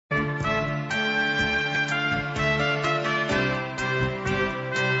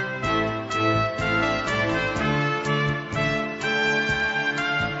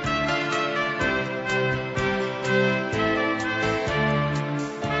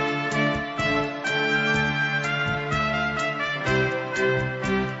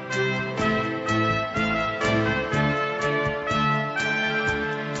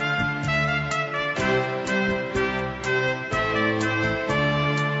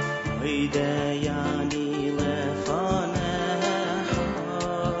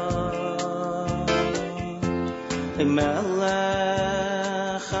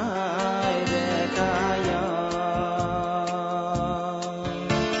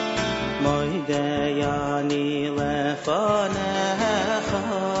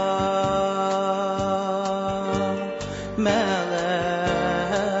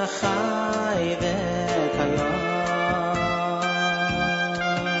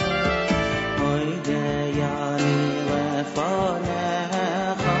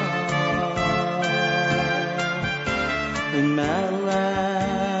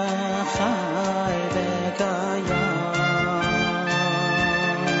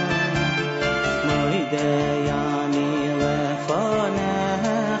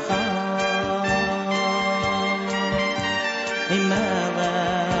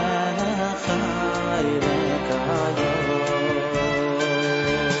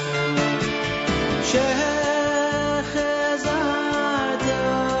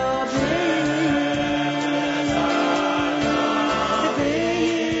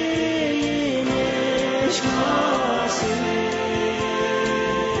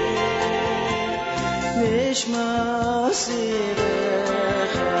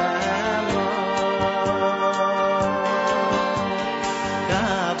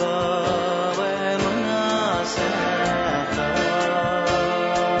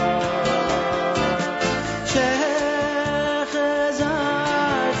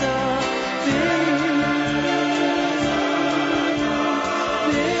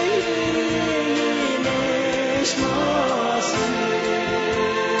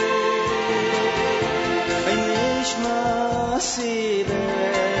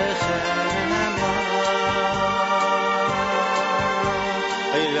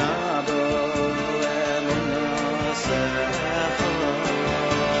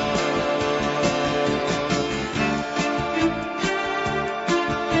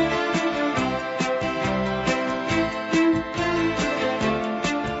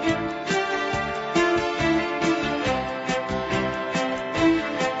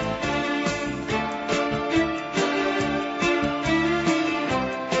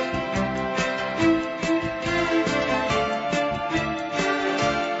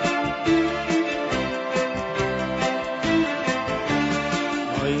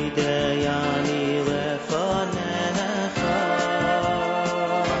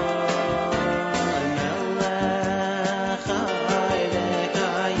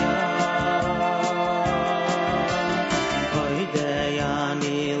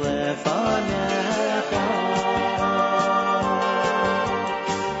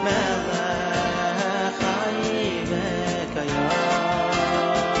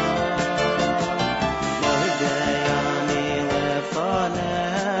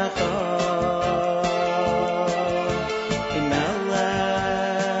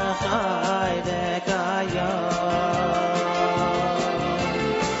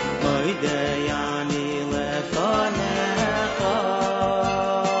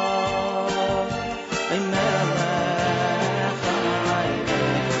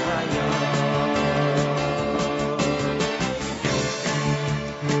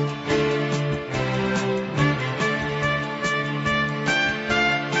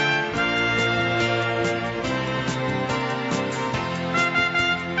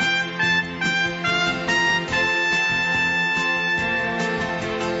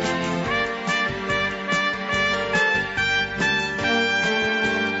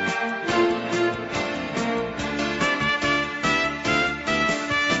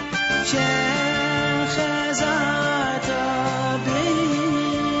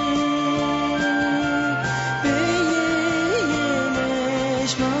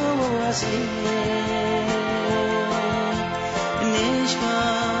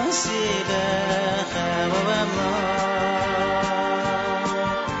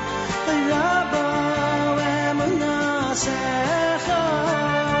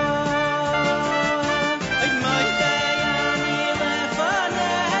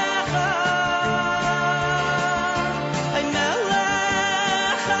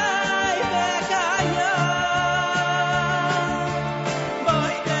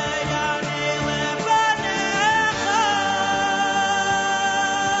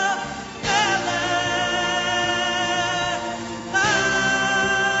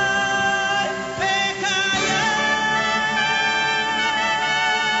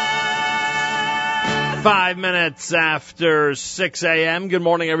5 minutes after 6 a.m. Good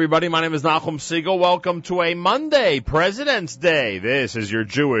morning, everybody. My name is Nachum Siegel. Welcome to a Monday, President's Day. This is your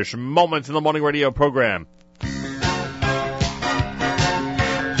Jewish Moments in the Morning radio program.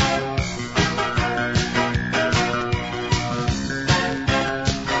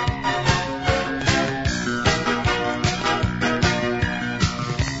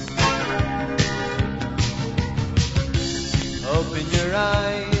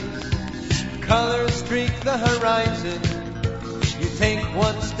 the horizon. You take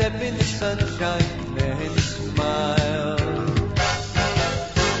one step in the sunshine, then smile.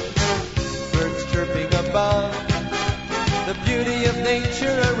 Birds chirping above, the beauty of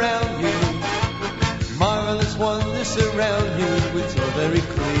nature around you. Marvelous wonders surround you. It's all very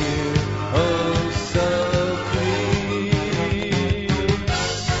clear, oh so clear.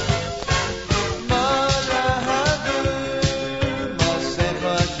 Marahabu,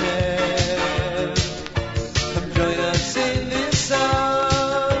 Masecha Hashem. Come join us in this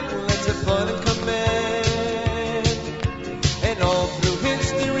song. Let's applaud and command. And all through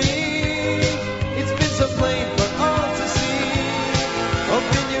history, it's been so plain for all to see.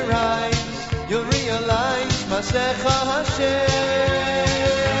 Open your eyes, you'll realize Masecha Hashem.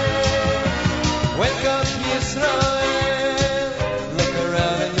 Wake up, Yisrael. Look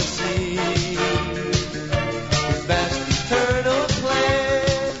around and you'll see His vast eternal plan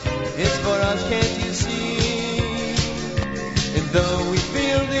is for us, can't you see? And though we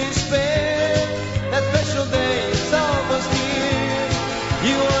feel despair, that special day is almost here.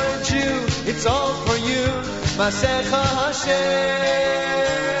 You are a Jew, it's all for you, Masecha Hashem.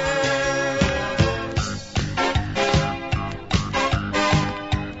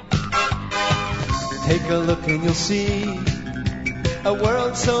 Take a look and you'll see a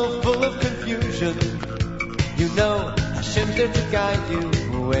world so full of confusion. You know Hashem's there to guide you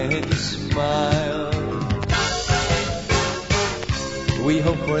when you smile. We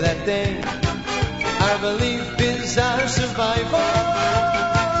hope for that day. Our belief is our survival.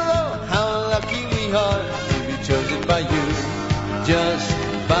 Oh, how lucky we are to be chosen by you, just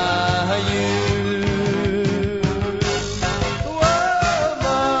by you.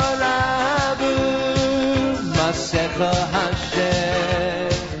 Masecha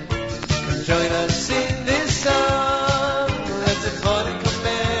Hashem. Join us in this song. Let's applaud and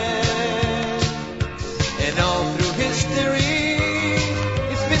command. And all through history,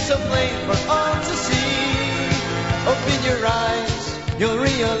 it's been so plain for all to see. Open your eyes, you'll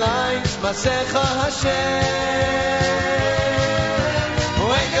realize Masecha Hashem.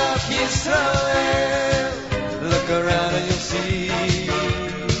 Wake up, Yisrael. Look around and you'll see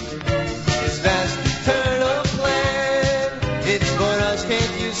His vast eternal plan. It's for us,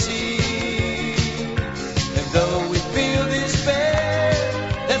 can't you see? And though we feel despair,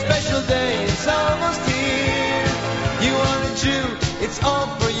 that special day is almost here. You are a Jew, it's all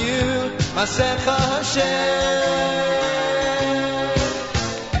for you, Masecha Hashem.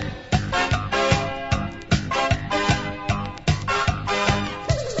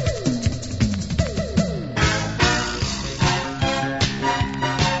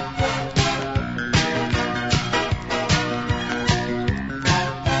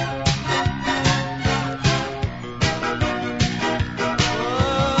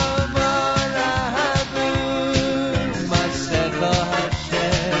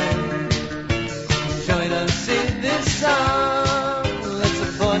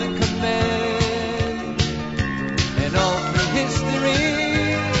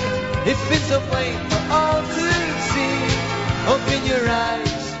 It's been so plain for all to see. Open your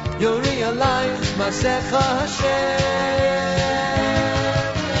eyes, you'll realize Masecha Hashem.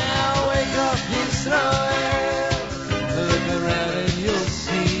 Now wake up, Yisrael. Look around and you'll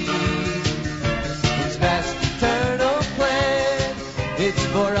see His vast eternal plan. It's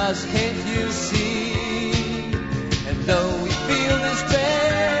for us, can't you see? And though we feel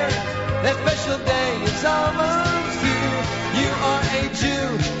despair, that special day is almost here. You are a Jew,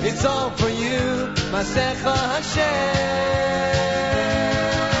 it's all for you, Masecha Hashem.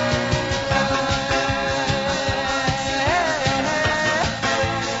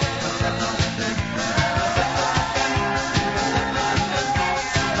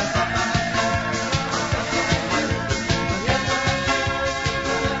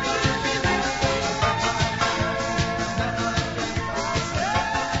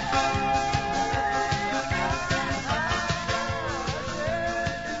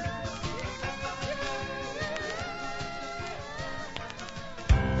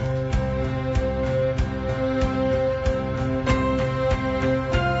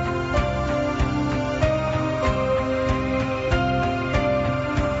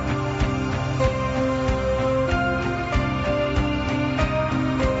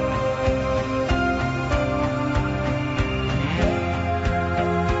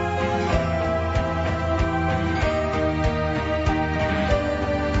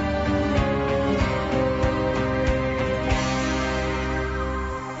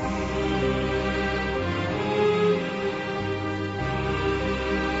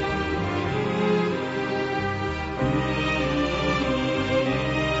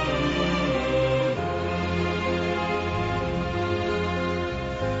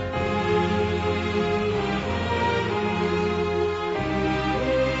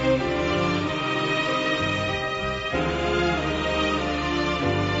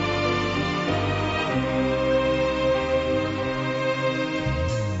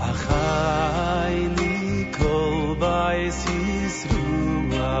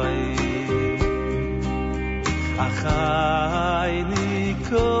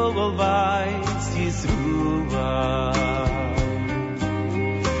 Yisruva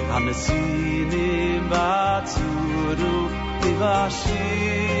Hamesinim Batsuru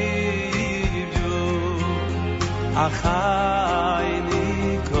Ivashivyu Achayni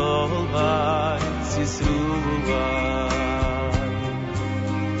Kol Bayis Yisruva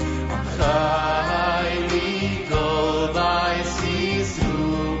Achayni Kol Bayis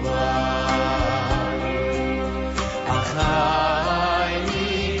Yisruva Achayni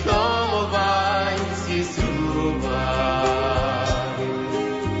Kol Bayis Yisruva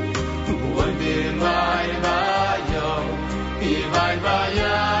One bin Vayin Vayom Ivayin Vayarushu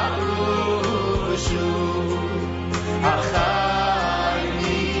Achayni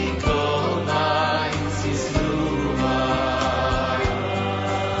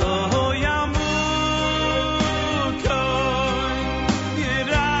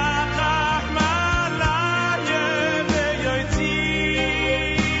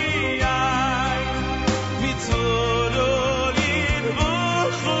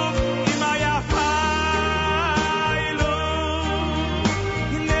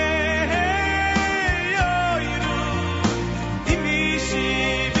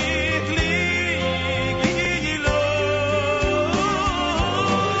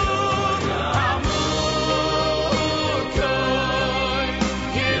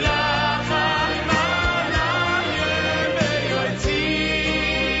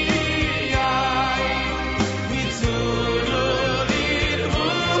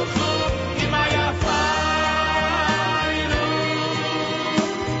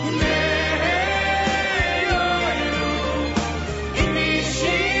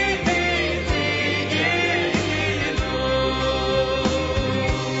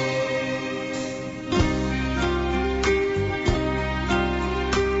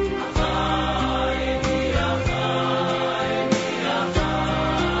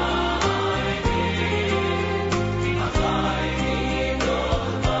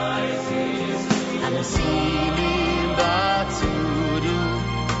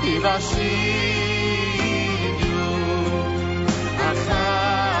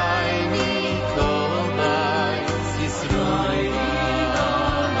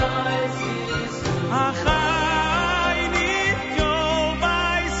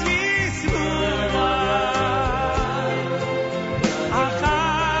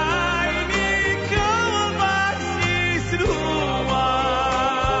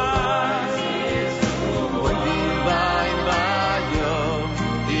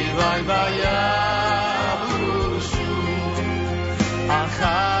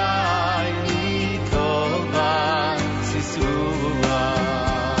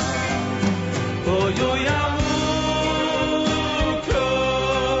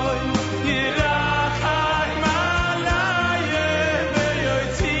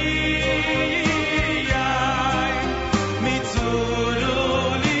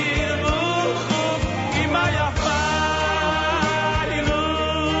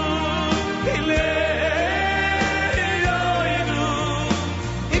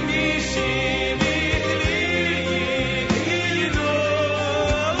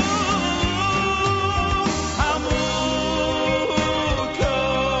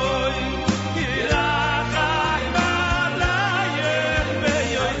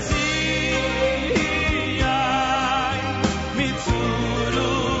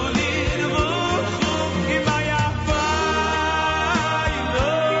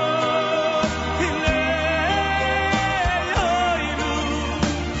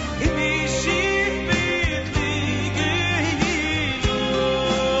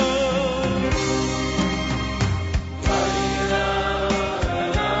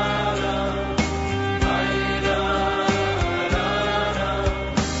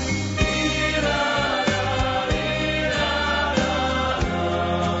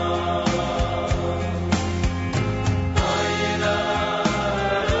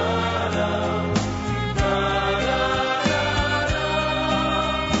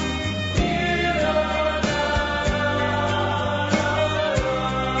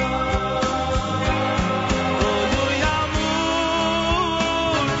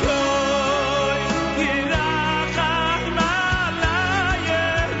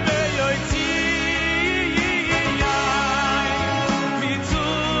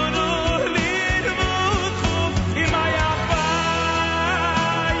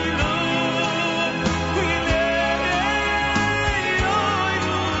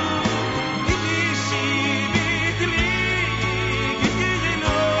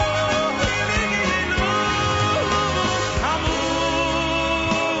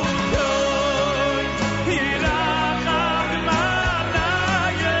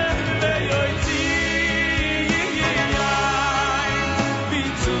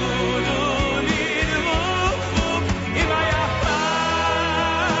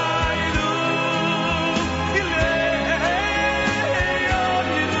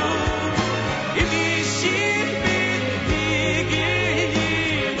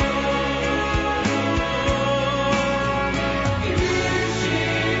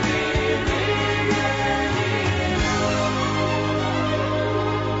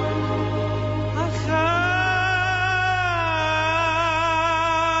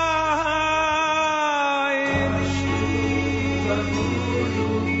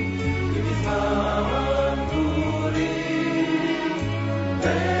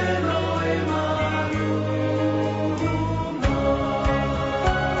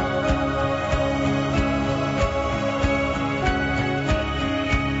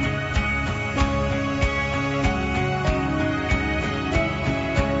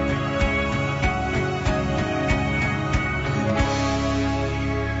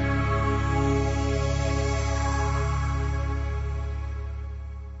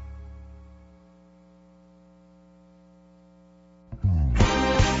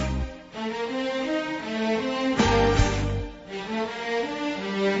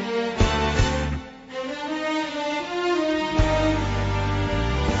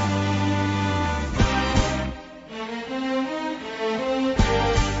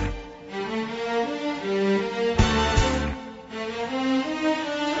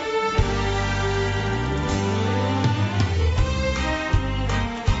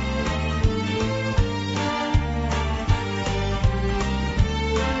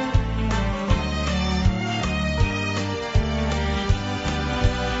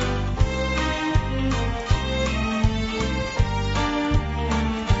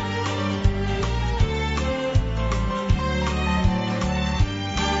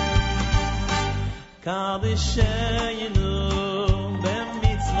Kadishayinu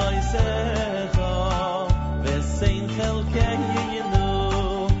b'mitzvoisecha v'sein chelkeinu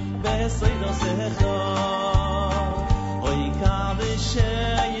b'seidosecha Oy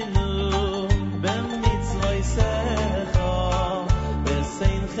kadishayinu b'mitzvoisecha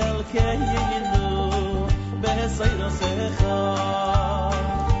v'sein chelkeinu b'seidosecha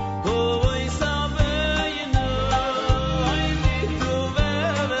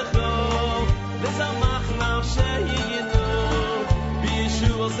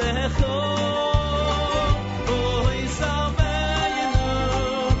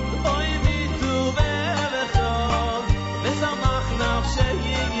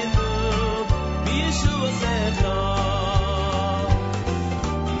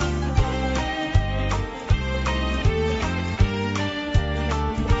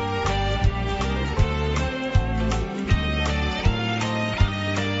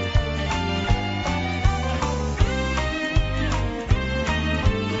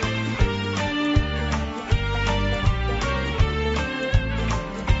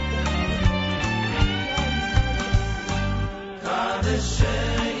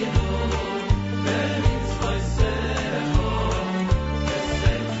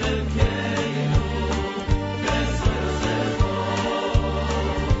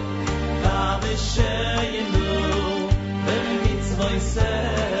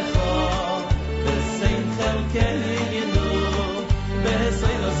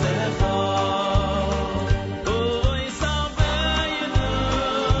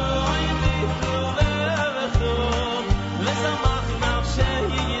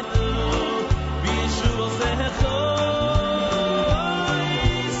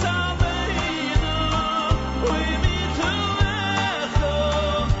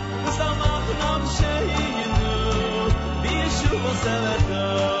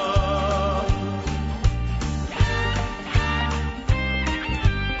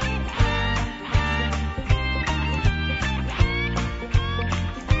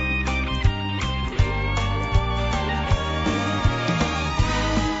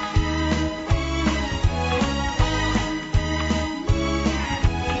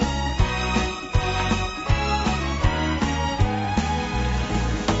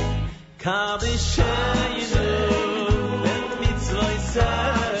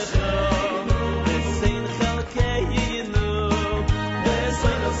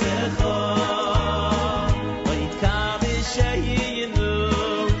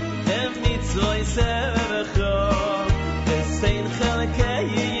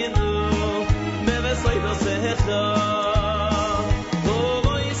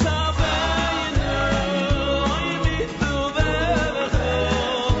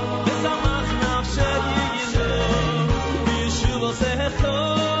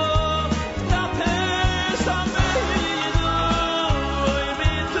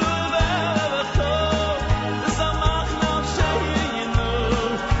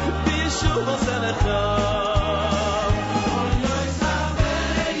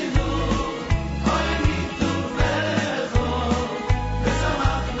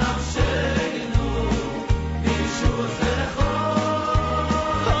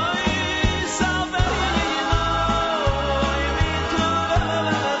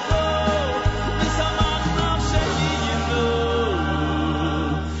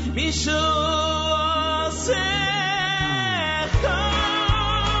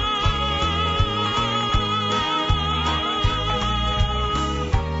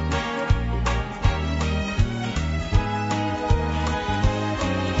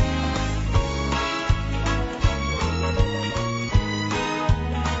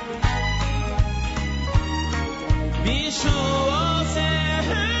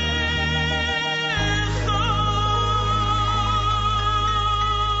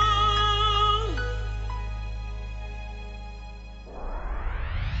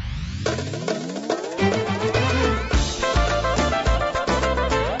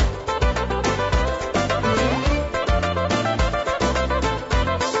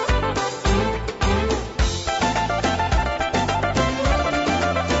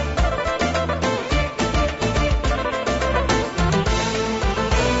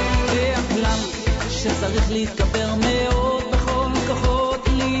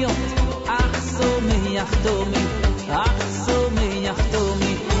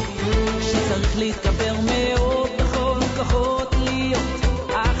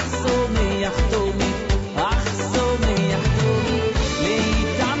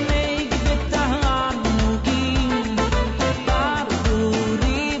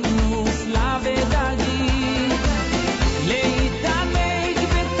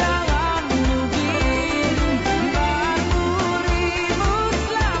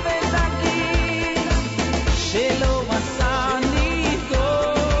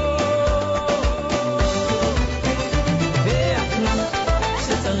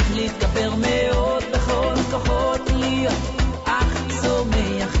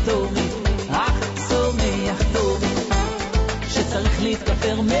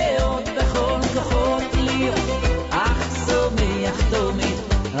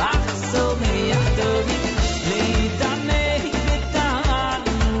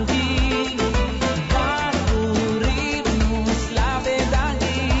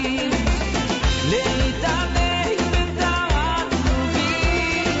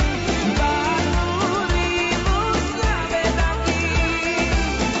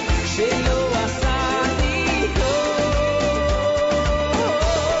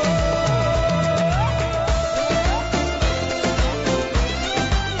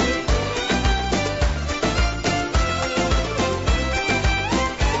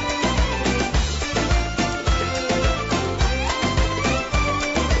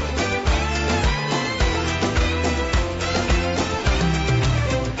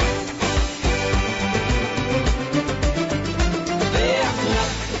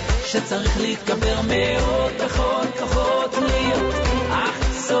להתגבר מאוד בכל כוחות להיות אך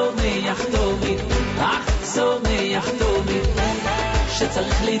צומח תמיד, אך צומח תמיד,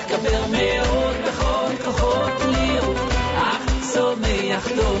 שצריך להתגבר מאוד בכל כוחות להיות אך צומח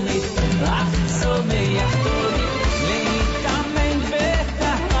תמיד, אך צומח תמיד, להתאמן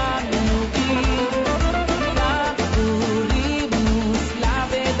בתענוגים בגבולים מופלא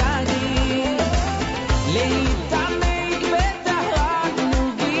ודגים, להתאמן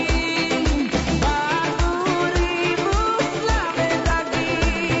בתענוגים בגבולים מופלא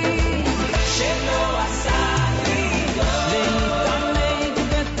ודגים, שלא עשה לי טוב, להתאמן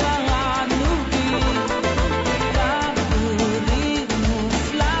בתענוגים בגבולים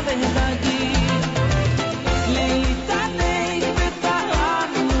מופלא ודגים, להתענג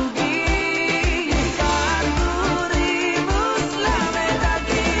בתענוגים בגבולים מופלא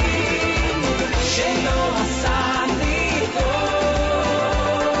ודגים, שלא עשה לי טוב,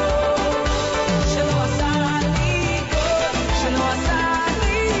 שלא עשה לי טוב, שלא עשה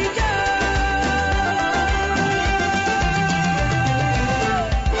לי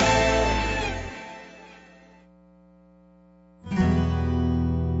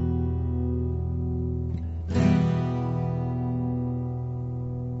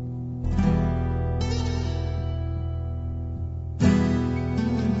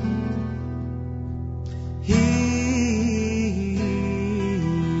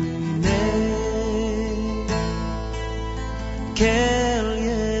כל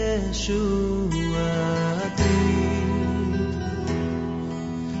ישועתי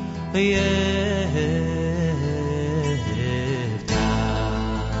יפתח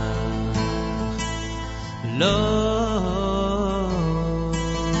לא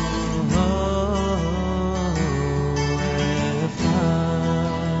כל ישועתי יפתח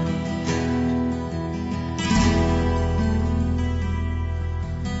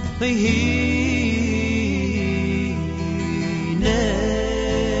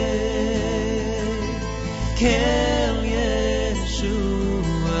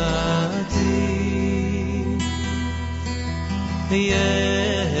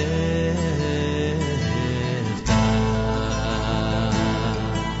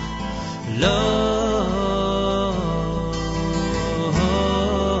לא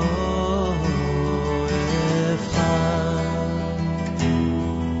אבחר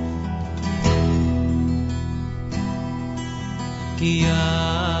כי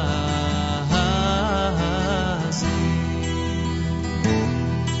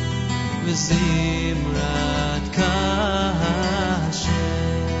וזמרת כאשר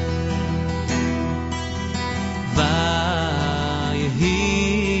ויהי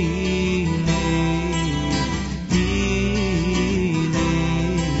לי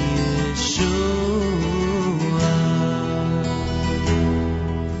ישוע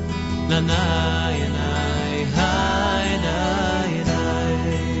נאי נאי היי נאי נאי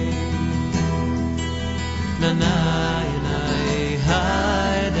נאי נאי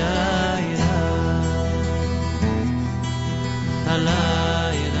היי נאי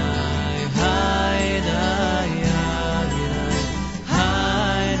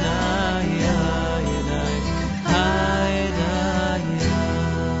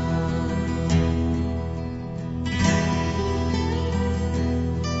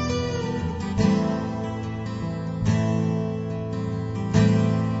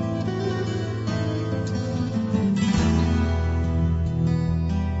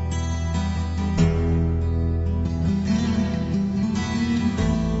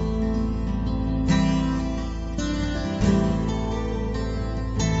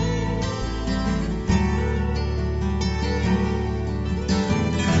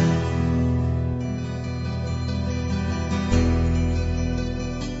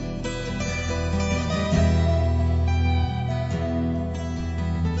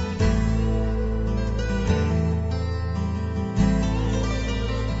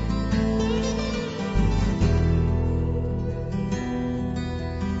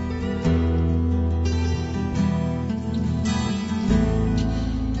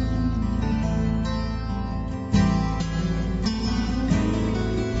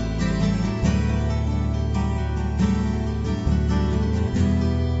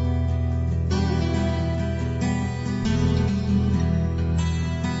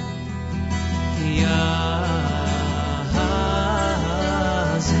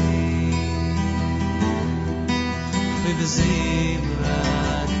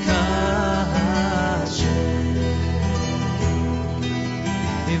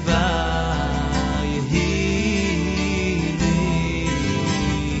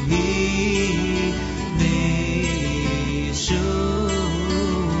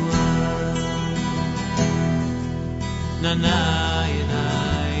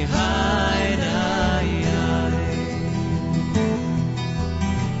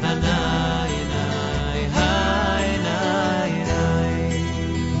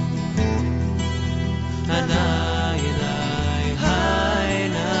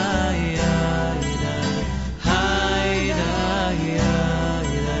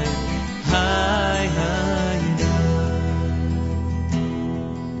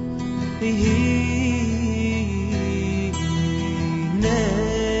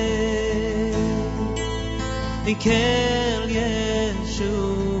kel Yeshuati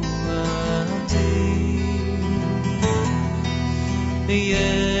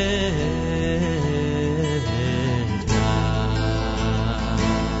Yevta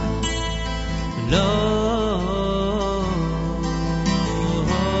Lo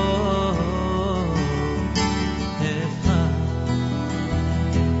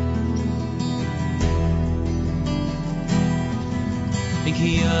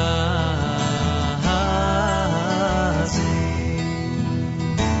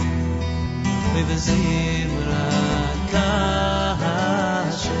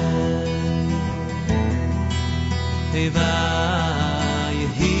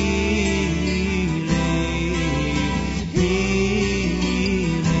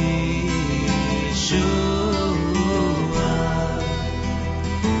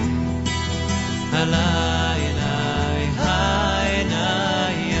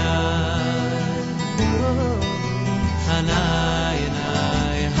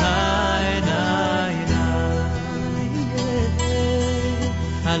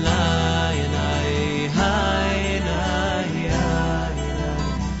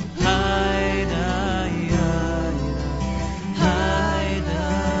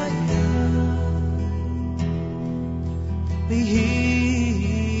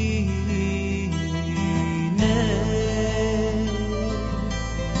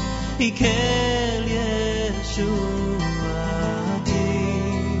kel Yeshuati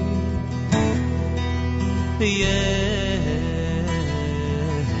Yevta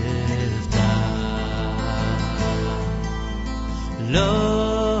Lo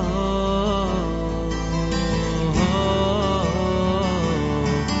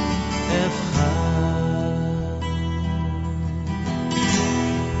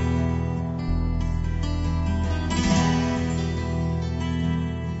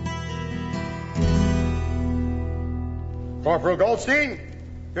Corporal Goldstein,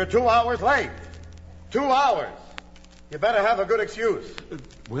 you're 2 hours late. 2 hours. You better have a good excuse.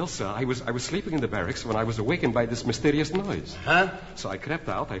 Well, sir, I was sleeping in the barracks when I was awakened by this mysterious noise. Huh? So I crept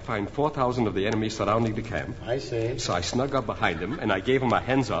out. I find 4,000 of the enemy surrounding the camp. I see. So I snuck up behind them, and I gave them a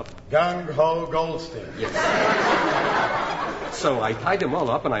hands up. Gung-ho Goldstein. Yes. So I tied them all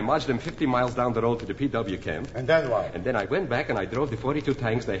up, and I marched them 50 miles down the road to the PW camp. And then what? And then I went back, and I drove the 42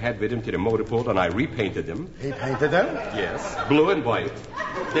 tanks they had with them to the motor pool, and I repainted them. He painted them? Yes, blue and white.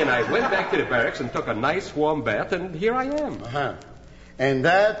 Then I went back to the barracks and took a nice warm bath, and here I am. Uh-huh. And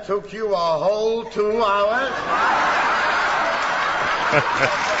that took you a whole 2 hours?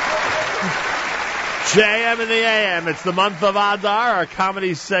 JM in the AM. It's the month of Adar. Our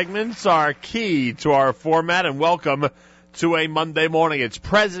comedy segments are key to our format, and welcome to a Monday morning. It's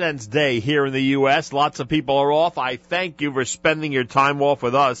President's Day here in the U.S. Lots of people are off. I thank you for spending your time off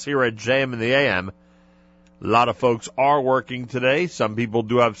with us here at JM in the AM. A lot of folks are working today. Some people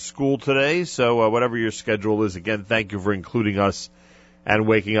do have school today, so whatever your schedule is, again, thank you for including us and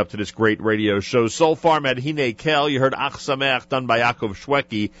waking up to this great radio show. Soul Farm at Hine Kel. You heard Ach Sameach done by Yaakov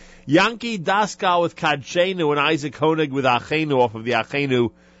Shweki. Yankee Daskal with Kadshenu and Isaac Honig with Achenu off of the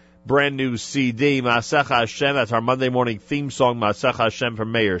Achenu brand new CD. Masech Hashem, that's our Monday morning theme song, Masech Hashem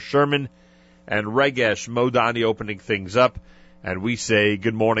from Mayor Sherman. And Regesh Modani opening things up. And we say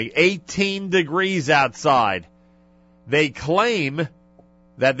good morning. 18 degrees outside. They claim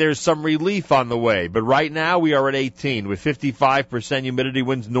that there's some relief on the way, but right now we are at 18 with 55% humidity,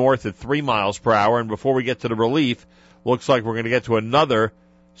 winds north at 3 miles per hour. And before we get to the relief, looks like we're going to get to another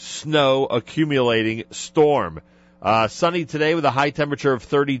snow accumulating storm. Sunny today with a high temperature of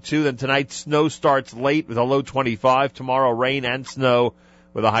 32. Then tonight, snow starts late with a low 25. Tomorrow, rain and snow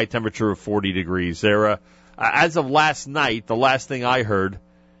with a high temperature of 40 degrees. As of last night, the last thing I heard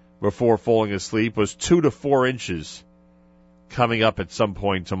before falling asleep was 2 to 4 inches coming up at some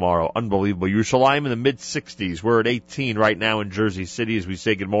point tomorrow. Unbelievable. Yerushalayim in the mid-60s. We're at 18 right now in Jersey City as we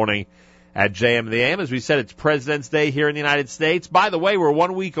say good morning at JM in the AM. As we said, it's President's Day here in the United States. By the way, we're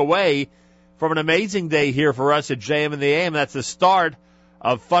 1 week away from an amazing day here for us at JM in the AM. That's the start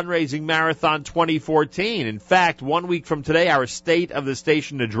of Fundraising Marathon 2014. In fact, 1 week from today, our State of the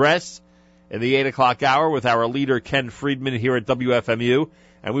Station address in the 8 o'clock hour with our leader, Ken Friedman, here at WFMU.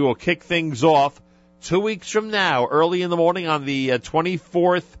 And we will kick things off 2 weeks from now, early in the morning on the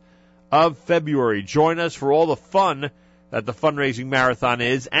 24th of February. Join us for all the fun that the fundraising marathon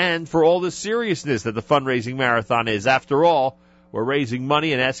is and for all the seriousness that the fundraising marathon is. After all, we're raising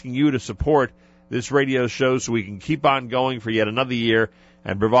money and asking you to support this radio show so we can keep on going for yet another year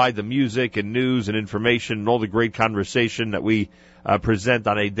and provide the music and news and information and all the great conversation that we present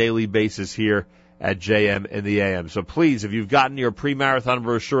on a daily basis here at JM in the AM. So please, if you've gotten your pre-marathon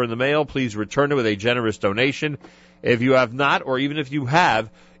brochure in the mail, please return it with a generous donation. If you have not, or even if you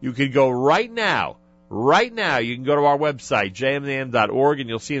have, you can go right now, you can go to our website, jmintheam.org, and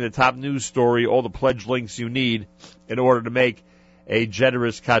you'll see in the top news story all the pledge links you need in order to make a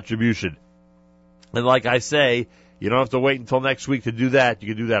generous contribution. And like I say, you don't have to wait until next week to do that.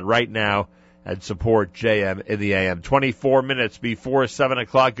 You can do that right now and support JM in the AM. 24 minutes before 7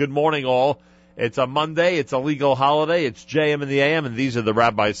 o'clock. Good morning, all. It's a Monday. It's a legal holiday. It's JM in the AM, and these are the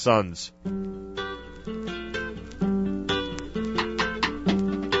Rabbi's Sons.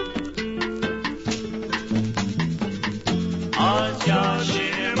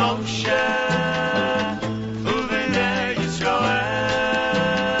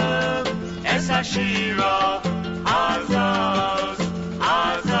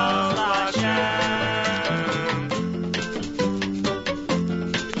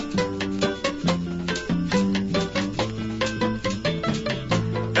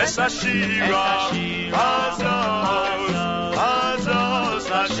 Ashira, Azos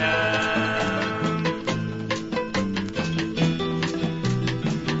Hashem.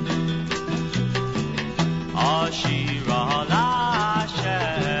 Ashira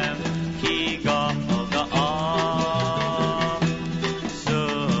Hashem, Ki Ga'ah,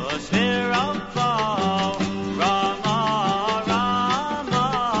 Sus Virava, Rama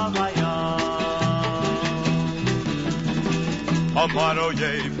Vayam. Amaro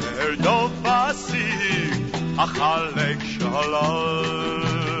Yever Dovasi, Achalek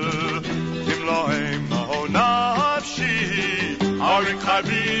Shalal, Imlohem Nafshi, Arik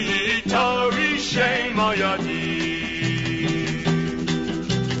Chabi, Tori Shem Ayadi.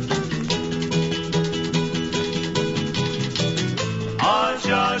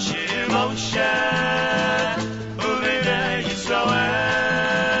 Ajashir Moshe, Uvire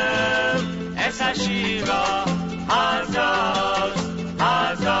Yisrael, Es Hashira,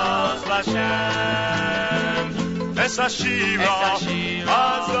 Azaz Lashem, Es Hashira,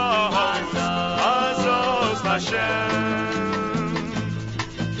 Azaz Lashem.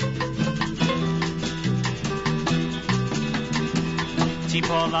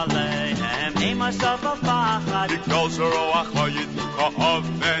 Tipol Alehem, Ema Sava Pachad, Dikol Zoroach Vayit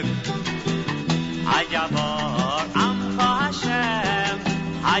Ka'oven, Ayavar Amcha Hashem,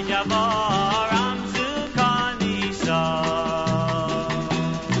 Ayavar Amzuka Nisa.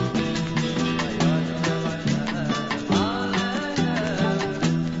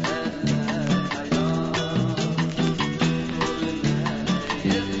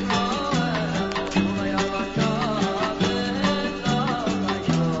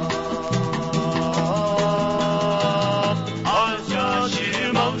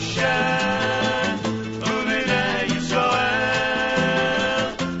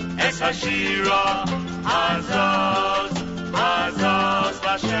 Ashira, Azaz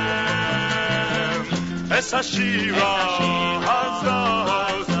Lashem. Es Ashira,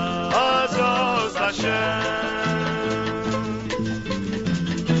 Azaz Lashem.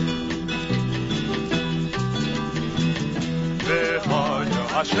 V'chaya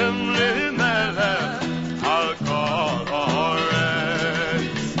Hashem limelech al kol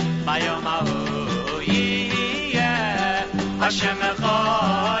haaretz. Bayom hahu yiyeh Hashem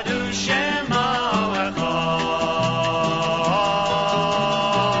echad.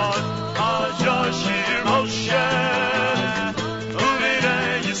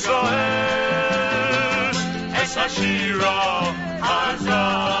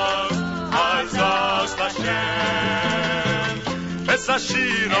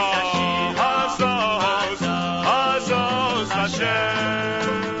 Ashira, Azaz Hashem.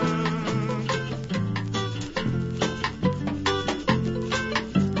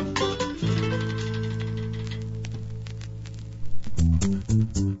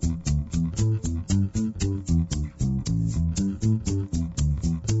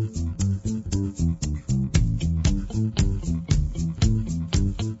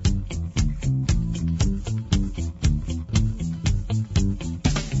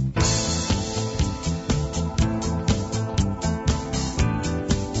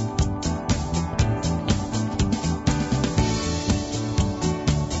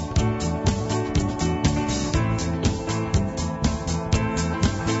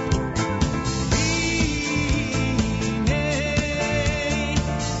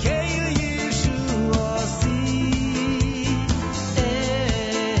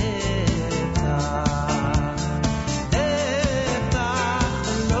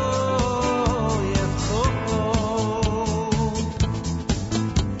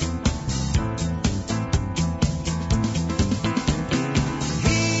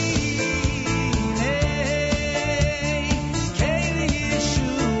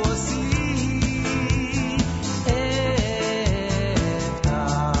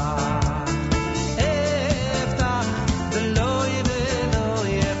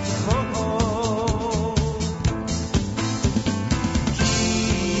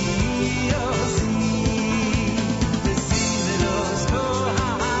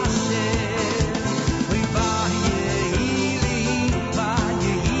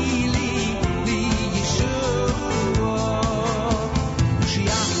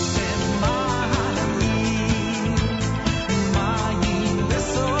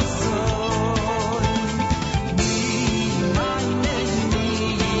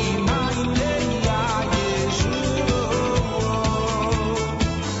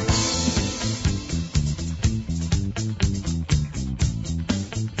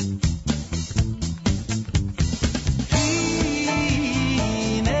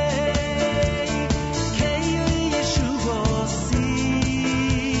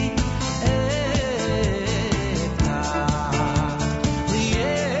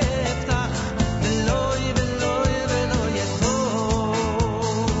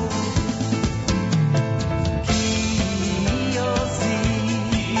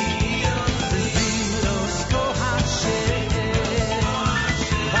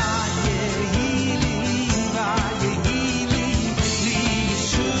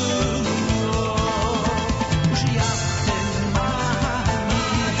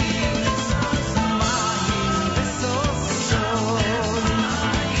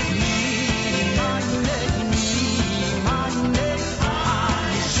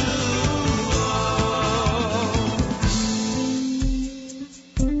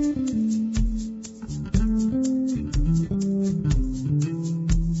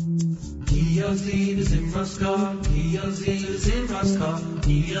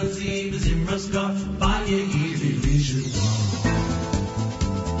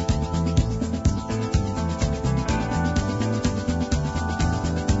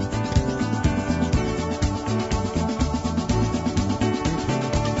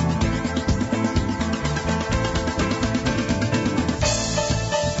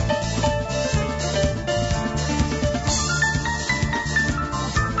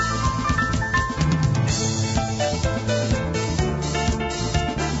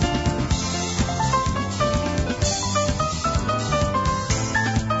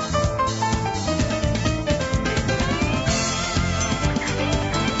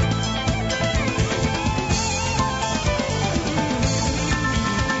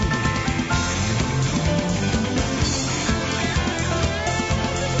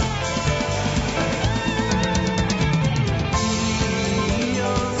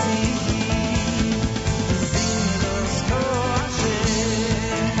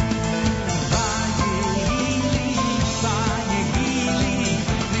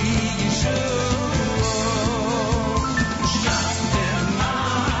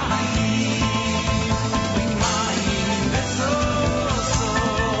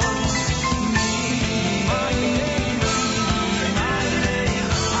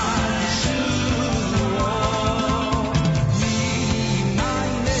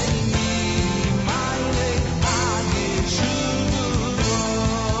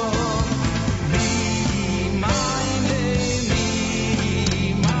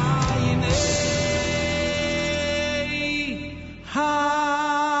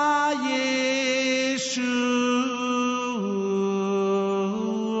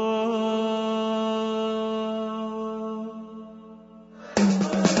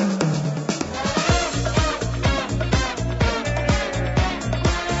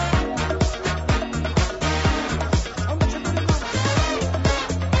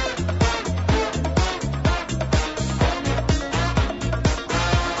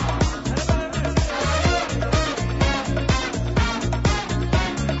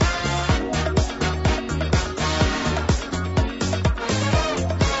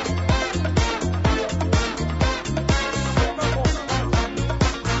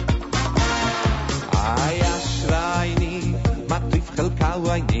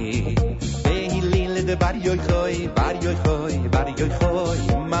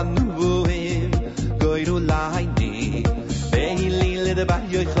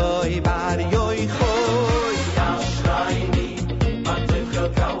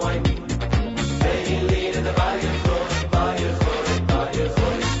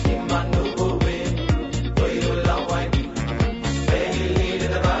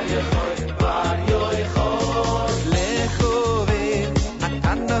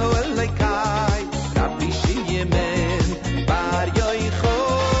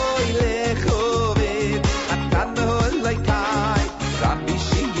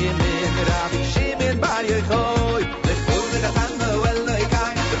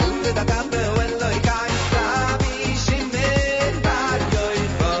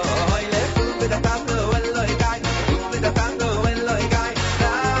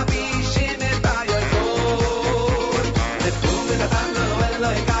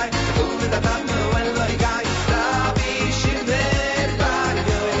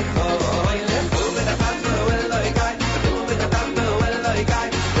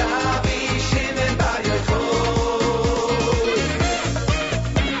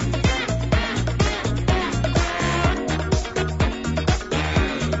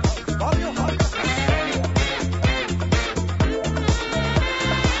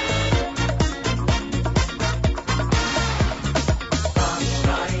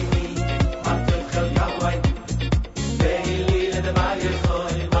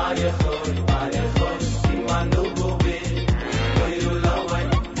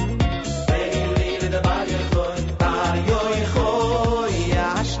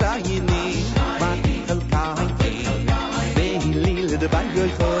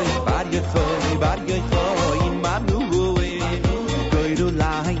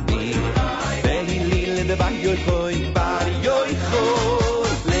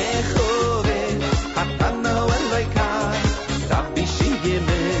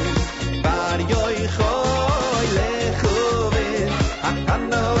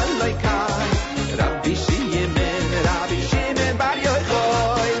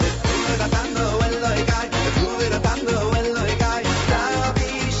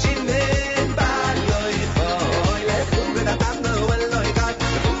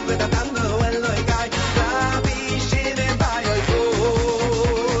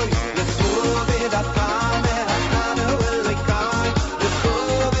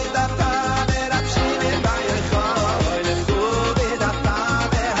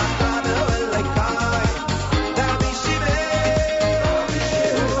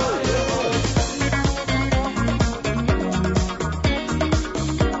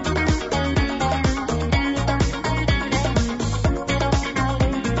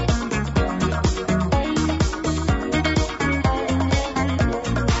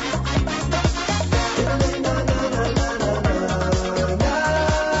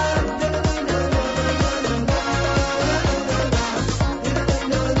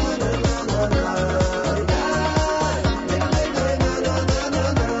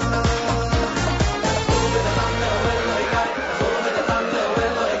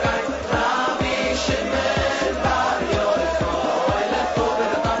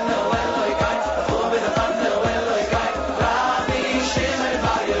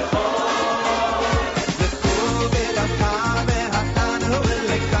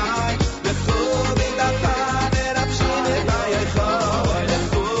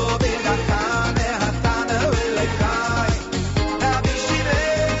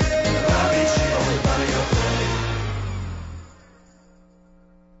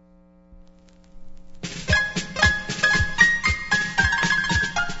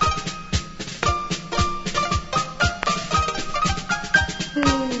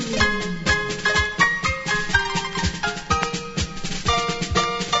 Oh,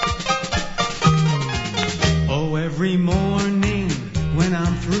 every morning when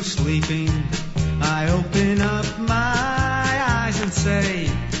I'm through sleeping, I open up my eyes and say,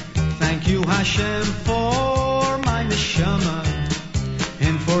 thank you, Hashem, for my neshama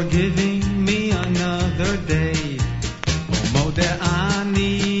and for giving me another day. Modeh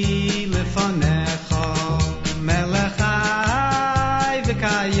lefanecha melech chai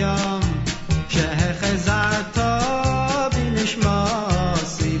v'kayom shehechezarto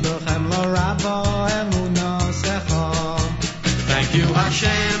b'nishmasi b'chem lo rabo emunosecha. Thank you,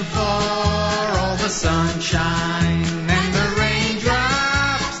 Hashem, for all the sunshine and the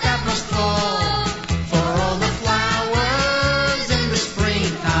raindrops that must fall, for all the flowers in the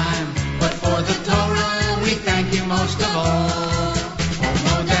springtime, but for the Torah we thank you most of all.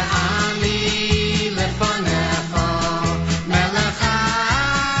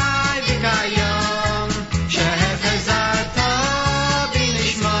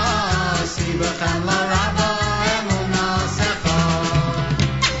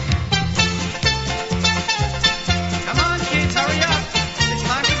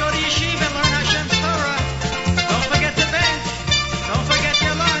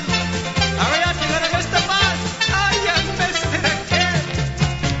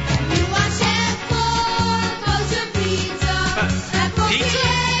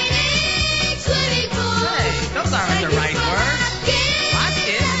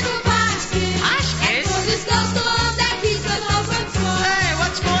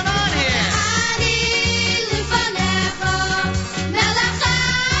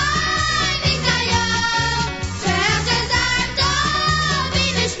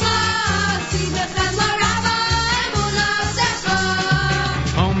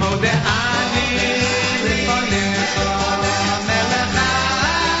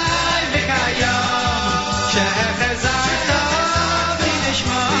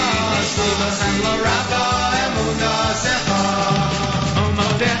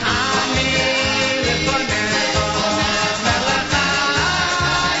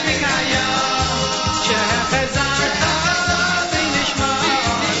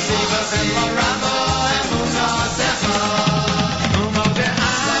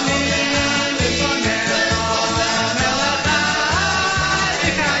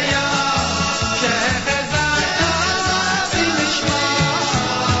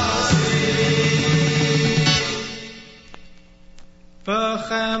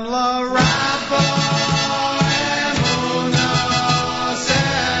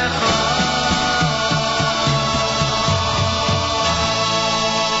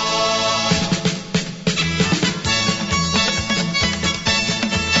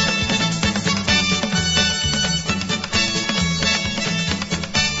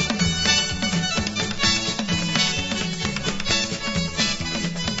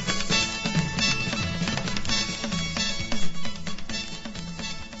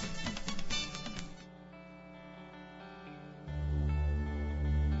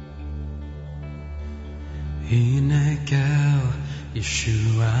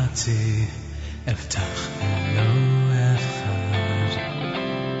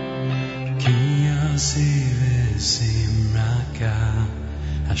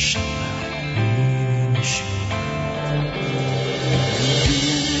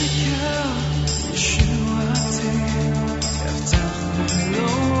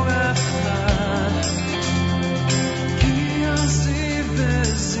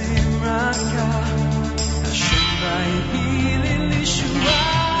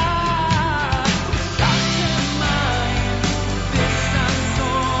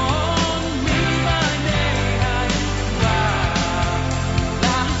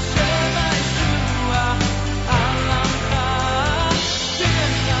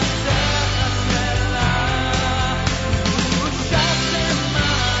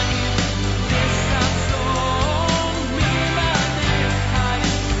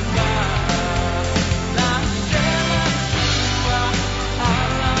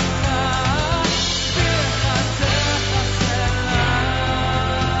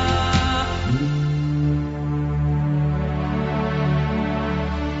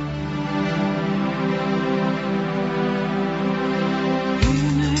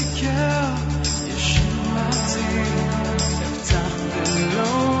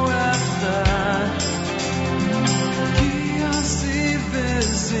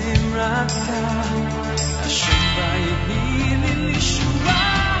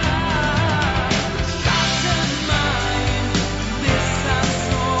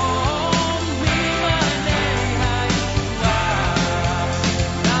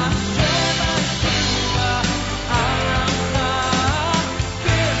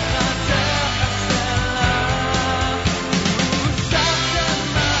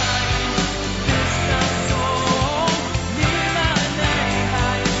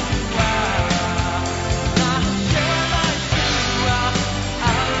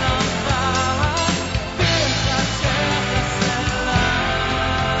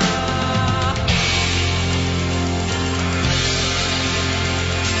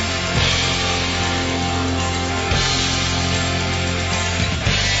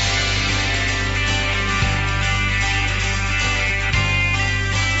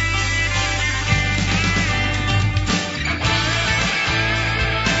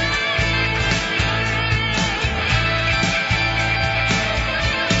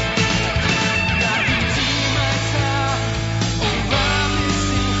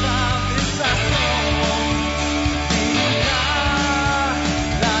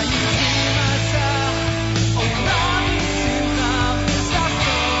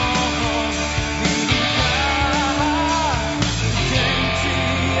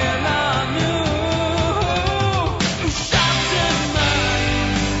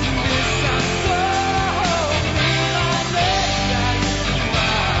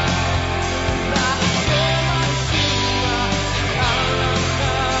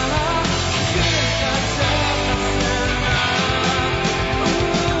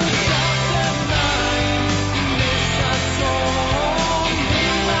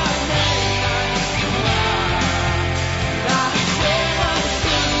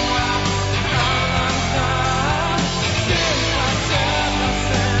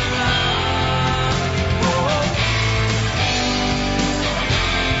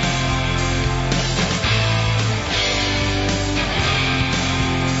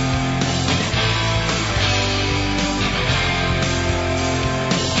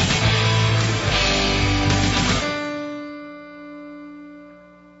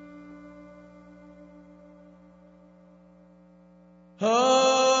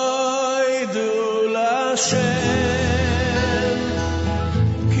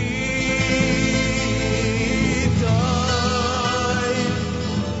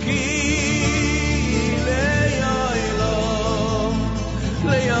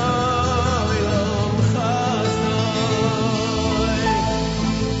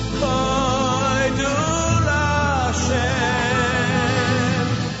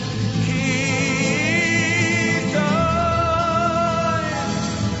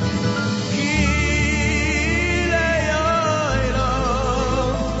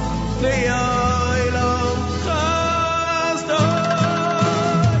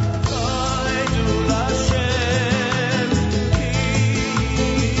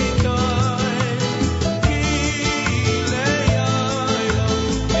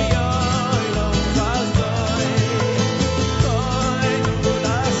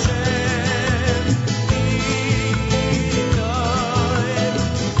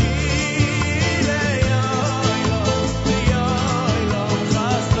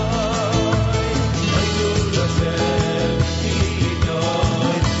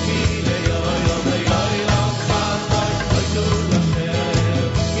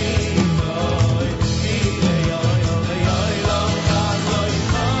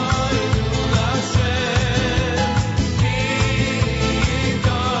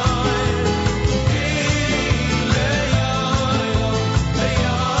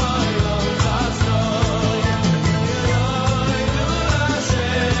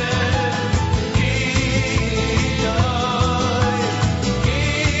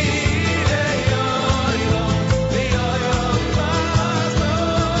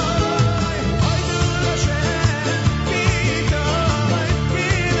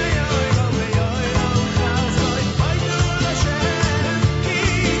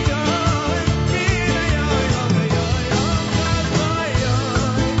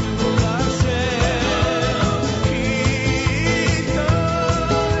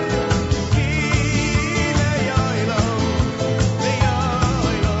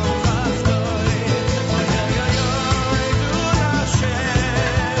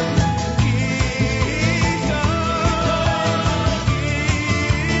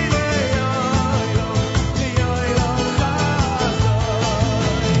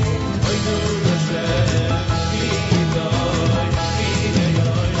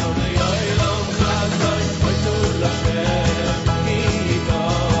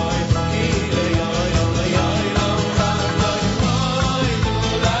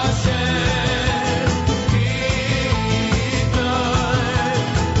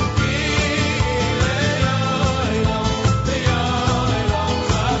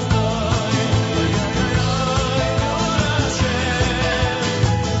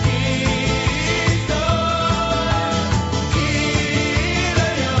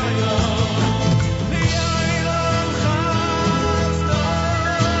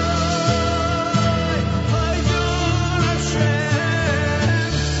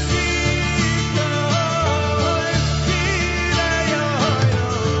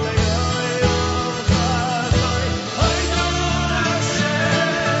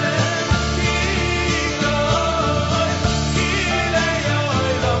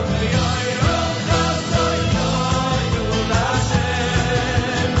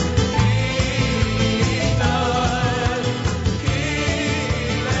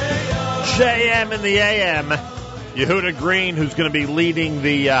 JM in the AM. Yehuda Green, who's going to be leading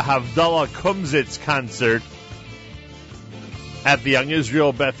the Havdalah Kumsitz concert at the Young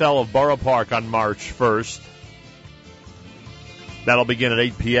Israel Bethel of Borough Park on March 1st. That'll begin at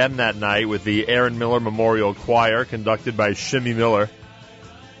 8 p.m. that night with the Aaron Miller Memorial Choir, conducted by Shimmy Miller.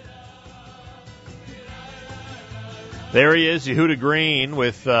 There he is, Yehuda Green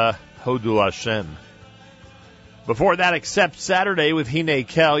with Hodul Hashem. Before that, Except Saturday with Hine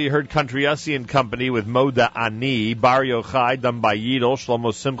Kel. You heard Country Yossi and Company with Moda Ani, Bar Yochai, done by Yidel,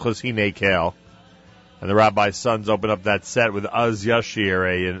 Shlomo Simchas Hine Kel. And the Rabbi's Sons open up that set with Az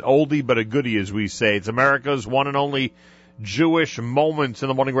Yashir, an oldie but a goodie, as we say. It's America's one and only Jewish Moments in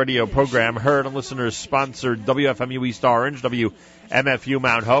the Morning Radio program. Heard and listeners sponsored WFMU East Orange, WMFU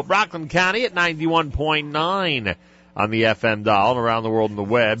Mount Hope, Rockland County at 91.9 on the FM dial and around the world on the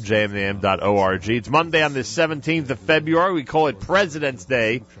web, jmnam.org. It's Monday on the 17th of February. We call it President's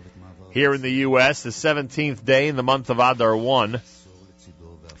Day here in the U.S., the 17th day in the month of Adar 1.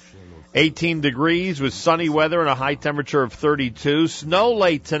 18 degrees with sunny weather and a high temperature of 32. Snow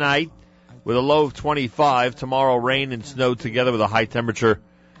late tonight with a low of 25. Tomorrow, rain and snow together with a high temperature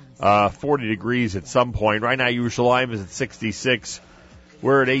 40 degrees at some point. Right now, Yerushalayim is at 66.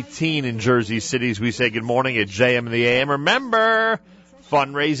 We're at 18 in Jersey City. We say good morning at JM in the AM. Remember,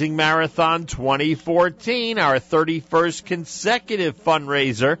 Fundraising Marathon 2014, our 31st consecutive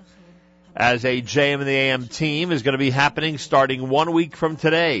fundraiser as a JM in the AM team is going to be happening starting 1 week from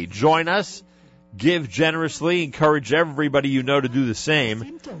today. Join us, give generously, encourage everybody you know to do the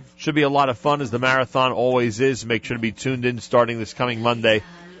same. Should be a lot of fun, as the marathon always is. Make sure to be tuned in starting this coming Monday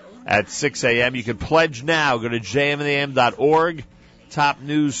at 6 a.m. You can pledge now. Go to jmintheam.org. Top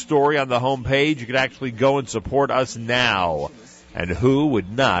news story on the homepage. You can actually go and support us now. And who would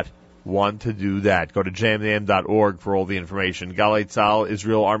not want to do that? Go to jmintheam.org for all the information. Galei Tzahal,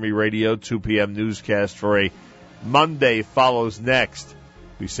 Israel Army Radio, 2 p.m. newscast for a Monday follows next.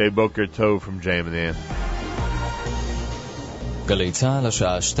 We say Boker Tov from JM. גלי צהל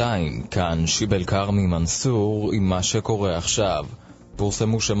השעה 2, כאן שיבל קרמי מנסור עם מה שקורה עכשיו.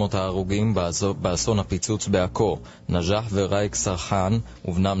 פורסמו שמות ההרוגים באסון הפיצוץ בעכו. נג'ח ורייק סרחן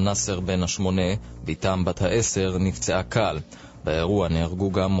ובנם נאסר בן 8, ביתם בת 10, נפצעה קל. באירוע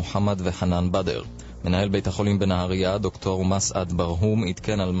נהרגו גם מוחמד וחנן בדר. מנהל בית החולים בנהריה, דוקטור מסעד ברהום,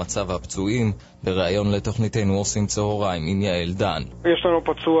 התקן על מצב הפצועים בראיון לתוכניתנו עושים צהריים עם יעל דן. יש לנו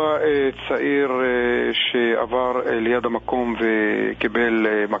פצוע צעיר שעבר ליד המקום וקיבל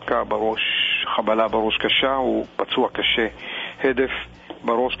מכה בראש, חבלה בראש קשה, הוא פצוע קשה. הדף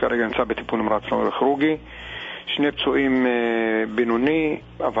בראש כרגע נמצא בטיפול נמרץ נוירוכירורגי. שני פצועים בינוני,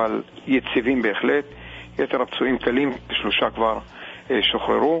 אבל יציבים בהחלט. יתר הפצועים קלים, 3 כבר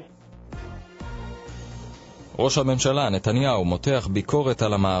שוחררו. ראש הממשלה נתניהו מותח ביקורת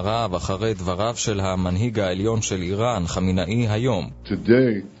על המערב אחרי דבריו של המנהיג העליון של איראן, חמינאי, היום.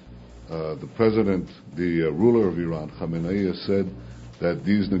 Today, the president, the ruler of Iran, Khamenei, has said that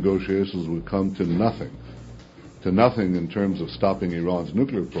these negotiations will come to nothing in terms of stopping Iran's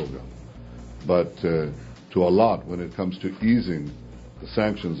nuclear program, but to a lot when it comes to easing the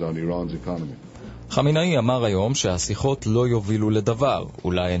sanctions on Iran's economy. חמינאי אמר היום שהשיחות לא יובילו לדבר.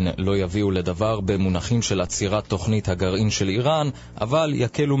 אולי הן לא יביאו לדבר במונחים של עצירת תוכנית הגרעין של איראן, אבל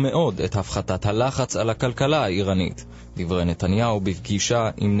יקלו מאוד את הפחתת הלחץ על הכלכלה האיראנית. דברי נתניהו בפגישה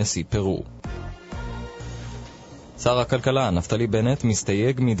עם נשיא פרו. שר הכלכלה נפתלי בנט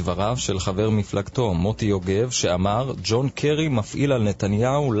מסתייג מדבריו של חבר מפלגתו מוטי יוגב, שאמר ג'ון קרי מפעיל על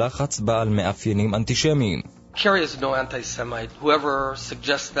נתניהו לחץ בעל מאפיינים אנטישמיים. Kerry is no anti-Semite. Whoever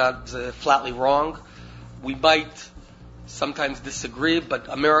suggests that is flatly wrong. We might sometimes disagree, but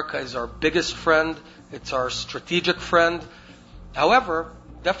America is our biggest friend. It's our strategic friend. However,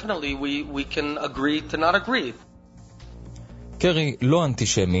 definitely we can agree to not agree. קרי לא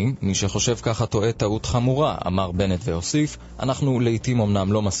אנטישמי, מי שחושב ככה טועה טעות חמורה, אמר בנט והוסיף, אנחנו לעתים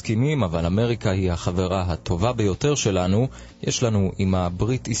אמנם לא מסכימים, אבל אמריקה היא החברה הטובה ביותר שלנו, יש לנו עמה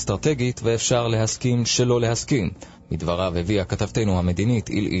ברית אסטרטגית ואפשר להסכים שלא להסכים. מדבריו הביאה כתבתנו המדינית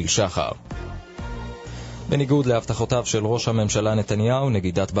איל שחר. בניגוד להבטחותיו של ראש הממשלה נתניהו,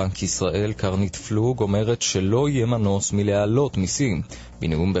 נגידת בנק ישראל קרנית פלוג אומרת שלא יהיה מנוס מלהעלות מיסים.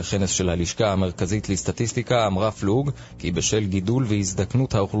 בנאום בכנס של הלשכה המרכזית לסטטיסטיקה אמרה פלוג כי בשל גידול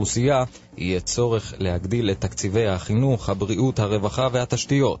והזדקנות האוכלוסייה יהיה צורך להגדיל את תקציבי החינוך, הבריאות, הרווחה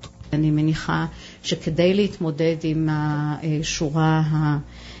והתשתיות. אני מניחה שכדי להתמודד עם השורה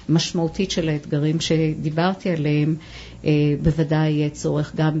המשמעותית של האתגרים שדיברתי עליהם, בוודאי יהיה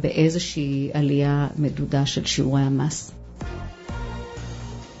צורך גם באיזושהי עלייה מדודה של שיעורי המס.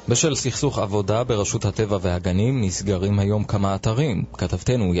 בשל סכסוך עבודה ברשות הטבע והגנים נסגרים היום כמה אתרים.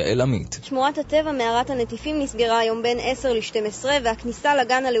 כתבתנו יעל עמית. שמורת הטבע מערת הנטיפים נסגרה היום בין 10 ל-12 והכניסה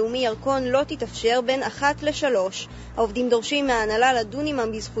לגן הלאומי ירקון לא תתאפשר בין 1 ל-3. העובדים דורשים מההנהלה לדון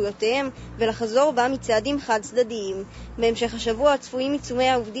עמם בזכויותיהם ולחזור בה מצעדים חד צדדיים. בהמשך השבוע צפויים עיצומי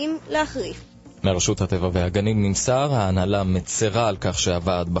העובדים להחריף. מרשות הטבע והגנים נמסר, ההנהלה מצרה על כך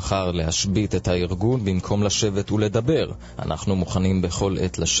שהוועד בחר להשבית את הארגון במקום לשבת ולדבר. אנחנו מוכנים בכל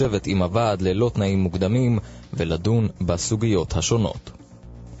עת לשבת עם הוועד ללא תנאים מוקדמים ולדון בסוגיות השונות.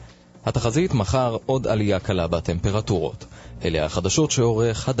 התחזית מחר עוד עלייה קלה בטמפרטורות. אלה החדשות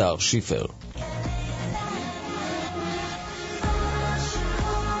שעורך הדר שיפר.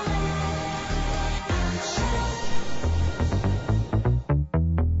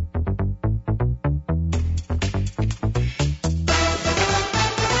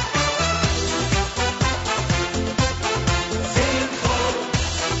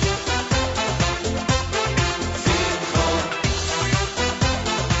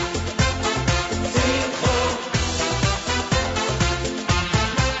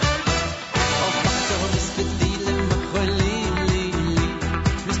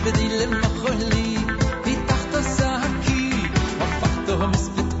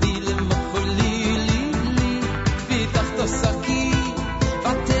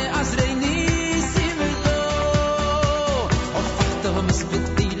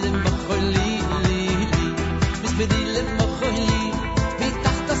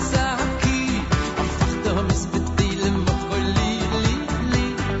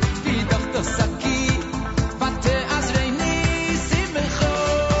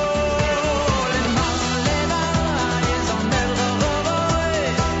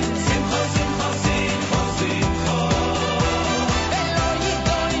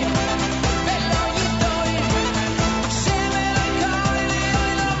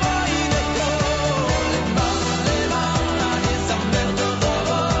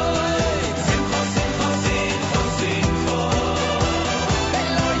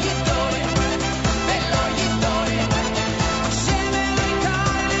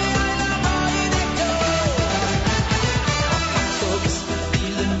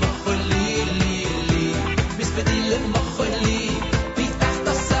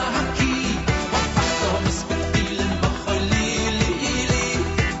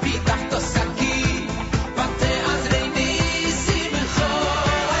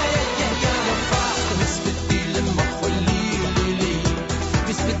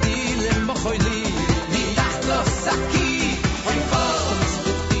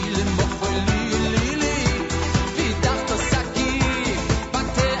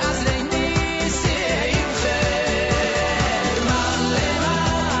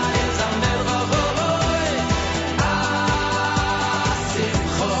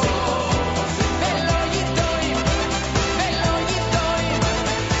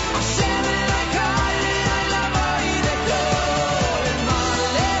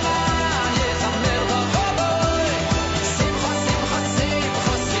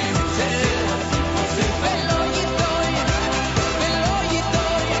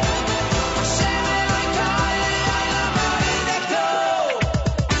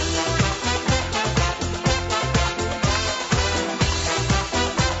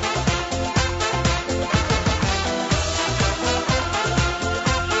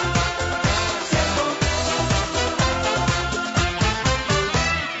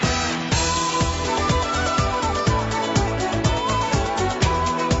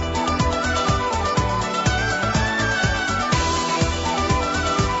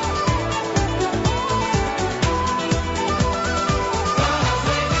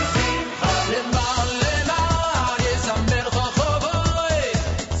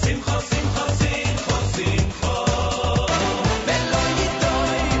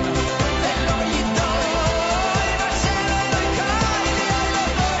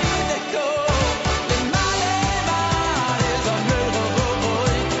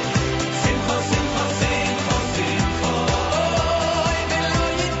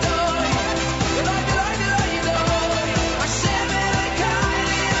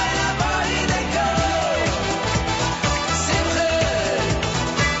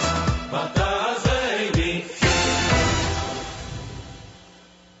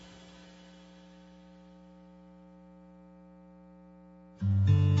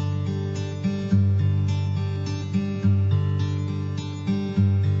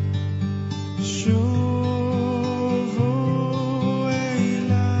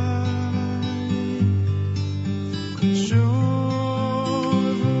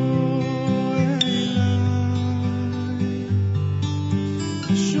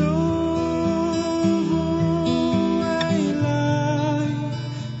 Sure.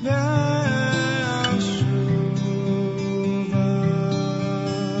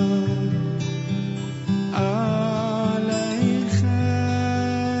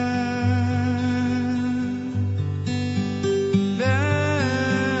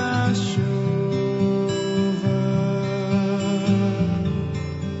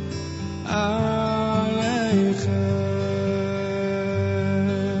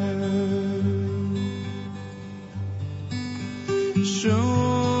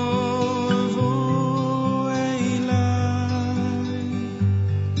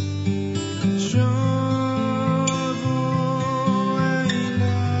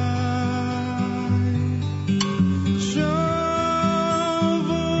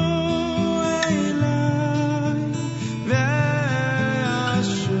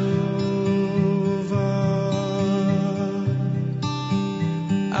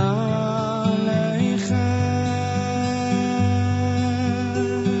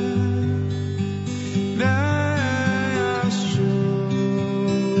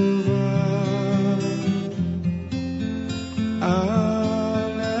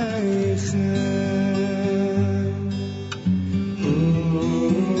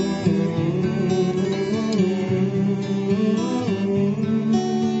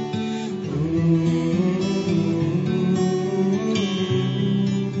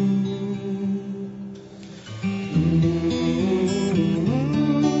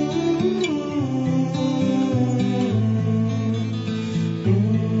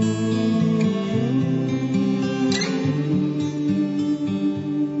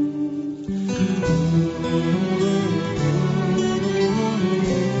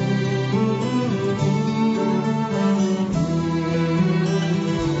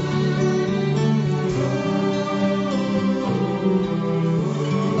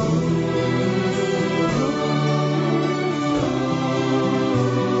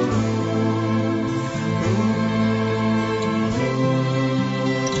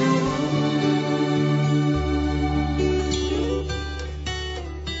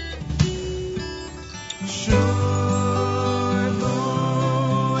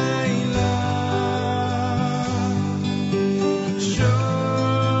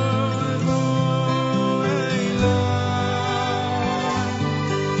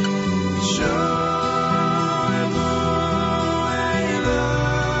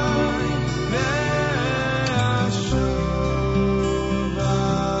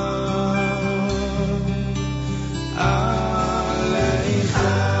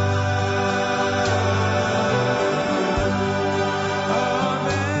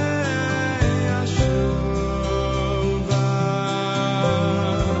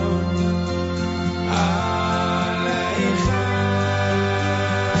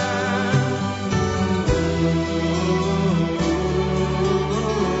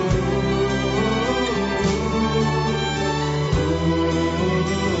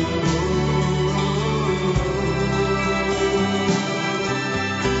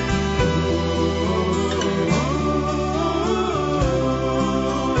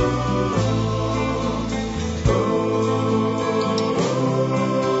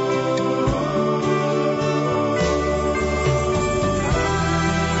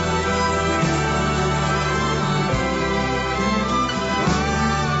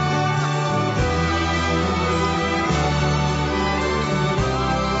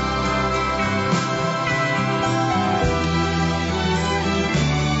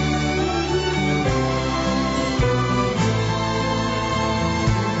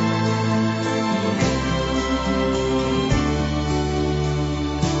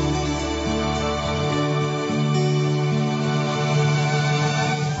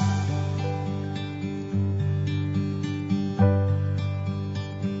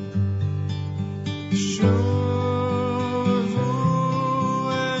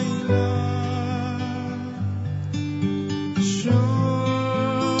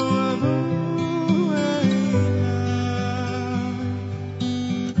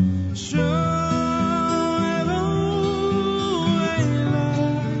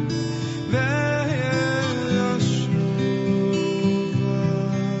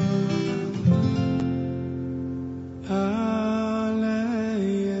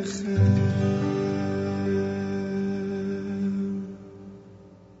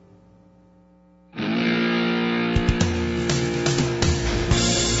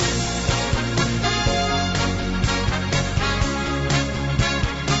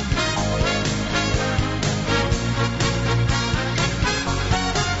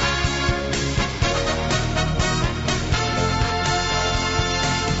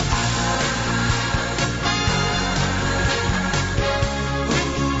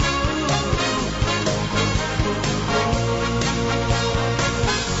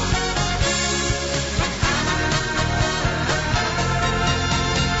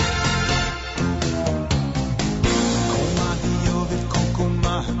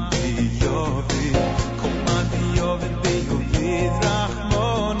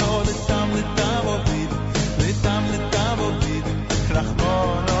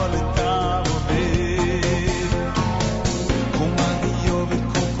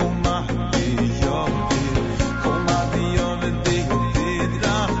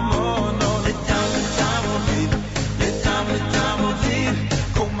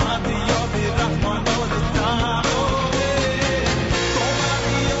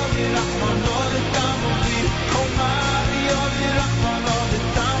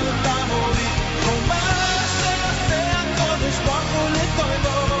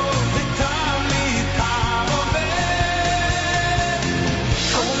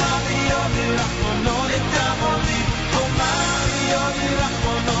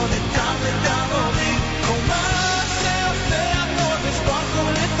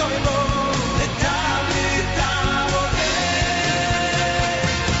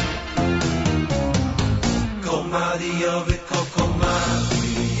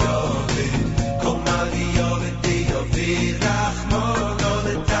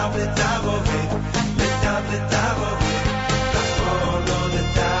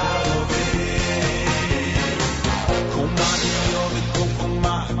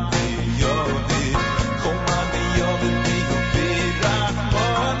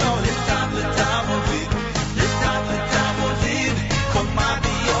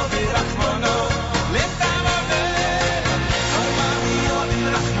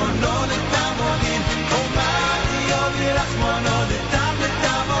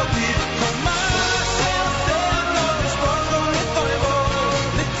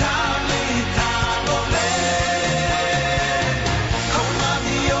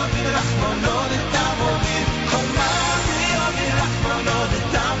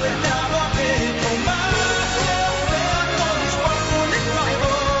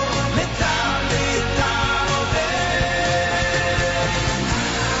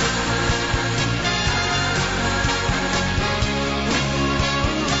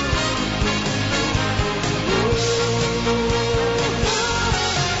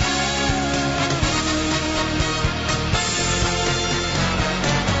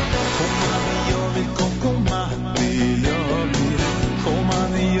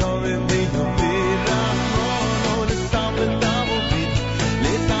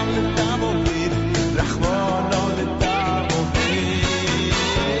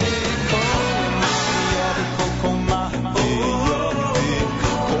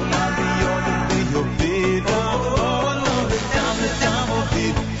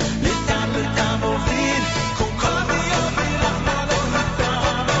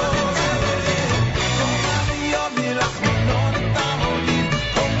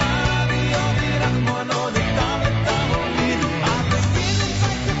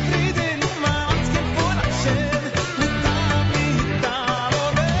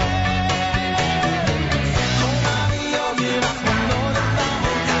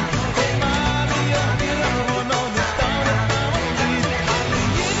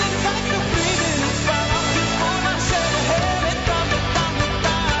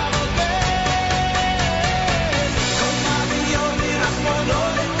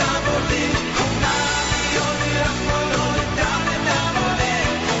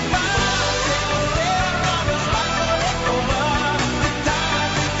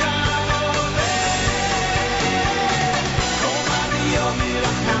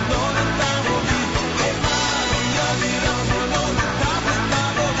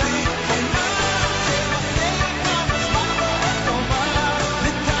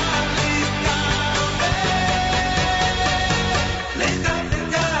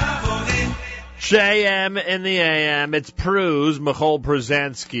 JM in the AM. It's Pruz, Michal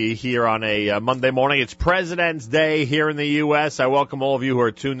Pruzanski here on a Monday morning. It's President's Day here in the U.S. I welcome all of you who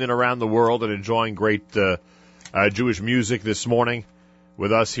are tuned in around the world and enjoying great Jewish music this morning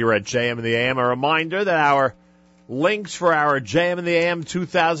with us here at JM in the AM. A reminder that our links for our JM in the AM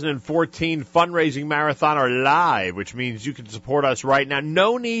 2014 fundraising marathon are live, which means you can support us right now.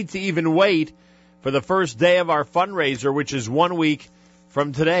 No need to even wait for the first day of our fundraiser, which is 1 week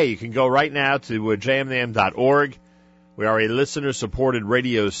from today. You can go right now to jmam.org. We are a listener-supported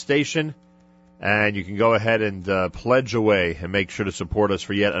radio station, and you can go ahead and pledge away and make sure to support us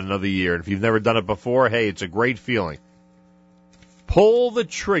for yet another year. And if you've never done it before, hey, it's a great feeling. Pull the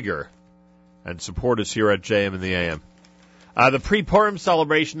trigger and support us here at JM in the AM. The pre-Purim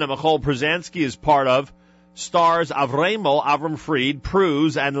celebration that Michal Pruzanski is part of stars Avremel, Avram Fried,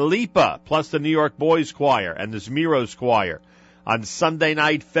 Pruz, and Lipa, plus the New York Boys Choir and the Zmiros Choir on Sunday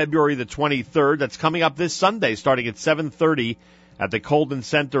night, February the 23rd. That's coming up this Sunday, starting at 7:30 at the Colden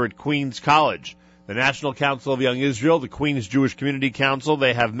Center at Queens College. The National Council of Young Israel, the Queens Jewish Community Council,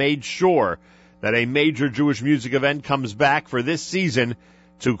 they have made sure that a major Jewish music event comes back for this season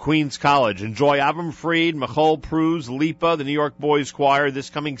to Queens College. Enjoy Avram Fried, Michal Pruz, Lipa, the New York Boys Choir this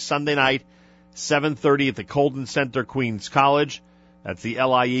coming Sunday night, 7:30 at the Colden Center, Queens College. That's the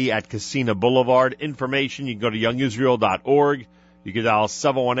LIE at Casina Boulevard. Information, you can go to youngisrael.org. You can dial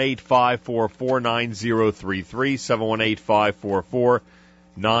 718-544-9033,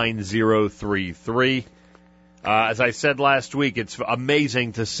 718-544-9033. As I said last week, it's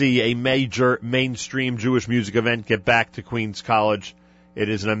amazing to see a major mainstream Jewish music event get back to Queens College. It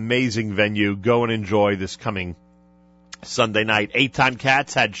is an amazing venue. Go and enjoy this coming Sunday night. Eitan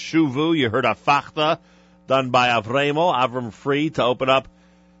Katz had Shuvu. You heard Afachta, done by Avram Fried, to open up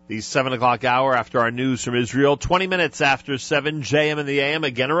the 7 o'clock hour after our news from Israel. 20 minutes after 7, JM in the AM.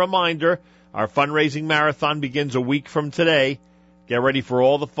 Again, a reminder, our fundraising marathon begins a week from today. Get ready for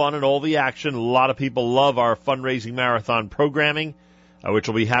all the fun and all the action. A lot of people love our fundraising marathon programming, which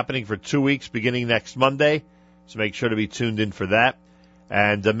will be happening for 2 weeks beginning next Monday. So make sure to be tuned in for that.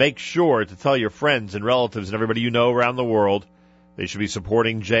 And make sure to tell your friends and relatives and everybody you know around the world they should be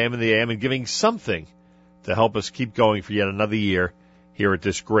supporting JM in the AM and giving something to help us keep going for yet another year here at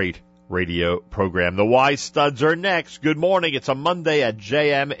this great radio program. The Y Studs are next. Good morning. It's a Monday at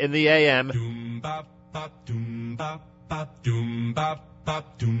JM in the AM.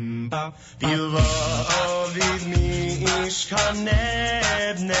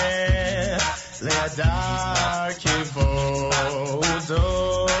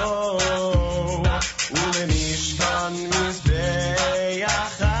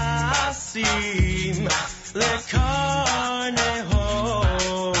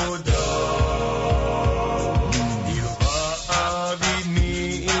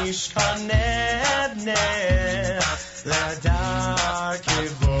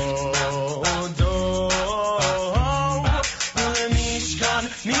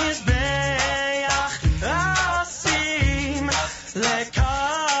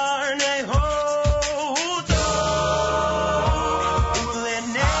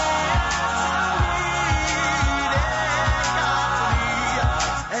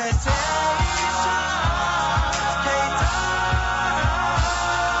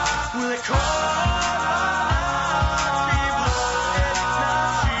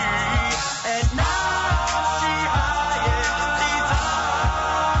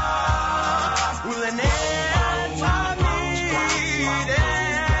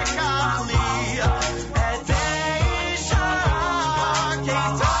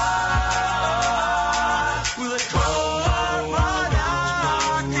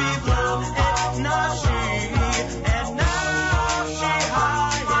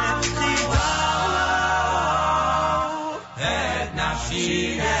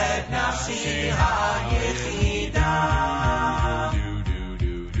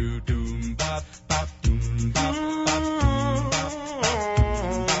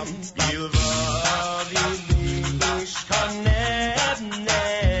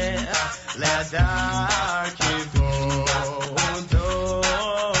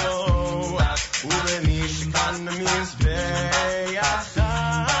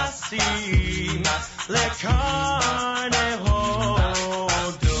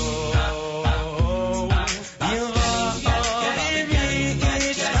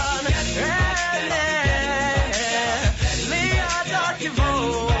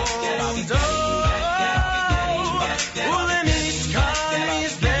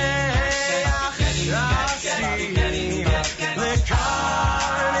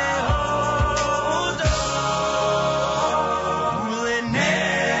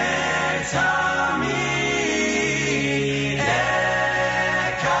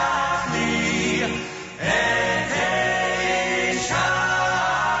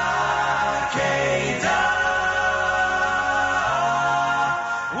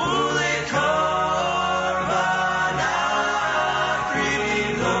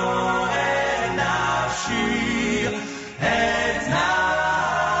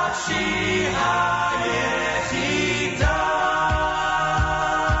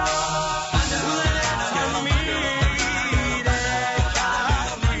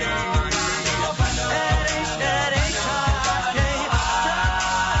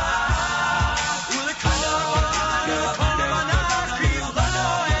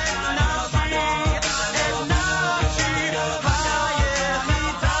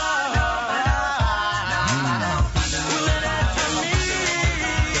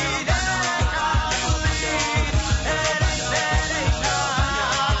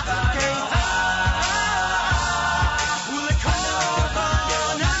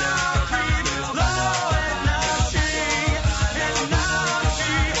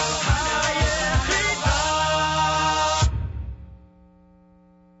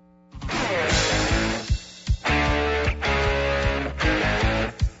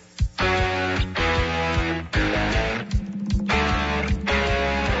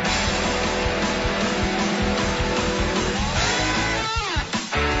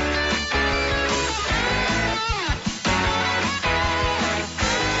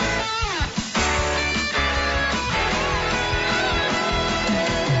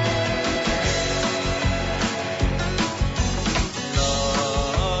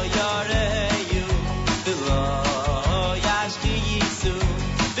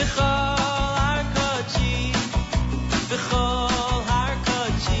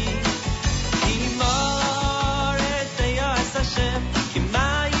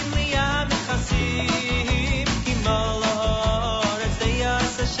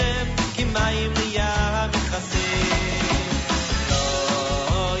 Hashem kimayim liyam chasim lo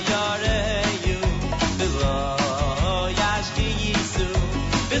yareyu v'lo yashkiyisu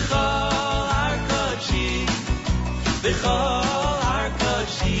b'chol har kodshim b'chol har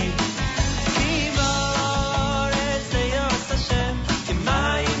kodshim kimores deyos Hashem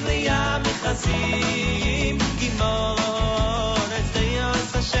kimayim liyam chasim kimores deyos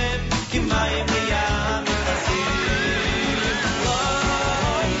Hashem kimayim liyam chasim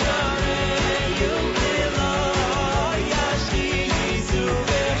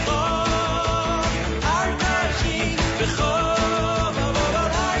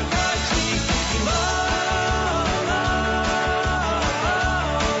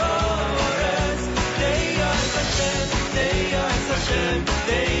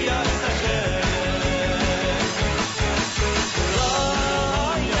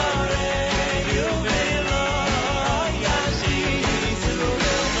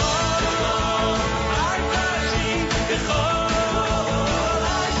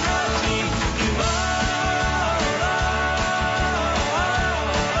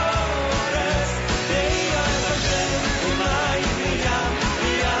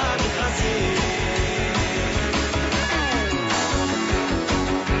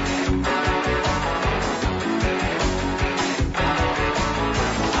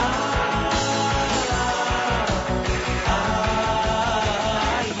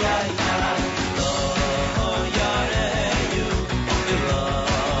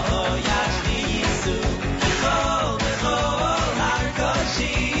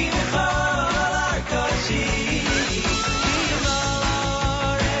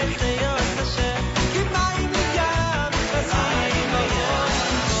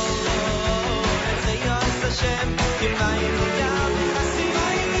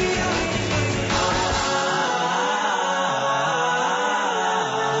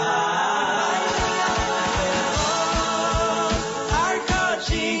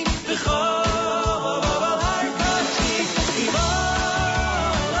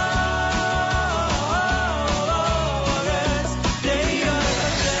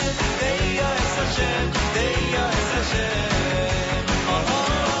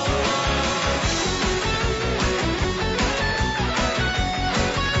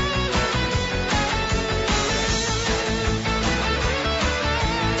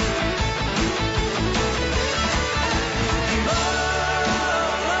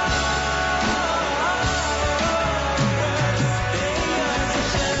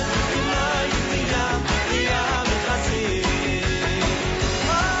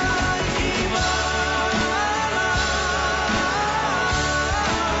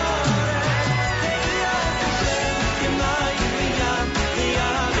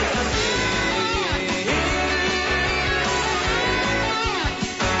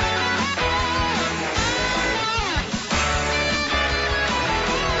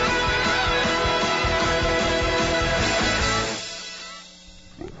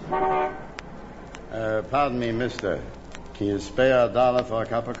Pardon me, mister. Can you spare $1 for a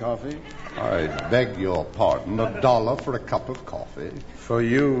cup of coffee? I beg your pardon, $1 for a cup of coffee? For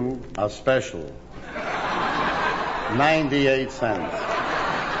you, a special. 98 cents.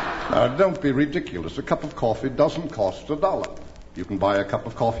 Now, don't be ridiculous. A cup of coffee doesn't cost $1. You can buy a cup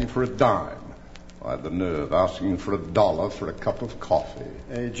of coffee for $0.10. Why, the nerve, asking for $1 for a cup of coffee.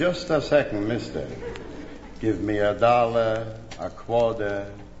 Just a second, mister. Give me $1, a quarter,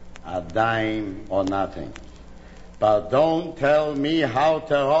 a dime, or nothing. But don't tell me how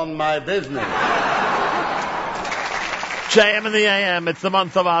to run my business. JM in the AM, it's the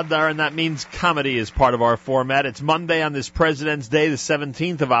month of Adar, and that means comedy is part of our format. It's Monday on this President's Day, the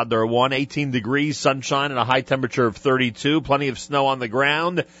 17th of Adar 1, 18 degrees, sunshine, and a high temperature of 32, plenty of snow on the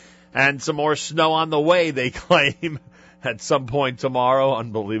ground, and some more snow on the way, they claim, at some point tomorrow.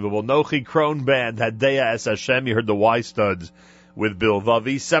 Unbelievable. Nochi Krohn Band, Hadeya Es Hashem, you heard the Y-Studs with Bill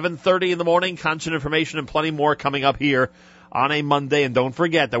Vavi. 7:30 in the morning, constant information and plenty more coming up here on a Monday. And don't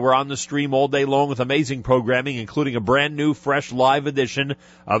forget that we're on the stream all day long with amazing programming, including a brand new, fresh live edition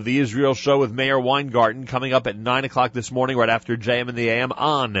of the Israel Show with Mayor Weingarten coming up at 9 o'clock this morning, right after JM in the AM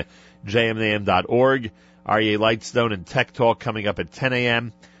on jmintheam.org. Aryeh Lightstone and Tech Talk coming up at 10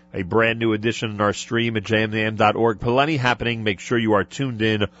 a.m. A brand new edition on our stream at jmintheam.org. Plenty happening. Make sure you are tuned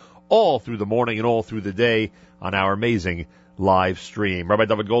in all through the morning and all through the day on our amazing live stream. Rabbi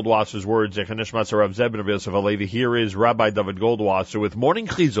Dovid Goldwasser's words, Zechar Nishmas Rav Zeb ben Yosef Alevi. Here is Rabbi Dovid Goldwasser with Morning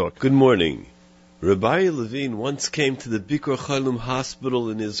Chizuk. Good morning. Rabbi Levine once came to the Bikur Chalum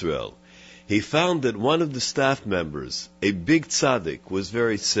hospital in Israel. He found that one of the staff members, a big tzaddik, was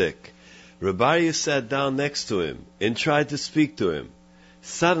very sick. Rabbi sat down next to him and tried to speak to him.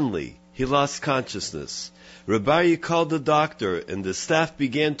 Suddenly, he lost consciousness. Rabbi called the doctor, and the staff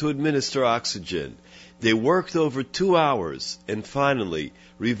began to administer oxygen. They worked over 2 hours, and finally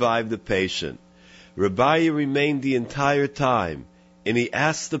revived the patient. Rabbi remained the entire time, and he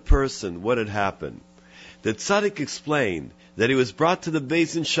asked the person what had happened. The tzaddik explained that he was brought to the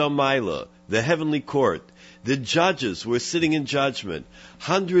Beis Din Shalmaila, the heavenly court. The judges were sitting in judgment.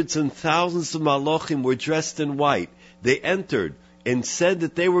 Hundreds and thousands of malachim were dressed in white. They entered and said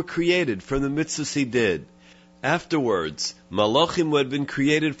that they were created from the mitzvahs he did. Afterwards, malachim who had been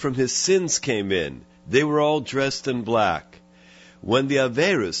created from his sins came in. They were all dressed in black. When the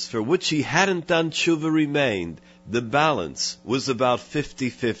averus for which he hadn't done tshuva remained, the balance was about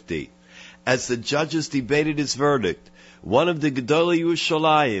 50-50. As the judges debated his verdict, one of the Gedolei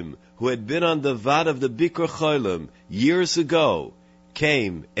Yerushalayim, who had been on the Vad of the Bikur Cholim years ago,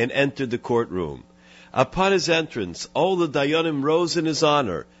 came and entered the courtroom. Upon his entrance, all the Dayanim rose in his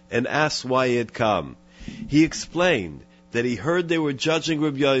honor and asked why he had come. He explained that he heard they were judging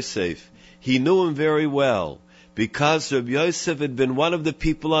Rabbi Yosef. He knew him very well, because Rabbi Yosef had been one of the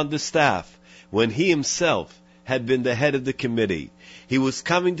people on the staff when he himself had been the head of the committee. He was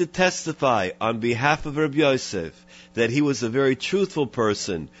coming to testify on behalf of Rabbi Yosef that he was a very truthful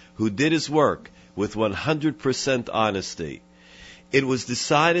person who did his work with 100% honesty. It was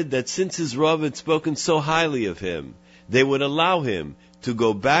decided that since his Rav had spoken so highly of him, they would allow him to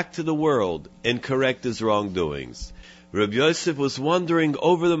go back to the world and correct his wrongdoings. Rabbi Yosef was wandering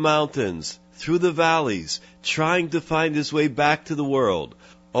over the mountains, through the valleys, trying to find his way back to the world.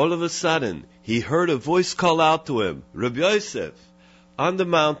 All of a sudden, he heard a voice call out to him, "Rabbi Yosef!" On the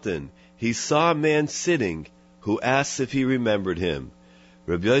mountain, he saw a man sitting who asked if he remembered him.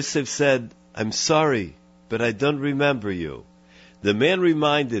 Rabbi Yosef said, "I'm sorry, but I don't remember you." The man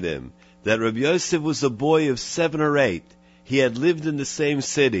reminded him that Rabbi Yosef was a boy of 7 or 8. He had lived in the same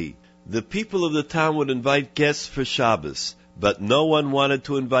city. The people of the town would invite guests for Shabbos, but no one wanted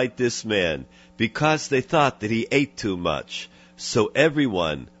to invite this man because they thought that he ate too much. So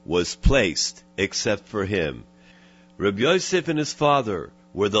everyone was placed except for him. Rabbi Yosef and his father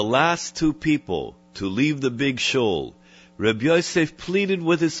were the last 2 people to leave the big shul. Rabbi Yosef pleaded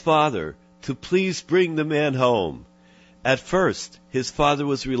with his father to please bring the man home. At first, his father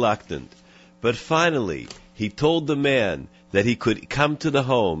was reluctant, but finally he told the man that he could come to the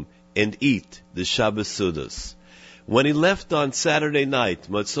home and eat the Shabbos Sudas. When he left on Saturday night,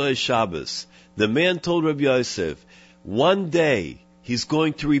 Motzei Shabbos, the man told Rabbi Yosef, one day he's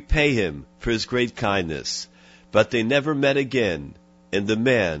going to repay him for his great kindness. But they never met again, and the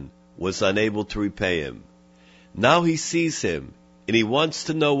man was unable to repay him. Now he sees him, and he wants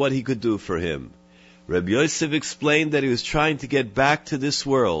to know what he could do for him. Rabbi Yosef explained that he was trying to get back to this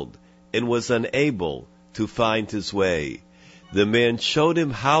world, and was unable to find his way. The man showed him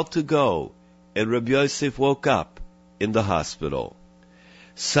how to go, and Rabbi Yosef woke up in the hospital.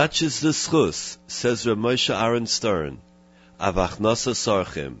 Such is the schus, says Rav Moshe Aaron Stern, of achnosa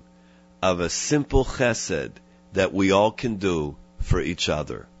sorchim, of a simple chesed that we all can do for each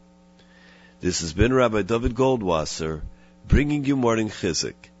other. This has been Rabbi Dovid Goldwasser, bringing you Morning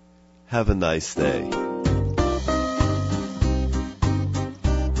Chizuk. Have a nice day.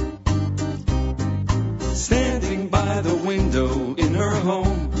 Standing by the window in her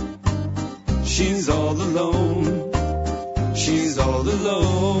home, she's all alone. She's all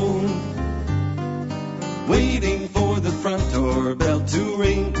alone, waiting for the front door bell to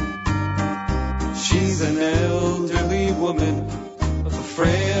ring. She's an elderly woman, a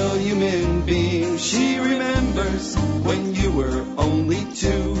frail human being. She remembers when you were only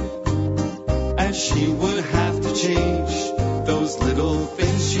 2, and she would have to change those little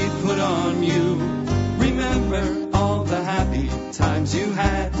things she put on you. Remember all the happy times you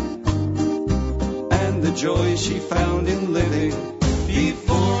had, and the joy she found in living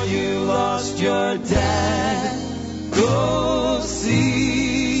before you lost your dad. Go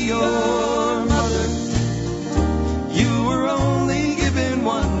see your mother. You were only given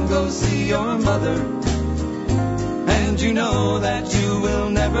one. Go see your mother, and you know that you will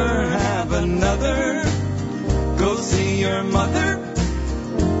never have another. Go see your mother.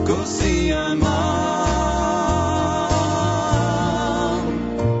 Go see your mom.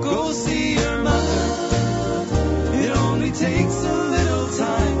 Takes a little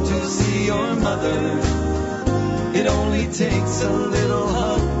time to see your mother. It only takes a little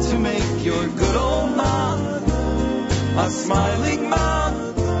hug to make your good old mom a smiling mom,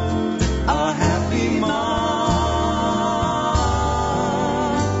 a happy mom.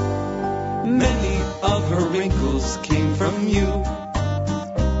 Many of her wrinkles came from you,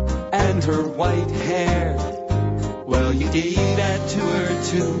 and her white hair, well, He gave that to her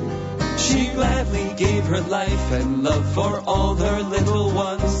too. She gladly gave her life and love for all her little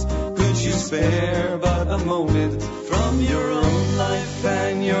ones. Could you spare but a moment from your own life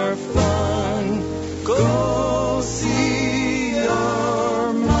and your fun? Go see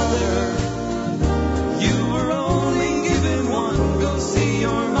your mother. You were only given one. Go see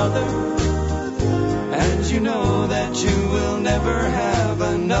your mother. And you know that you will never have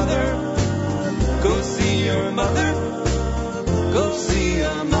another. Go see your mother. Go see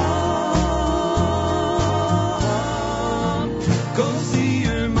your mom. Go see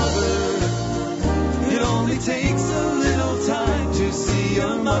your mother. It only takes a little time to see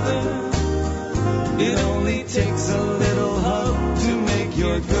your mother. It only takes a little hug to make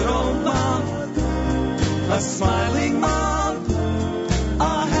your good old mom a smiling mom,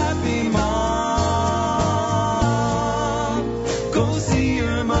 a happy mom. Go see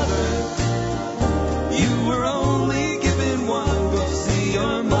your mother. You were only given one. Go see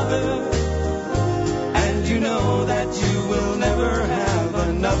your mother. And you know that you will never have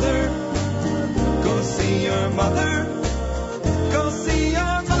another. Go see your mother. Go see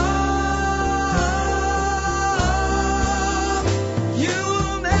your mother.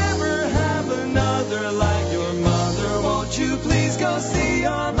 Like your mother, won't you please go see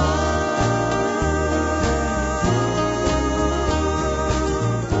your mom?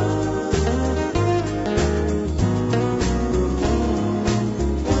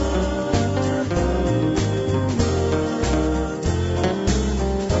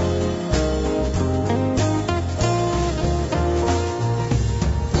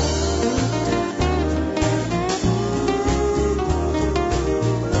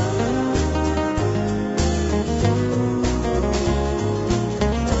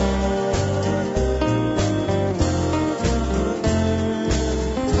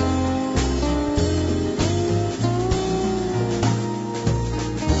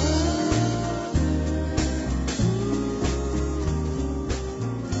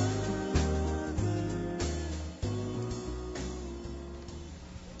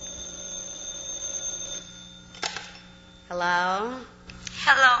 Hello?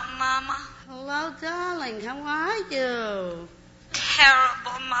 Hello, Mama. Hello, darling. How are you?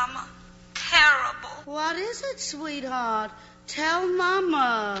 Terrible, Mama. Terrible. What is it, sweetheart? Tell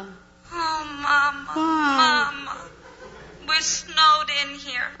Mama. Oh, Mama. Mama. We're snowed in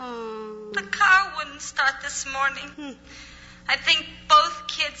here. The car wouldn't start this morning. I think both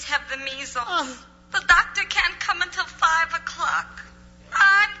kids have the measles. The doctor can't come until 5 o'clock.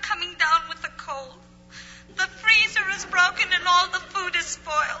 I'm coming down with a cold. The freezer is broken and all the food is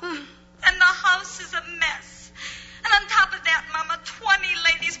spoiled. And the house is a mess. And on top of that, Mama, 20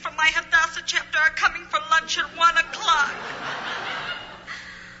 ladies from my Hadassah chapter are coming for lunch at 1 o'clock.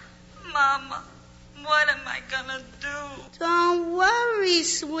 Mama, what am I gonna do? Don't worry,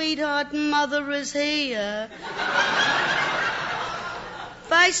 sweetheart. Mother is here.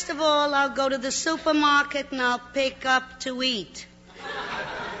 First of all, I'll go to the supermarket and I'll pick up to eat.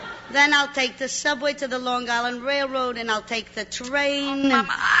 Then I'll take the subway to the Long Island Railroad and I'll take the train. Oh,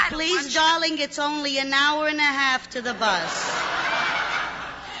 Mama, I don't Please, darling, it's only an hour and a half to the bus.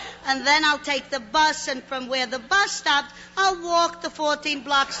 And then I'll take the bus, and from where the bus stopped, I'll walk the 14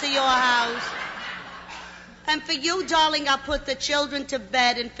 blocks to your house. And for you, darling, I'll put the children to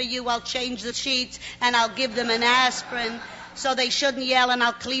bed, and for you, I'll change the sheets, and I'll give them an aspirin so they shouldn't yell, and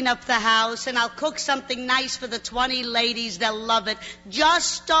I'll clean up the house, and I'll cook something nice for the 20 ladies. They'll love it.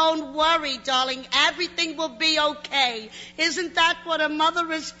 Just don't worry, darling. Everything will be okay. Isn't that what a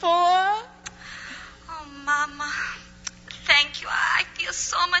mother is for? Oh, Mama, thank you. I feel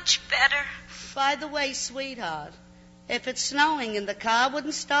so much better. By the way, sweetheart, if it's snowing and the car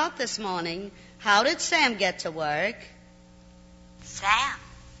wouldn't start this morning, how did Sam get to work? Sam?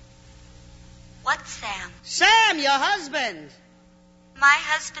 What Sam? Sam, your husband. My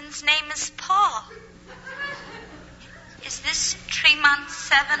husband's name is Paul. Is this Tremont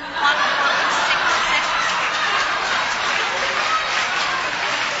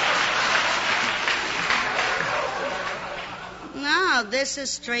 71166? No, this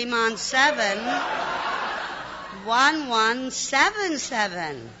is Tremont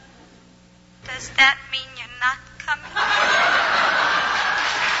 71177. Does that mean you're not coming?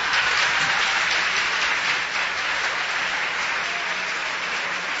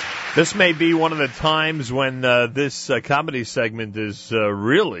 This may be one of the times when this comedy segment is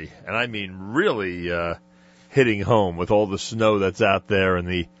really, and I mean really, hitting home with all the snow that's out there and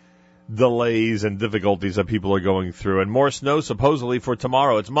the delays and difficulties that people are going through. And more snow supposedly for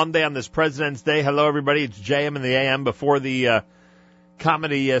tomorrow. It's Monday on this President's Day. Hello, everybody. It's JM in the AM before the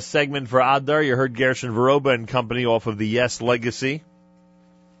comedy segment for Adar. You heard Gershon Veroba and company off of the Yes Legacy.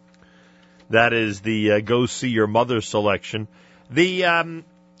 That is the Go See Your Mother selection. The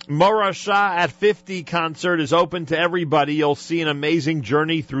Morasha at 50 concert is open to everybody. You'll see an amazing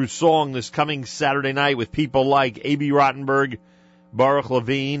journey through song this coming Saturday night with people like A.B. Rottenberg, Baruch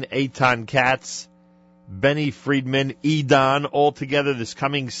Levine, Eitan Katz, Benny Friedman, Edon, all together this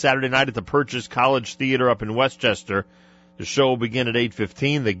coming Saturday night at the Purchase College Theater up in Westchester. The show will begin at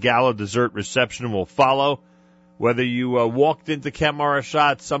 8:15. The gala dessert reception will follow. Whether you walked into Camp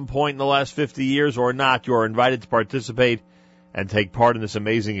Morasha at some point in the last 50 years or not, you are invited to participate and take part in this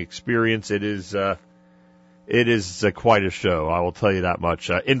amazing experience. It is quite a show, I will tell you that much.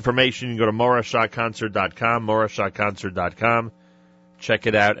 Information, you can go to morashahconcert.com, morashahconcert.com. Check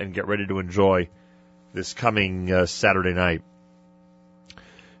it out and get ready to enjoy this coming Saturday night.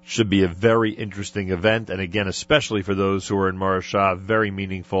 Should be a very interesting event, and again, especially for those who are in Morashah, very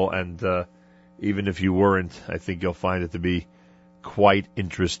meaningful, and even if you weren't, I think you'll find it to be quite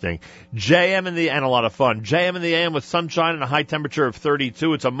interesting. JM and a lot of fun. JM in the AM with sunshine and a high temperature of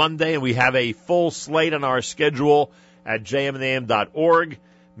 32. It's a Monday, and we have a full slate on our schedule at jmintheam.org.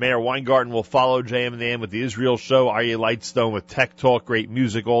 Mayor Weingarten will follow JM in the AM with the Israel Show. Aryeh Lightstone with Tech Talk. Great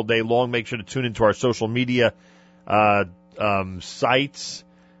music all day long. Make sure to tune into our social media sites,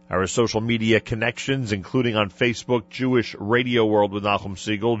 our social media connections, including on Facebook, Jewish Radio World with Nachum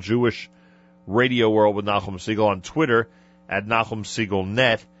Segal, Jewish Radio World with Nachum Segal, on Twitter, at Nachum Segal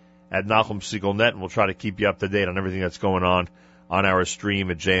Net, and we'll try to keep you up to date on everything that's going on our stream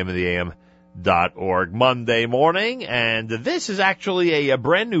at jmintheam.org. Monday morning, and this is actually a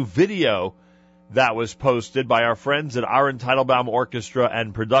brand new video that was posted by our friends at Aaron Teitelbaum Orchestra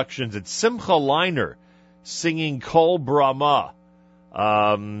and Productions. It's Simcha Leiner singing Kol Brahma.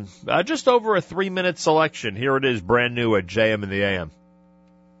 Just over a 3-minute selection. Here it is, brand new at JM in the AM.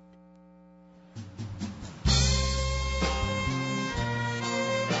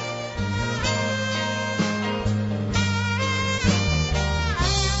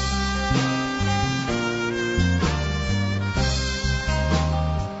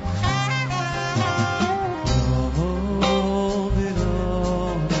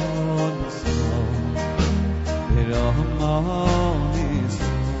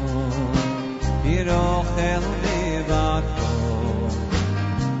 Yirochel vivako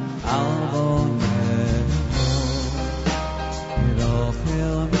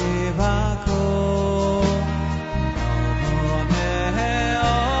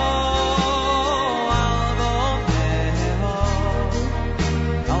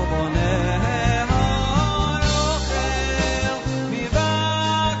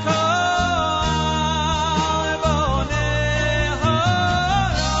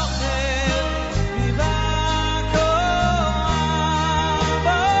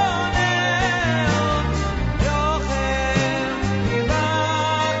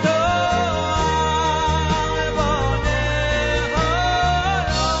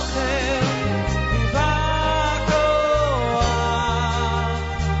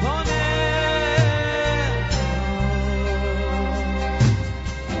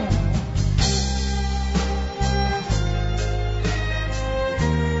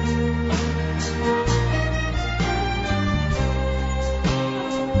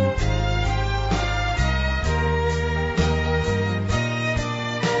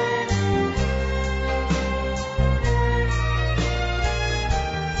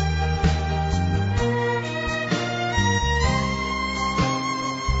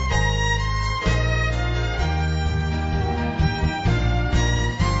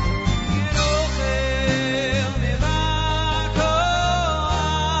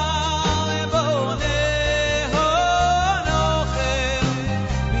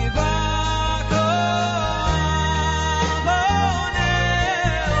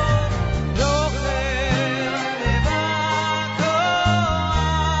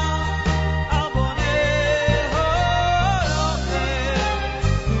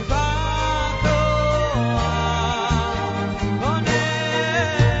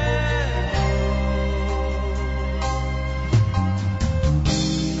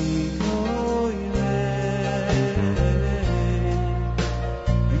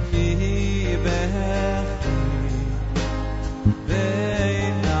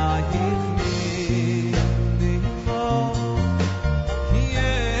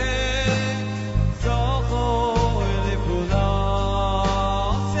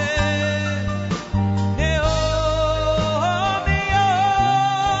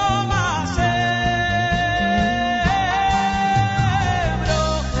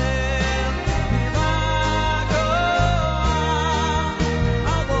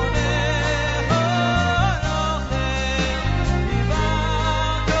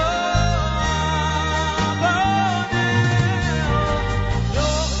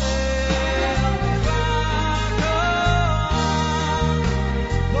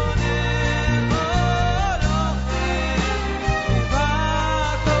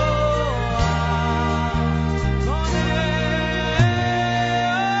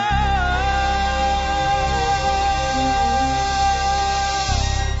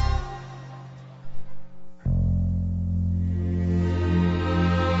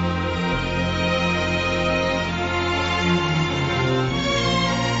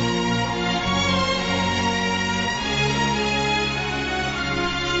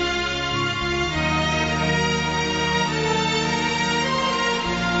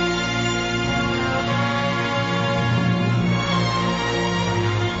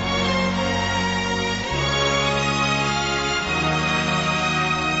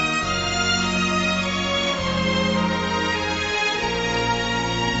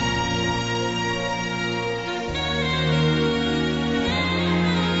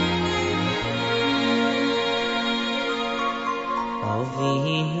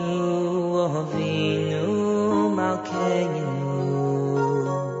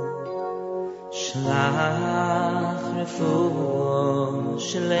Shlach refuah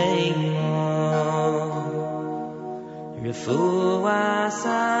shleimo refuah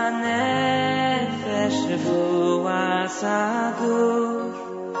sanefesh refuah saguf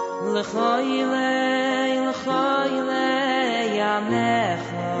l'choyle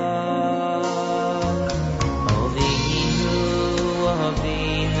yamecha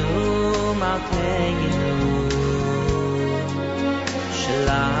Avinu malkeinu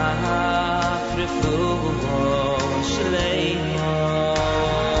Shlach refuah shleimo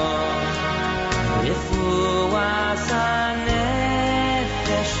refuah sanefesh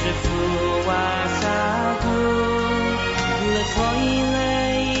refuah saguf l'choyle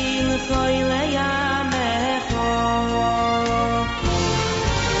yamecha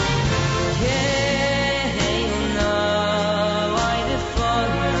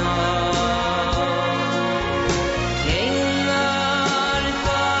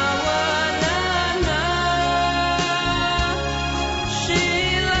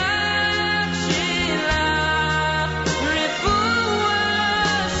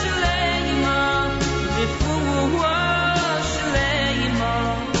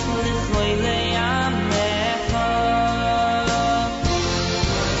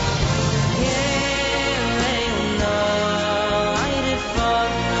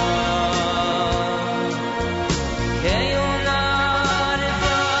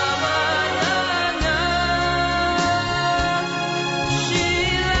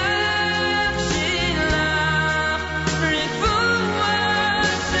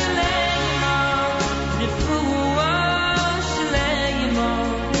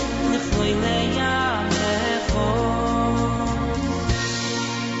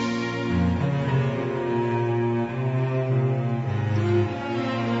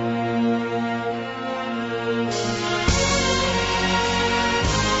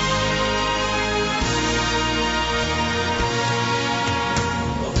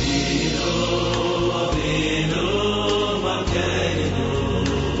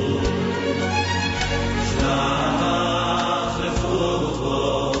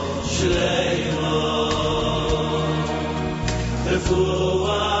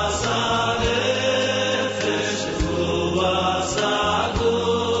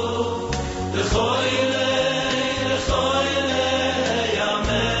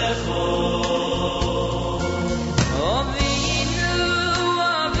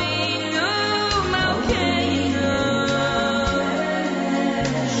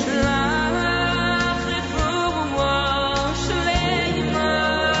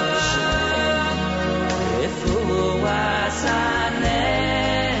Refuah sanefesh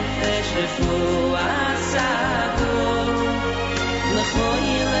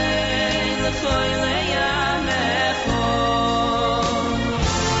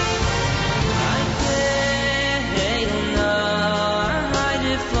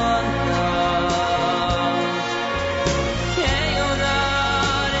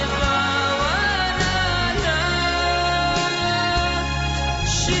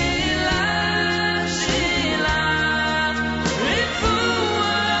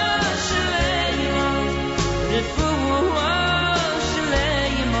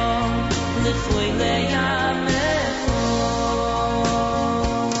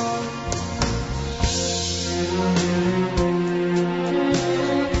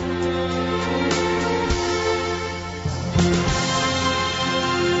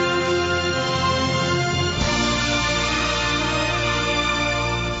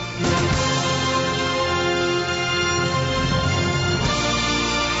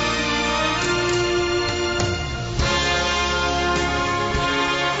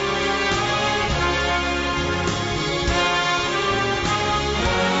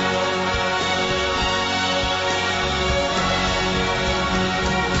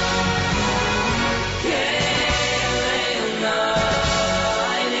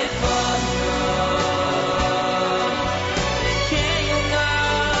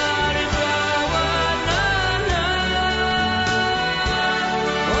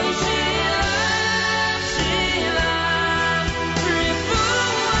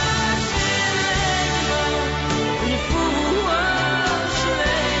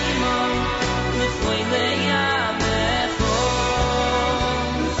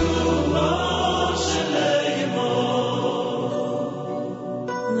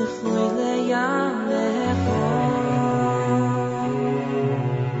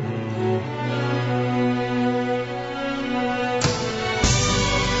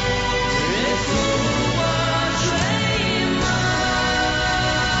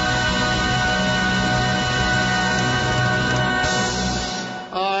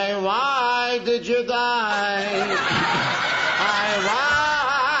did you die?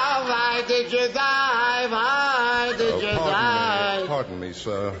 Why did you die? Why did you die? Pardon me,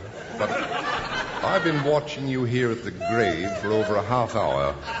 sir, but I've been watching you here at the grave for over a half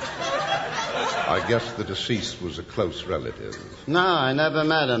hour. I guess the deceased was a close relative. No, I never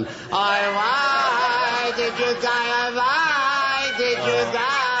met him. Why did you die? Why did you die?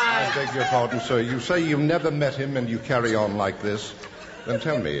 I beg your pardon, sir. You say you've never met him and you carry on like this? Then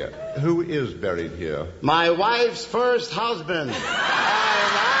tell me, who is buried here? My wife's first husband.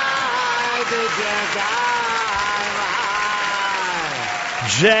 Why did you die?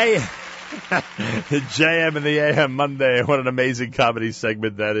 JM in the AM Monday. What an amazing comedy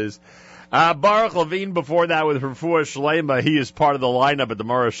segment that is. Baruch Levine before that with Refuah Shlema. He is part of the lineup at the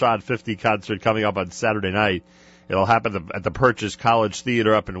Morashad 50 concert coming up on Saturday night. It'll happen at the Purchase College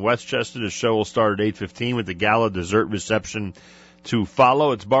Theater up in Westchester. The show will start at 8:15 with the gala dessert reception to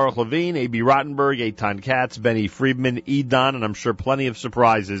follow. It's Baruch Levine, A.B. Rottenberg, Eitan Katz, Benny Friedman, Edon, and I'm sure plenty of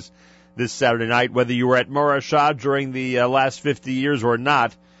surprises this Saturday night. Whether you were at Morashad during the last 50 years or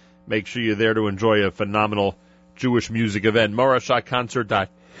not, make sure you're there to enjoy a phenomenal Jewish music event.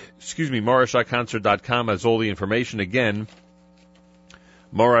 Morashadconcert.com has all the information. Again,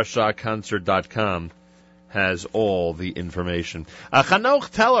 Morashadconcert.com has all the information. Rabbi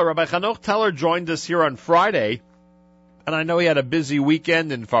Chanoch Teller joined us here on Friday, and I know he had a busy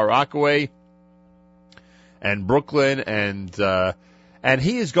weekend in Far Rockaway and Brooklyn, and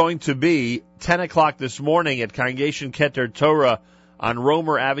he is going to be 10 o'clock this morning at Congregation Keter Torah on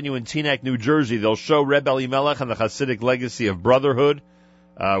Romer Avenue in Teaneck, New Jersey. They'll show Reb Elimelech and the Hasidic legacy of brotherhood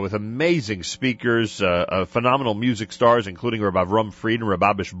with amazing speakers, phenomenal music stars, including Reb Avram Fried and Reb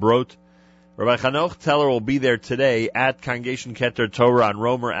Abish Brot. Rabbi Chanoch Teller will be there today at Congregation Keter Torah on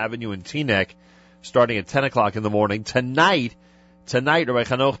Romer Avenue in Teaneck, starting at 10 o'clock in the morning. Tonight, Rabbi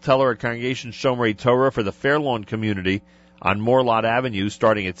Chanoch Teller at Congregation Shomrei Torah for the Fairlawn community on Morlot Avenue,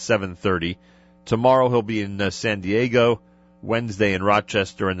 starting at 7:30. Tomorrow he'll be in San Diego, Wednesday in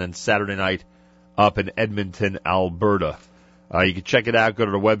Rochester, and then Saturday night up in Edmonton, Alberta. You can check it out. Go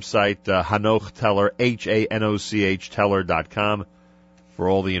to the website, Hanoch Teller, HANOCH Teller.com, for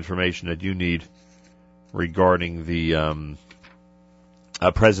all the information that you need regarding the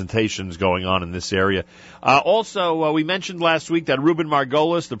presentations going on in this area. Also, we mentioned last week that Ruben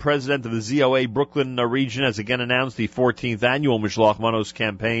Margolis, the president of the ZOA Brooklyn region, has again announced the 14th annual Mishloach Manos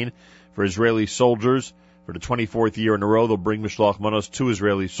campaign for Israeli soldiers. For the 24th year in a row, they'll bring Mishloach Manos to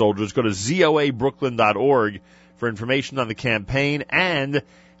Israeli soldiers. Go to zoabrooklyn.org for information on the campaign and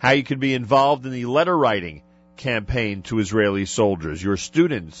how you can be involved in the letter writing campaign to Israeli soldiers. Your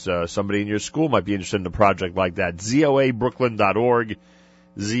students, somebody in your school might be interested in a project like that. zoabrooklyn.org.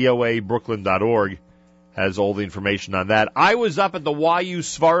 zoabrooklyn.org has all the information on that. I was up at the YU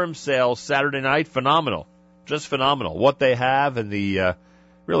Svarim sale Saturday night. Phenomenal. Just phenomenal. What they have and the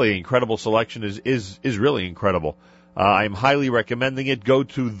really incredible selection is really incredible. I'm highly recommending it. Go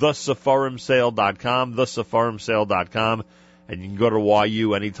to thesafarimsale.com, thesafarimsale.com, and you can go to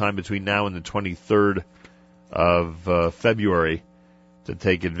YU anytime between now and the 23rd of February to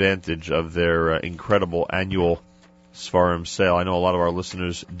take advantage of their incredible annual Svarim sale. I know a lot of our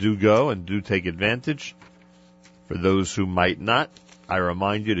listeners do go and do take advantage. For those who might not, I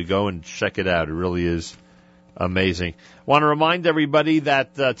remind you to go and check it out. It really is amazing. I want to remind everybody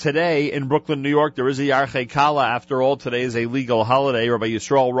that today in Brooklyn, New York, there is a Yarchei Kala. After all, today is a legal holiday. Rabbi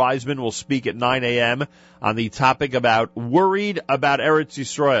Yisrael Reisman will speak at 9 a.m. on the topic about worried about Eretz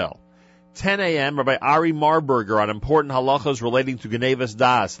Yisrael. 10 a.m., Rabbi Ari Marburger on important halachas relating to Genevas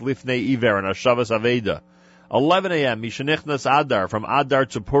Das, Lifnei Iver, and Hashavas Aveda. 11 a.m., Mishanichnas Adar, from Adar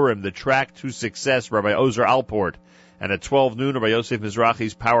to Purim, the track to success, Rabbi Ozer Alport. And at 12 noon, Rabbi Yosef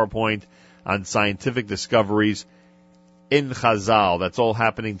Mizrachi's PowerPoint on scientific discoveries in Chazal. That's all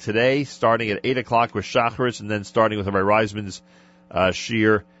happening today, starting at 8 o'clock with Shacharis, and then starting with Rabbi Reisman's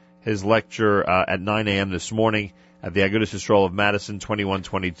Shir, his lecture at 9 a.m. this morning at the Agudas Yisrael of Madison,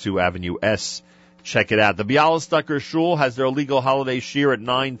 2122 Avenue S. Check it out. The Bialystoker Shul has their legal holiday shir at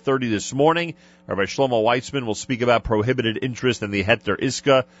 9:30 this morning. Rabbi Shlomo Weitzman will speak about prohibited interest in the Heter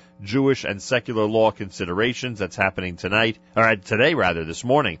Iska, Jewish and secular law considerations. That's happening tonight, or today rather, this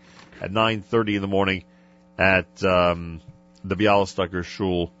morning at 9:30 in the morning at the Bialystoker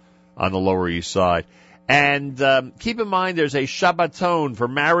Shul on the Lower East Side. And keep in mind there's a Shabbaton for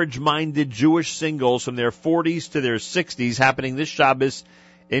marriage-minded Jewish singles from their 40s to their 60s happening this Shabbos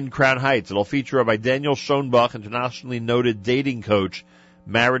in Crown Heights. It'll feature Rabbi Daniel Schoenbach, internationally noted dating coach,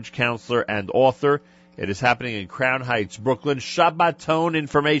 marriage counselor, and author. It is happening in Crown Heights, Brooklyn. Shabbaton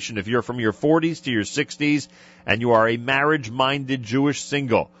information if you're from your 40s to your 60s and you are a marriage-minded Jewish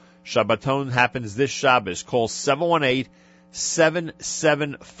single. Shabbaton happens this Shabbos. Call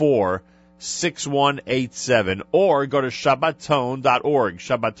 718-774-6187 or go to Shabbaton.org.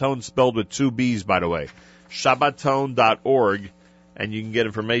 Shabbaton spelled with 2 B's, by the way. Shabbaton.org, and you can get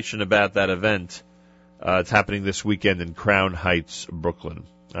information about that event. It's happening this weekend in Crown Heights, Brooklyn.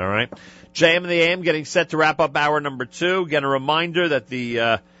 All right. JM and the AM getting set to wrap up hour number 2. Again, a reminder that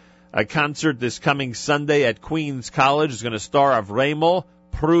the concert this coming Sunday at Queens College is going to star Avremel,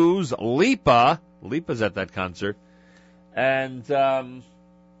 Pruz, Lipa. Lipa's at that concert. And the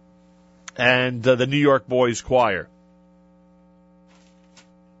New York Boys Choir.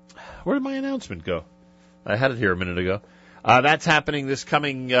 Where did my announcement go? I had it here a minute ago. That's happening this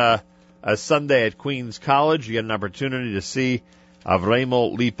coming Sunday at Queens College. You get an opportunity to see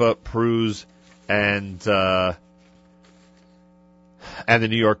Avremel, Lipa, Pruz, and the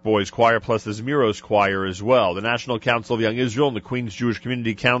New York Boys Choir, plus the Zmiros Choir as well. The National Council of Young Israel and the Queens Jewish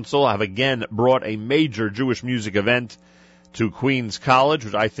Community Council have again brought a major Jewish music event to Queens College,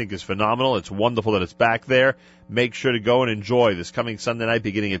 which I think is phenomenal. It's wonderful that it's back there. Make sure to go and enjoy this coming Sunday night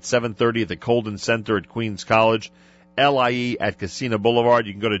beginning at 7:30 at the Colden Center at Queens College, LIE at Casino Boulevard.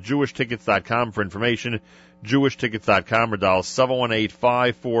 You can go to jewishtickets.com for information, jewishtickets.com, or dial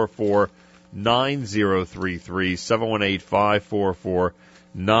 718-544-9033,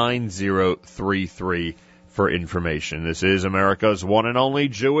 718-544-9033 for information. This is America's one and only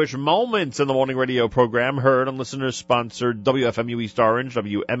Jewish Moments in the Morning radio program, heard on listeners-sponsored WFMU East Orange,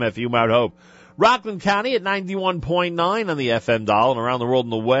 WMFU Mount Hope, Rockland County at 91.9 on the FM dial, and around the world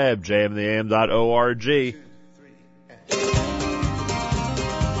on the web, jmtheam.org.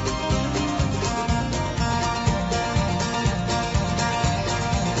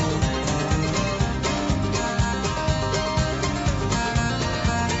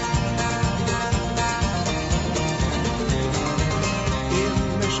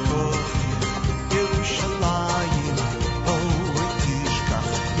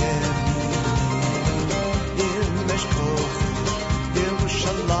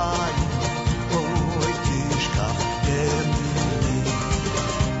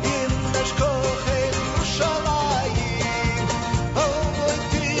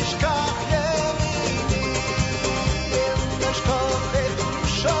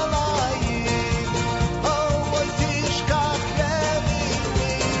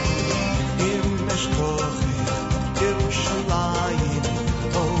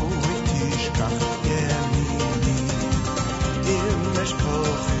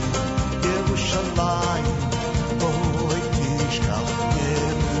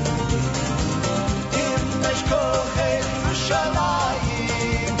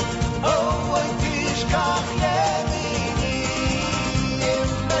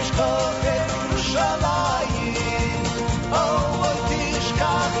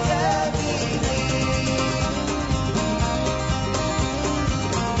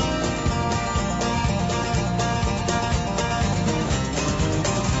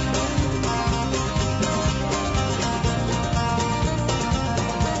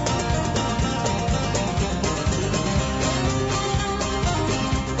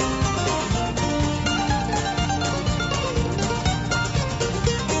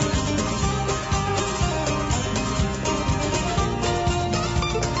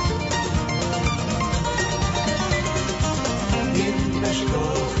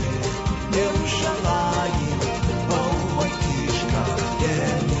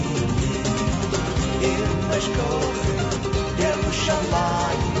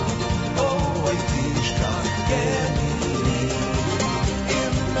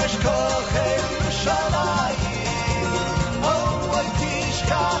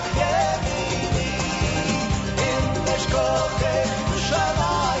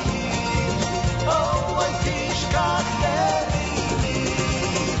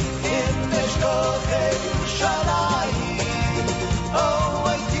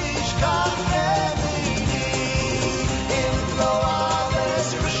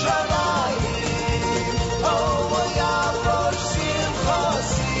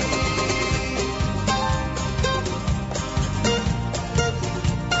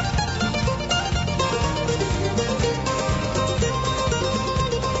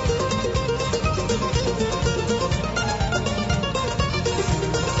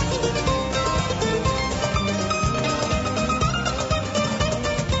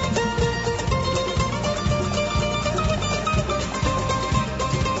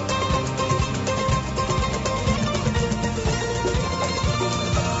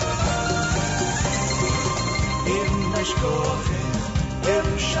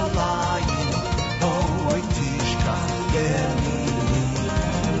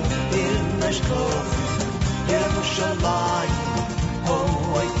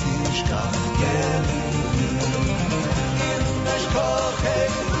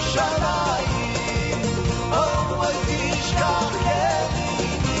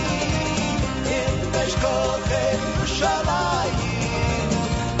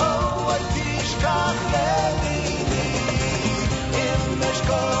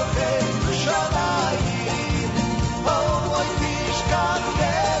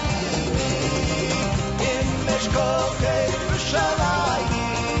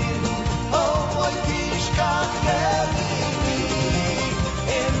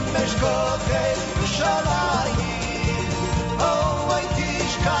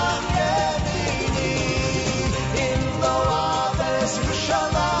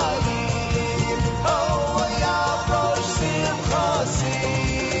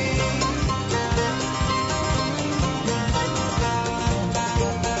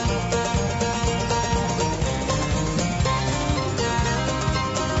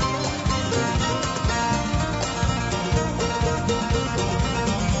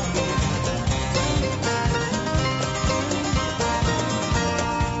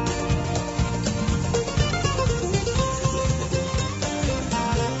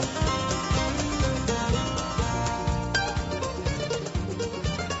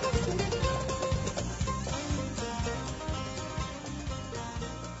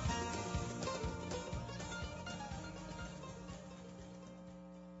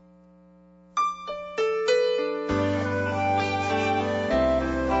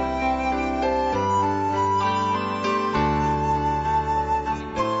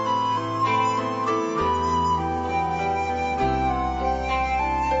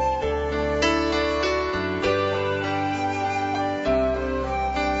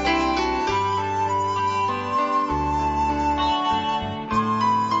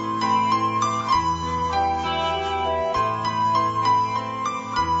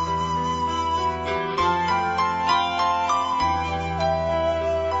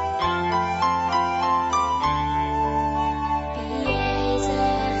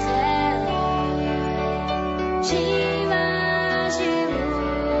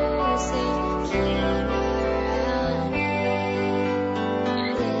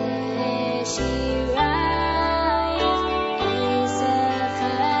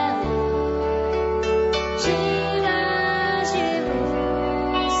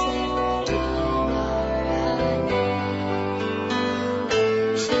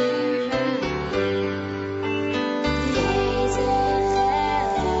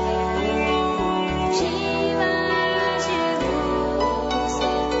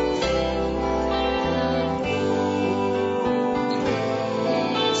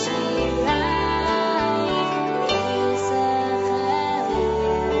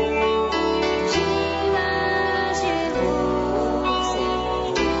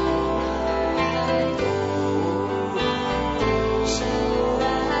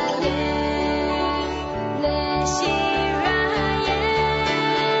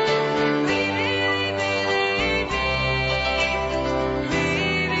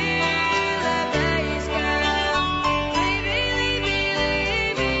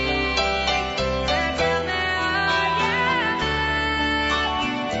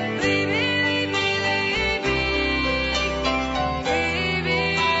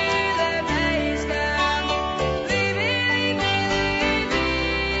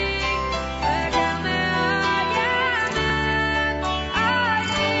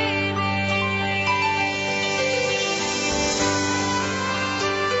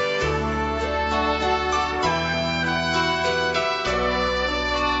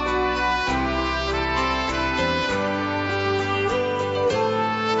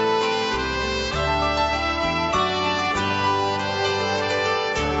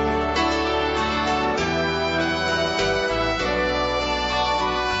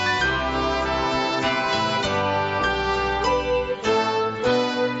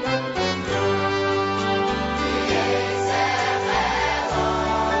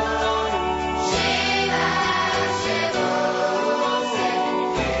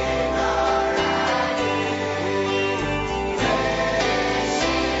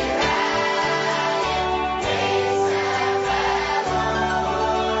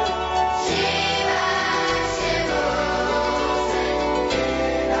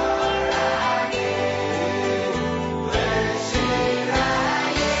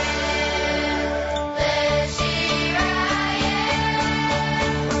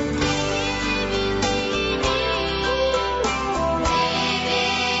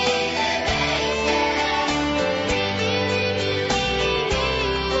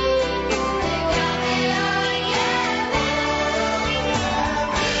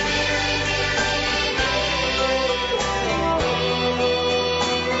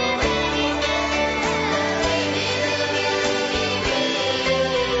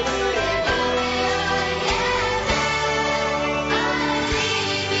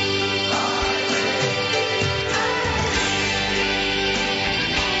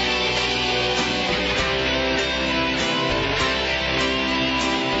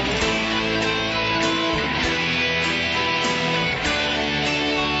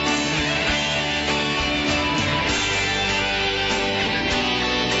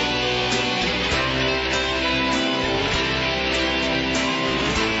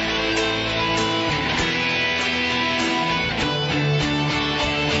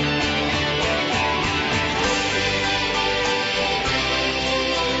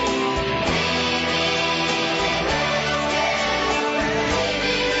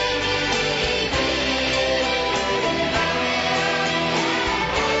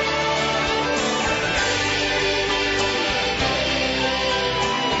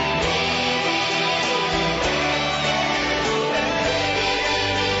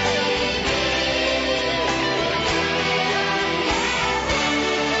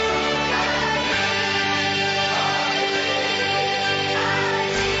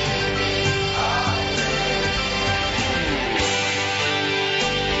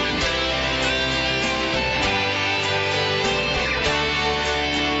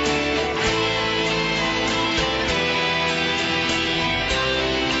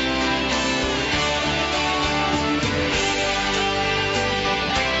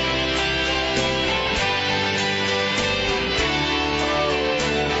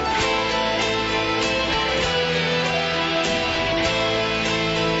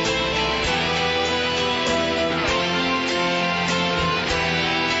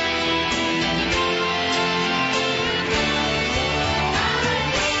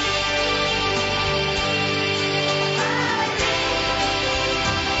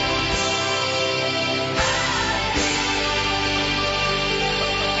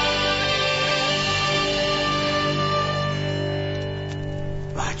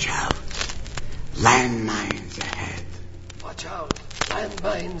 Watch out. Landmines ahead. Watch out.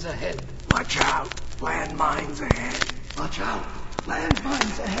 Landmines ahead. Watch out. Landmines ahead. Watch out.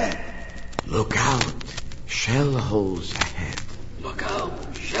 Landmines ahead. Look out. Shell holes ahead. Look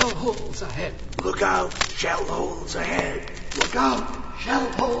out. Shell holes ahead. Look out. Shell holes ahead. Look out.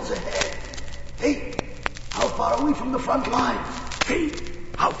 Shell holes ahead. Hey, how far are we from the front lines? Hey,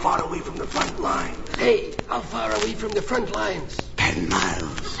 how far are we from the front lines? Hey, how far are we from the front lines? 10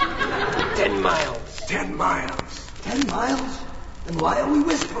 miles. 10 miles. 10 miles. 10 miles? Then why are we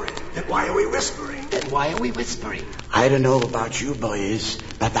whispering? Then why are we whispering? Then why are we whispering? I don't know about you boys,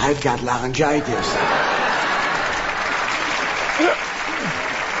 but I've got laryngitis.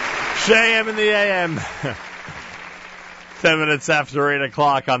 JM in the AM. 10 minutes after 8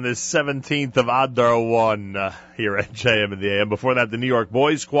 o'clock on this 17th of Adar 1 here at JM in the AM. Before that, the New York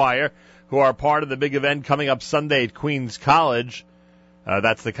Boys Choir, who are part of the big event coming up Sunday at Queens College.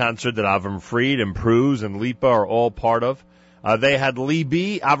 That's the concert that Avram Fried and Pruz and Lipa are all part of. They had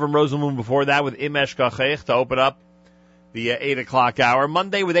Libi, Avram Rosenblum before that with Imesh Gachech to open up the 8 o'clock hour.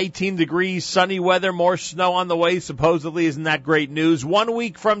 Monday with 18 degrees, sunny weather, more snow on the way, supposedly. Isn't that great news? 1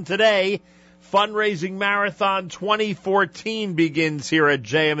 week from today, Fundraising Marathon 2014 begins here at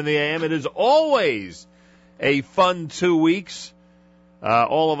JM in the AM. It is always a fun 2 weeks.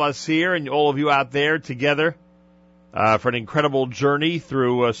 All of us here and all of you out there together for an incredible journey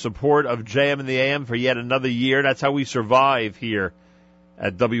through support of JM in the AM for yet another year. That's how we survive here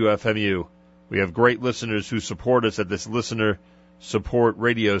at WFMU. We have great listeners who support us at this listener support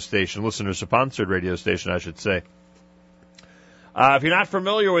radio station, listener-sponsored radio station, I should say. If you're not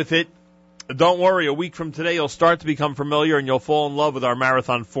familiar with it, don't worry. A week from today, you'll start to become familiar and you'll fall in love with our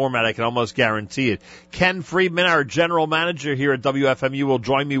marathon format. I can almost guarantee it. Ken Friedman, our general manager here at WFMU, will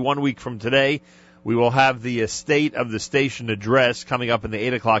join me 1 week from today. We will have the state of the station address coming up in the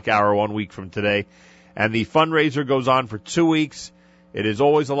 8 o'clock hour 1 week from today. And the fundraiser goes on for 2 weeks. It is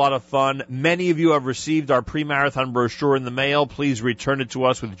always a lot of fun. Many of you have received our pre-marathon brochure in the mail. Please return it to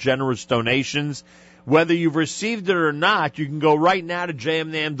us with generous donations. Whether you've received it or not, you can go right now to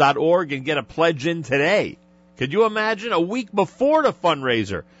jmnam.org and get a pledge in today. Could you imagine? A week before the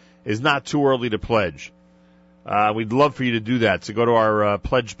fundraiser is not too early to pledge. We'd love for you to do that. So go to our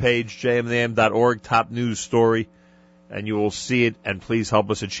pledge page, jmnam.org, top news story, and you will see it. And please help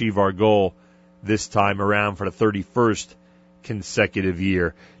us achieve our goal this time around for the 31st consecutive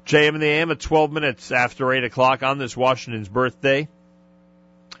year. JM in the AM at 12 minutes after 8 o'clock on this Washington's birthday,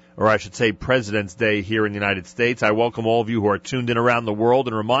 or I should say President's Day here in the United States. I welcome all of you who are tuned in around the world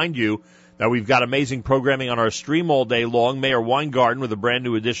and remind you that we've got amazing programming on our stream all day long. Mayor Weingarten with a brand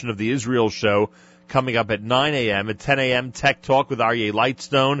new edition of the Israel Show coming up at 9 a.m. At 10 a.m., Tech Talk with Aryeh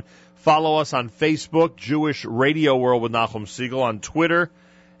Lightstone. Follow us on Facebook, Jewish Radio World with Nachum Segal. On Twitter,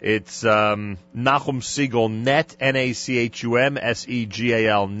 it's Nachum Segal Net, NACHUMSEGAL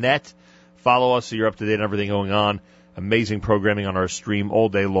Net. Follow us so you're up to date on everything going on. Amazing programming on our stream all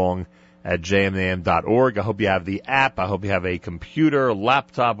day long at jmnam.org. I hope you have the app. I hope you have a computer,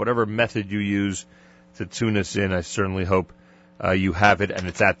 laptop, whatever method you use to tune us in. I certainly hope you have it, and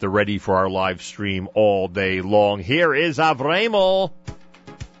it's at the ready for our live stream all day long. Here is Avremel.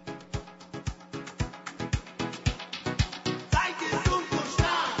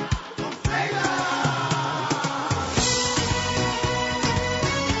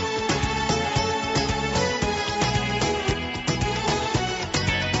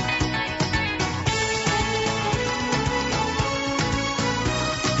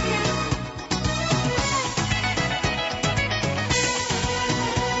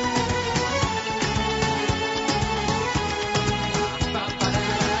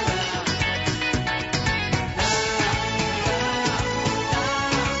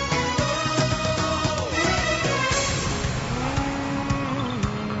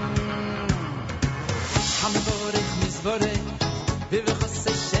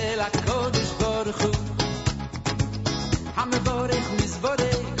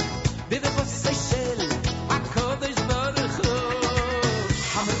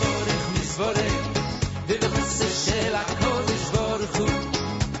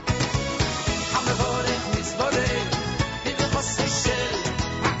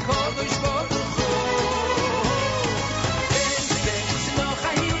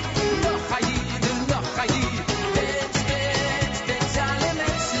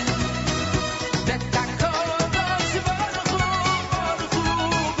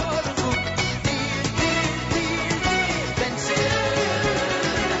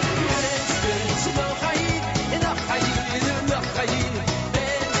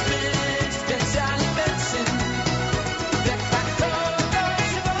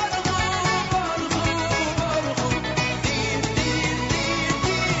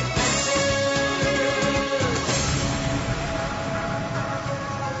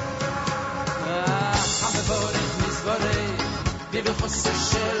 בחוסר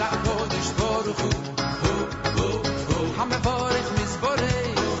של הקודש ברוך הוא המבורך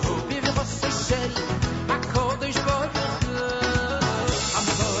מזבורי בחוסר של הקודש ברוך הוא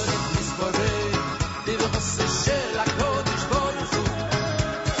המבורך מזבורי בחוסר של הקודש ברוך הוא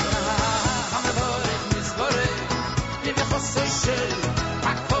המבורך מזבורי בחוסר של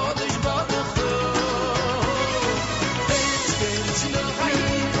הקודש ברוך הוא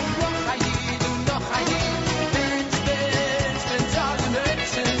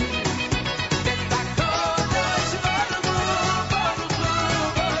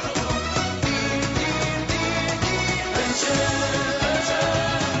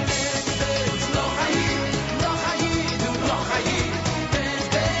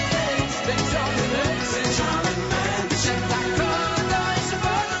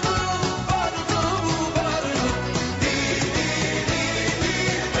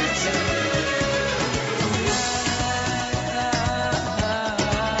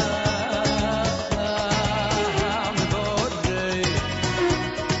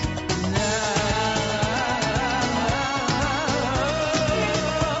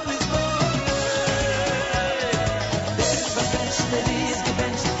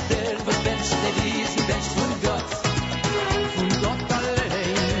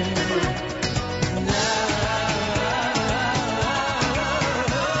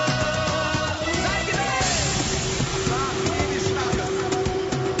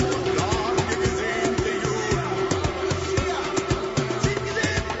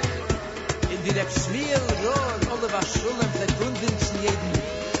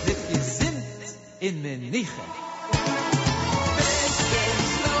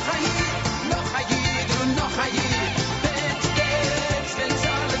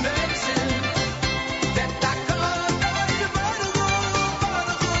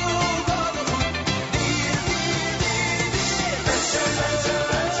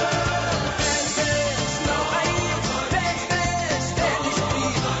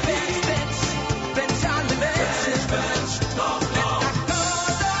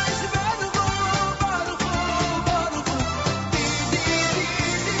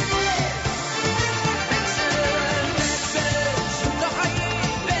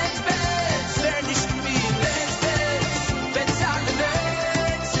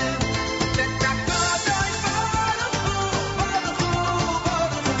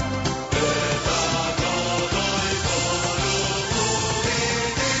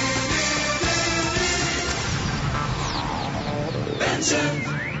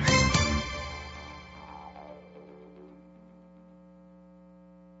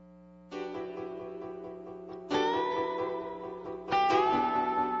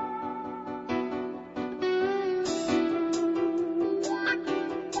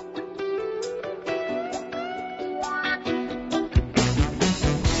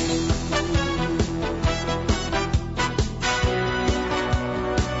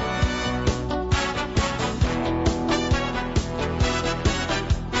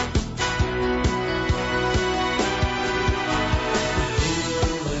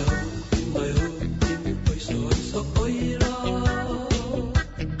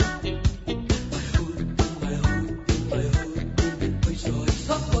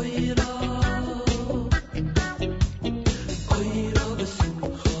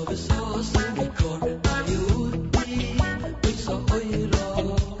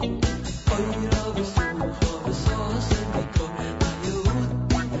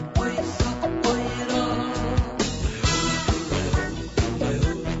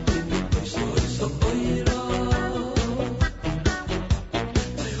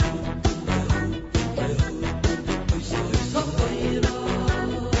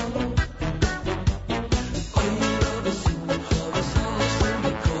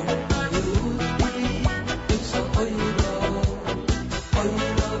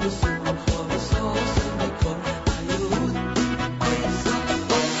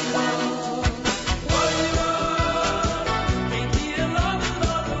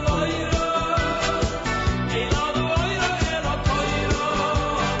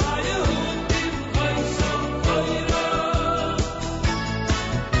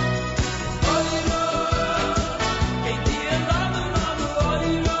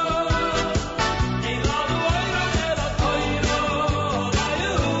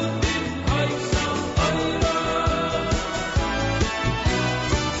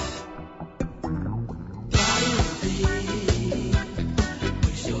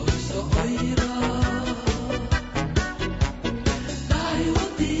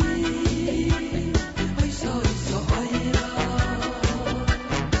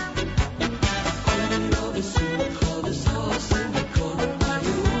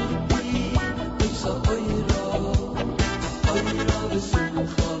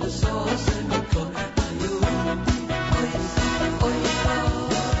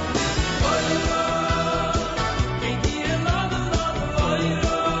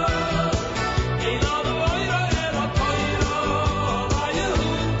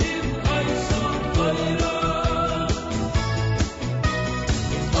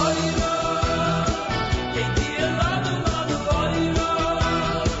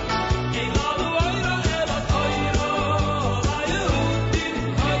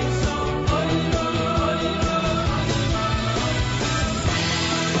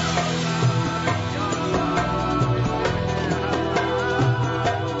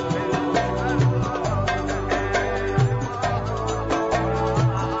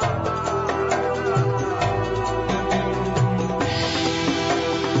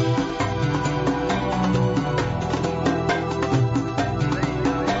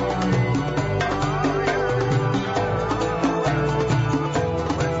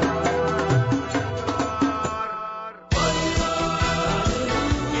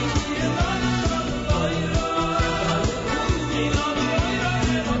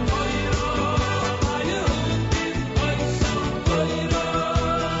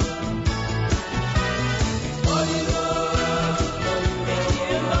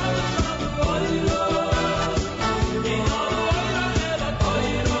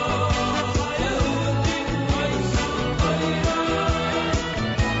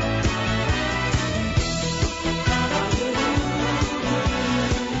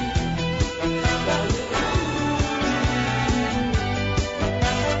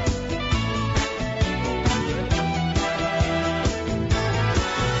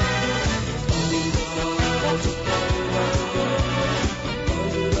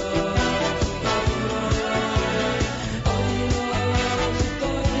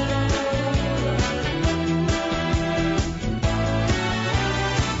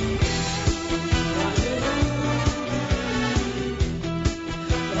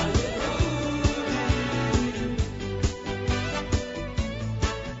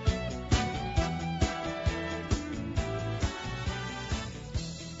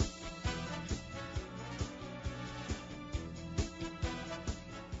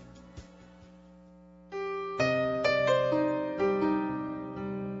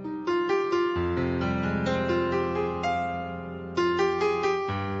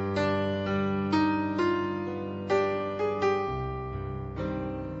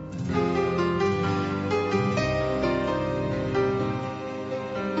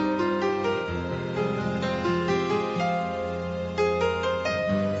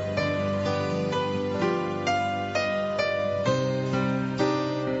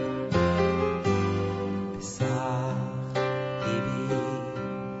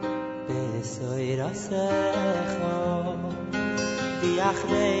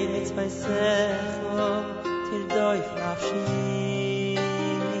V'yachrei mitzvaysecho tirdoif nafshi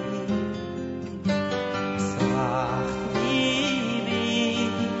Sach libi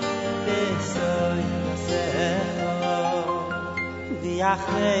besoy nasecho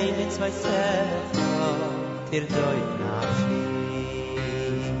V'yachrei mitzvaysecho tirdoif nafshi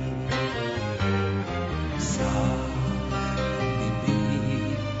Sach libi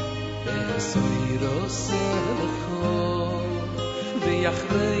besoy rosecho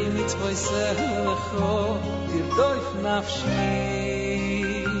V'yachrei mitzvaysecho tirdoif nafshi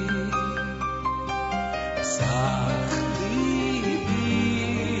Sach libi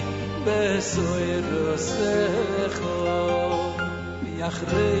besoy rosecho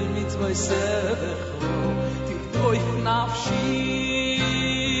V'yachrei mitzvaysecho tirdoif nafshi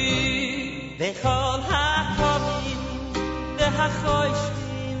V'chol ha'kovim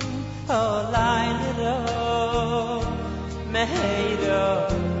v'hachoshvim olaylo Meheiro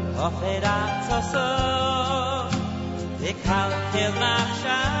ofer atzoso V'kalkel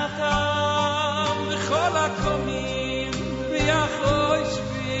machshavto V'chol hakomim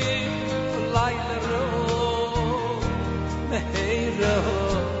v'yachoshvim olaylo Meheiro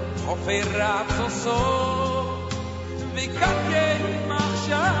ofer atzoso V'kalkel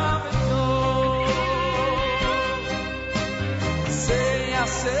machshavto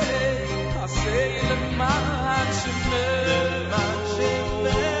Asay leman shemecho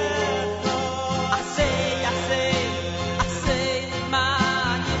Asay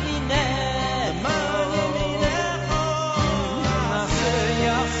leman yeminecho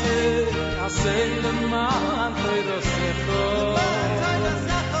Asay leman toirosecho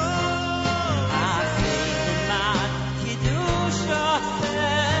Asay leman kiddushosecho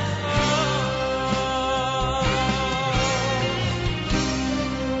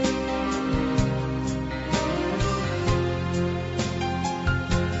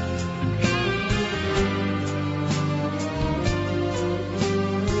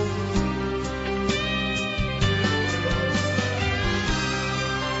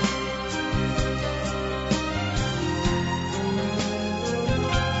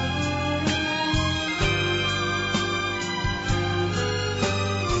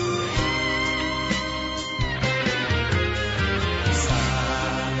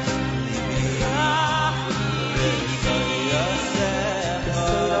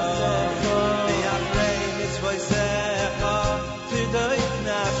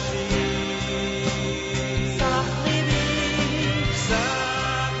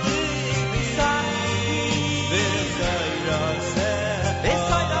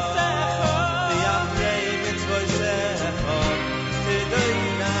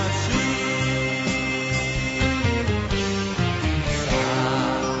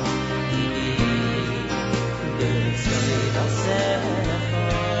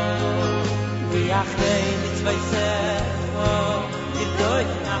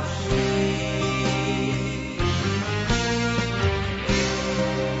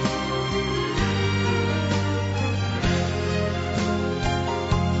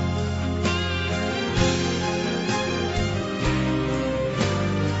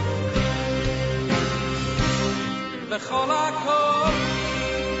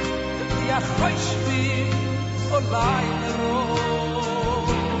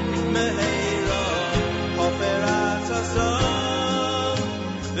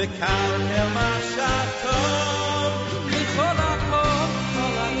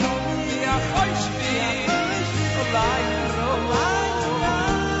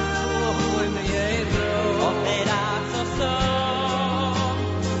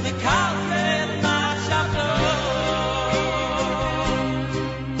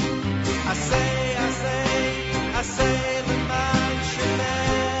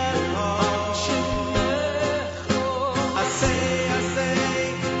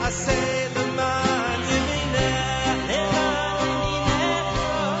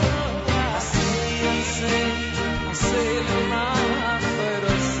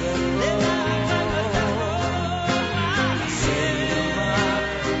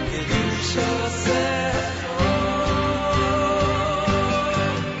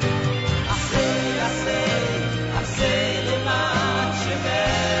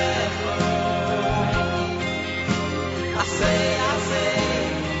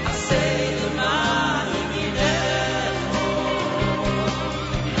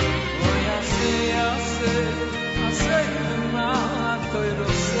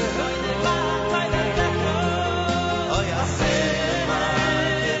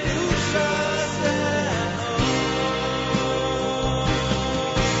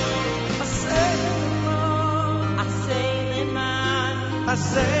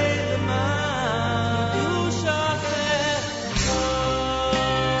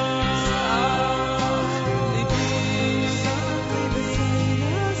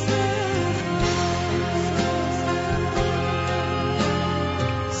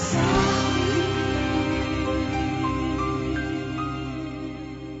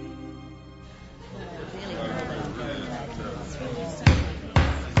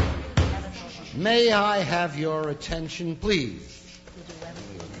May I have your attention, please?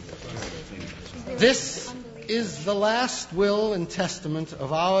 This is the last will and testament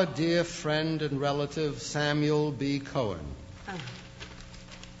of our dear friend and relative Samuel B. Cohen.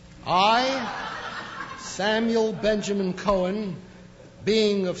 I, Samuel Benjamin Cohen,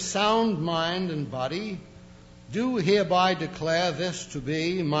 being of sound mind and body, do hereby declare this to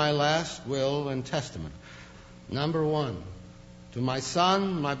be my last will and testament. Number 1, to my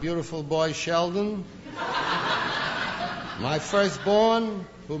son, my beautiful boy Sheldon, my firstborn,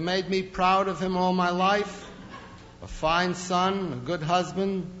 who made me proud of him all my life, a fine son, a good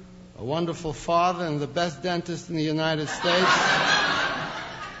husband, a wonderful father, and the best dentist in the United States.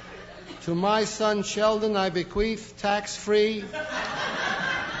 To my son Sheldon, I bequeath tax-free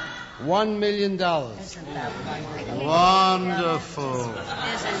 $1 million. Isn't that Wonderful. Isn't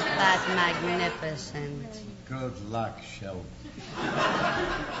that magnificent? Good luck, Sheldon.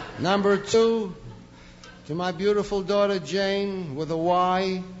 Number 2, to my beautiful daughter Jane, with a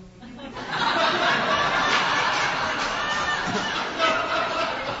Y.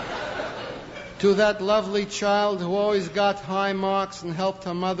 To that lovely child who always got high marks and helped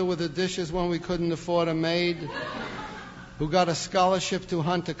her mother with the dishes when we couldn't afford a maid, who got a scholarship to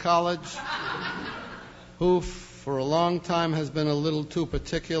Hunter College, who for a long time has been a little too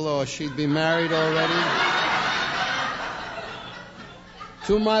particular or she'd be married already.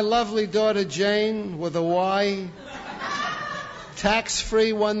 To my lovely daughter Jane, with a Y,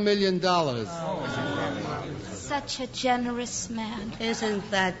 tax-free $1 million. Such a generous man. Isn't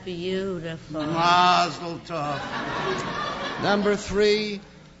that beautiful? Mazel tov. Number 3,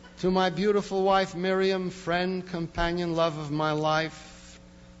 to my beautiful wife Miriam, friend, companion, love of my life.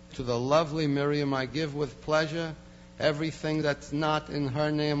 To the lovely Miriam I give with pleasure everything that's not in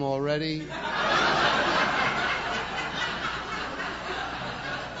her name already.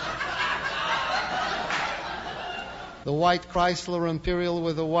 The white Chrysler Imperial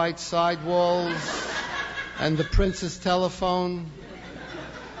with the white sidewalls and the Princess telephone,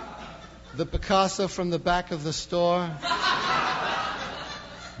 the Picasso from the back of the store,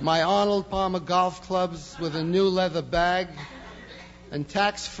 my Arnold Palmer golf clubs with a new leather bag, and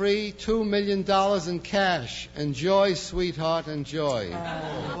tax-free $2 million in cash. Enjoy, sweetheart, enjoy.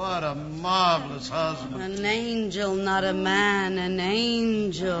 What a marvelous husband. An angel, not a man, an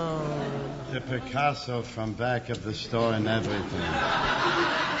angel. The Picasso from back of the store and everything.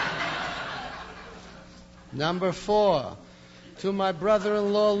 Number 4, to my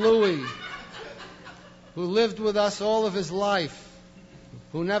brother-in-law Louis, who lived with us all of his life,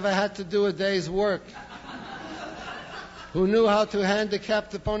 who never had to do a day's work, who knew how to handicap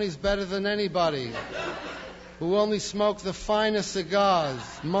the ponies better than anybody, who only smoked the finest cigars,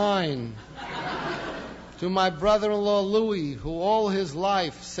 mine. To my brother-in-law Louis, who all his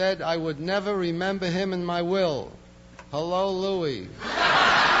life said I would never remember him in my will. Hello, Louis.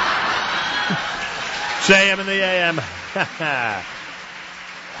 JM in the AM.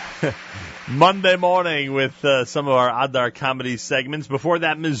 Monday morning with some of our Adar comedy segments. Before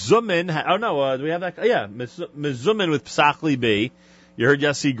that, Mizumin. Do we have that? Yeah, Mizumin with Psach Libi. You heard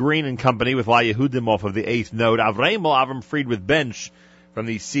Yossi Green and Company with La Yehudim off of the 8th note. Avram Fried with Bench from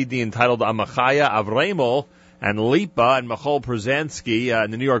the CD entitled Amachaya. Avramel and Lipa and Michal Przanski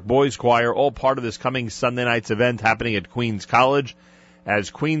and the New York Boys Choir, all part of this coming Sunday night's event happening at Queens College.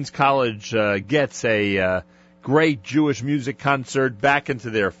 As Queens College gets a great Jewish music concert back into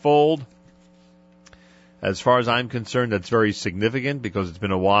their fold. As far as I'm concerned, that's very significant because it's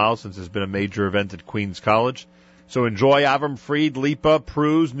been a while since there's been a major event at Queens College. So enjoy Avram Fried, Lipa,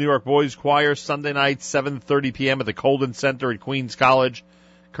 Pruz, New York Boys Choir, Sunday night, 7:30 p.m. at the Colden Center at Queens College,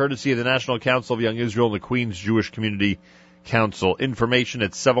 courtesy of the National Council of Young Israel and the Queens Jewish Community Council. Information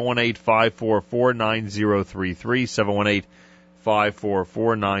at 718-544-9033,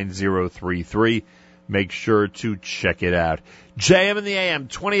 718-544-9033. Make sure to check it out. JM in the AM,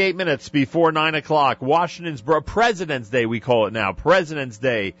 28 minutes before 9 o'clock. Washington's President's Day, we call it now. President's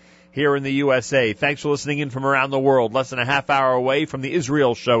Day here in the USA. Thanks for listening in from around the world. Less than a half hour away from the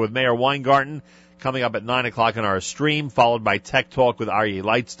Israel Show with Mayor Weingarten coming up at 9 o'clock on our stream, followed by Tech Talk with Aryeh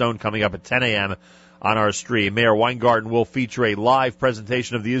Lightstone coming up at 10 a.m. on our stream. Mayor Weingarten will feature a live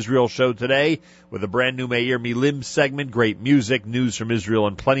presentation of the Israel Show today with a brand new Meir Milim segment, great music, news from Israel,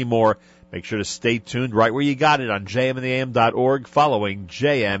 and plenty more. Make sure to stay tuned right where you got it on jmintheam.org, following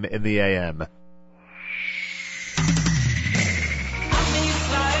JM in the AM.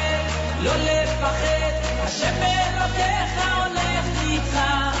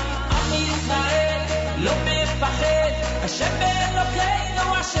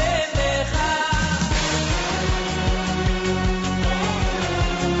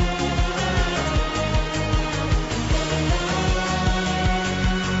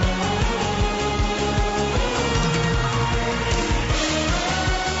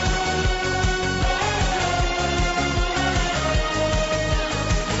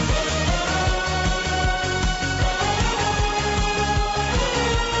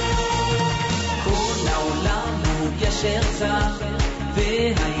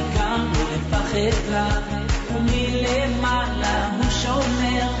 והעיקר לא לפחד לה, ומלמעלה הוא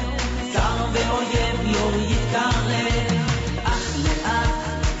שומר, צר ואויב לא יתקרב, אך לאט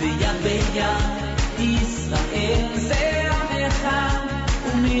ויד ביד, ישראל זה עמך,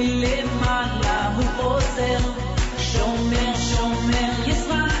 ומלמעלה הוא עוזר, שומר שומר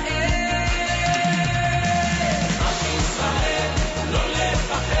ישראל. עם ישראל לא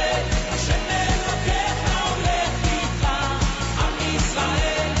לפחד, השם אלוקיך הולך איתך. עם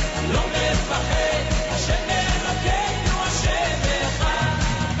ישראל לא מפחד, השם אלוקינו השם אחד.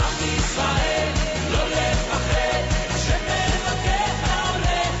 עם ישראל לא לפחד, השם אלוקיך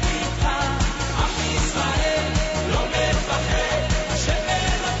הולך איתך. עם ישראל לא מפחד, השם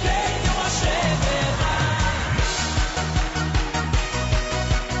אלוקינו השם אחד.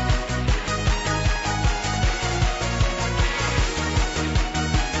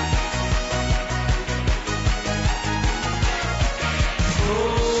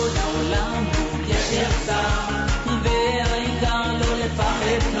 כל העולם הוא גשר צר, והעיקר לא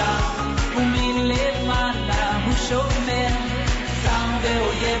לפחד לה, ומלמעלה הוא שומר, צר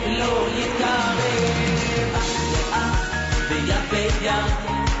ואויב לא יתקרב, אך לאט ויד ביד,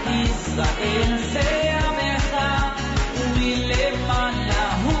 ישראל זה עמך,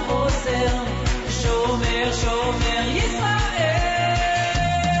 ומלמעלה הוא עוזר, שומר שומר ישראל.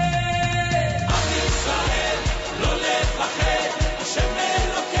 עם ישראל לא לפחד, השם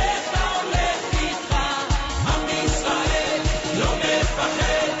אלוקיך הולך איתך. עם ישראל לא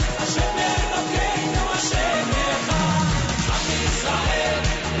מפחד, השם אלוקינו השם אחד. עם ישראל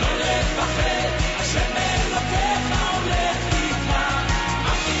לא לפחד, השם אלוקיך הולך איתך.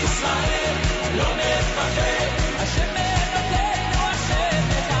 עם ישראל לא מפחד, השם אלוקינו השם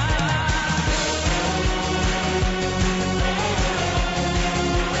אחד.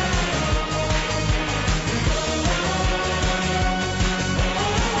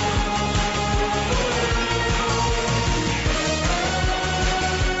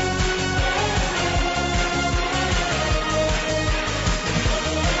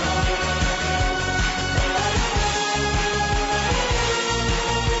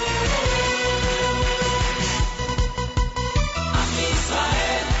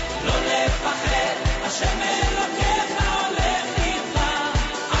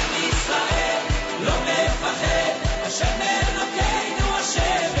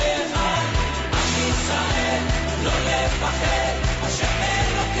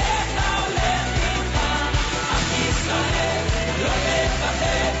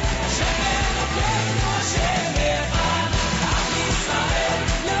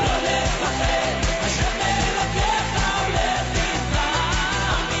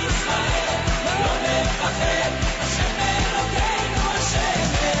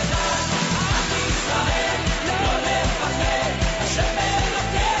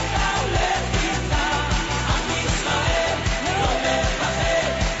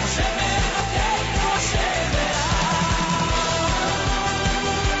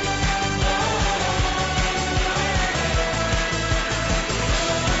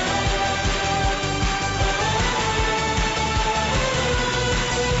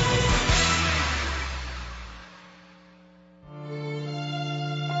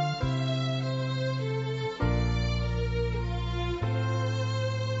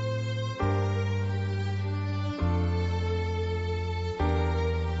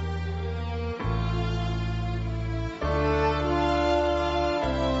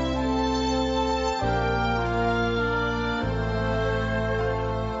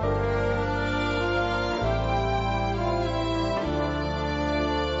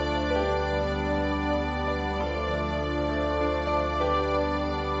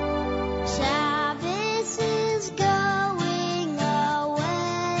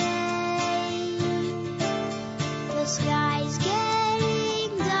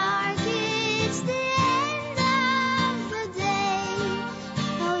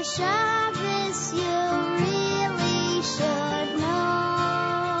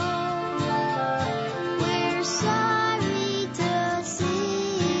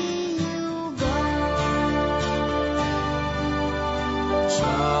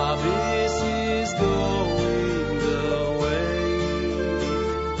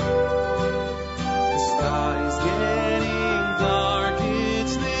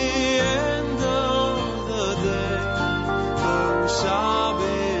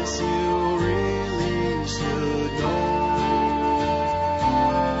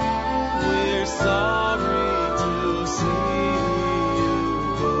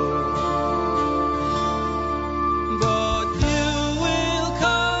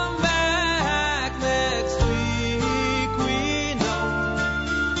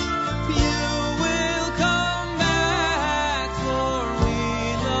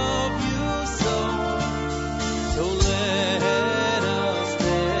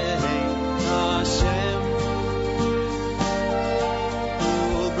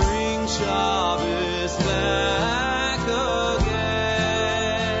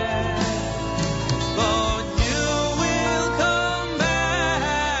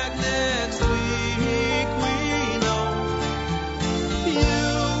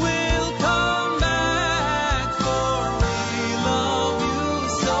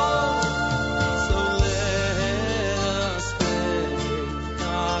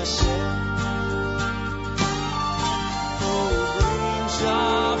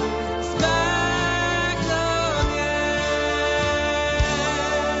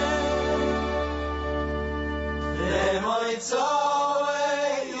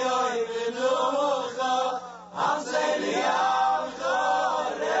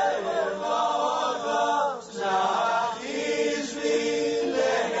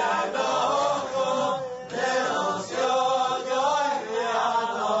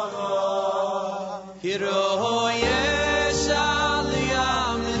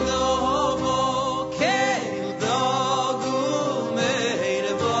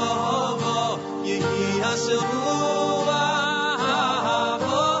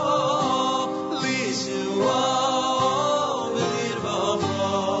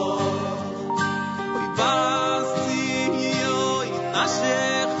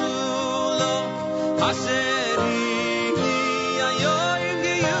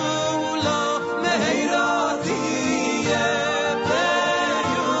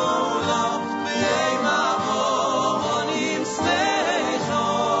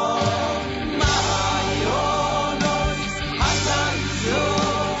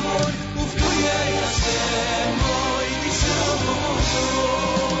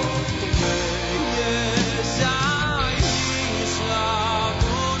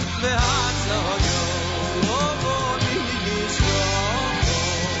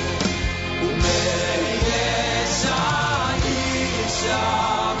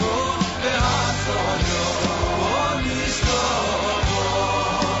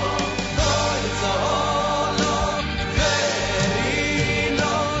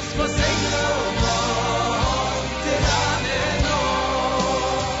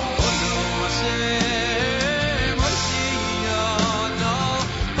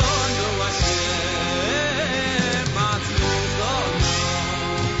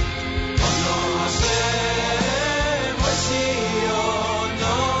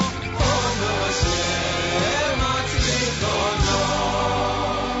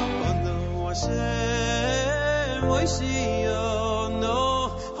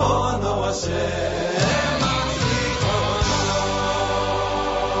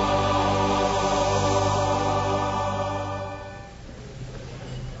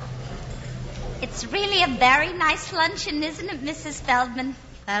 It's really a very nice luncheon, isn't it, Mrs. Feldman?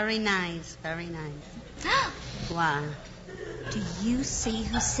 Very nice, very nice. Wow. Do you see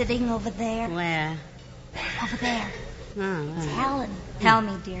who's sitting over there? Where? Over there. Oh, It's Helen. Tell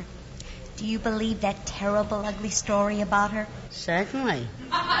me, dear, do you believe that terrible, ugly story about her? Certainly.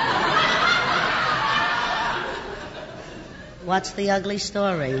 What's the ugly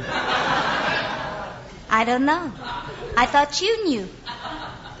story? I don't know. I thought you knew.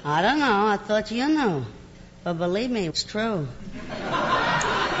 I don't know. I thought you knew. But believe me, it's true.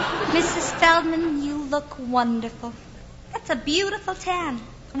 Mrs. Feldman, you look wonderful. That's a beautiful tan.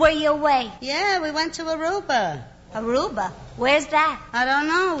 Were you away? Yeah, we went to Aruba. Aruba? Where's that? I don't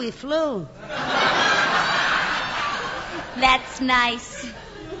know. We flew. That's nice. Say,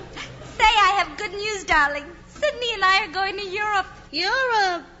 I have good news, darling. Sydney and I are going to Europe.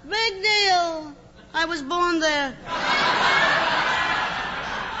 Europe? Big deal. I was born there.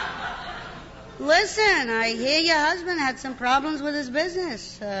 Listen, I hear your husband had some problems with his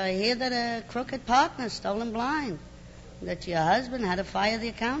business. I hear that a crooked partner stole him blind. That your husband had to fire the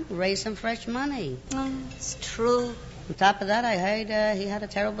accountant, raise some fresh money. It's true. On top of that, I heard he had a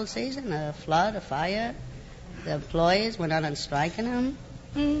terrible season, a flood, a fire. The employees went out on strike on him.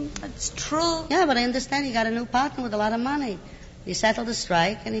 It's true. Yeah, but I understand he got a new partner with a lot of money. He settled the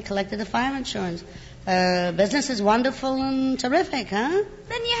strike and he collected the fire insurance. Business is wonderful and terrific, huh?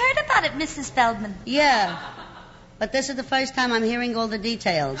 Then you heard about it, Mrs. Feldman. Yeah, but this is the first time I'm hearing all the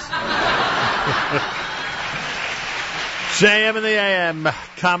details. JM in the AM,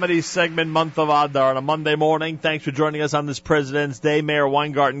 comedy segment, month of Adar on a Monday morning. Thanks for joining us on this President's Day. Mayor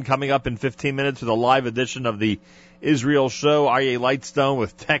Weingarten coming up in 15 minutes with a live edition of the Israel Show. Aryeh Lightstone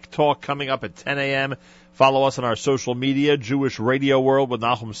with Tech Talk coming up at 10 a.m. Follow us on our social media, Jewish Radio World with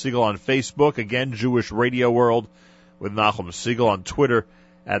Nachum Siegel on Facebook. Again, Jewish Radio World with Nachum Siegel on Twitter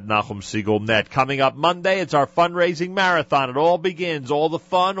at Nachum Siegel Net. Coming up Monday, it's our fundraising marathon. It all begins. All the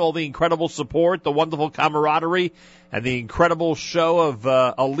fun, all the incredible support, the wonderful camaraderie, and the incredible show of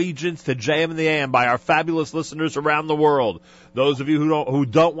allegiance to JM and the AM by our fabulous listeners around the world. Those of you who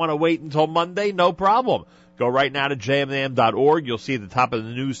don't want to wait until Monday, no problem. Go right now to jmandam.org. You'll see at the top of the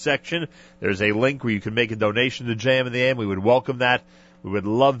news section, there's a link where you can make a donation to JM and the AM. We would welcome that. We would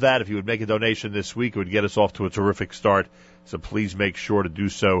love that. If you would make a donation this week, it would get us off to a terrific start. So please make sure to do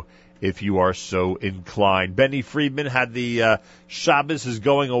so if you are so inclined. Benny Friedman had the Shabbos is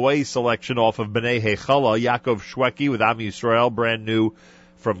Going Away selection off of B'nai Hechala. Yaakov Shweki with Am Yisrael, brand new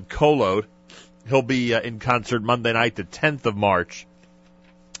from Kolod. He'll be in concert Monday night, the 10th of March.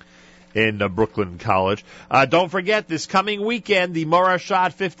 In Brooklyn College. Don't forget, this coming weekend, the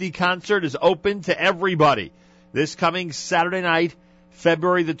Morashat 50 concert is open to everybody. This coming Saturday night,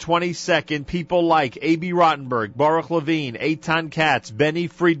 February the 22nd, people like A.B. Rottenberg, Baruch Levine, Eitan Katz, Benny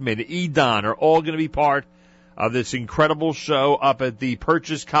Friedman, Edon are all going to be part of this incredible show up at the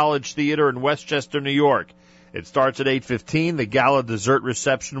Purchase College Theater in Westchester, New York. It starts at 8:15. The gala dessert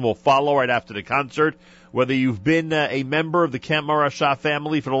reception will follow right after the concert. Whether you've been a member of the Camp Marashah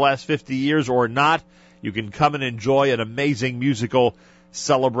family for the last 50 years or not, you can come and enjoy an amazing musical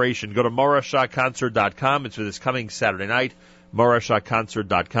celebration. Go to morashahconcert.com. It's for this coming Saturday night.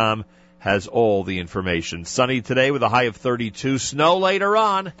 morashahconcert.com has all the information. Sunny today with a high of 32. Snow later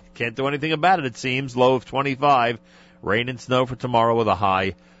on. Can't do anything about it, it seems. Low of 25. Rain and snow for tomorrow with a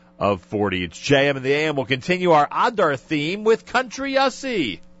high of 40. It's JM and the AM. We'll continue our Adar theme with Country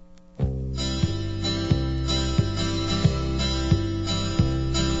Yossi.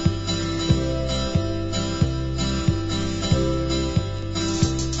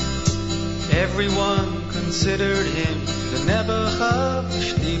 Everyone considered him the Nebuch of the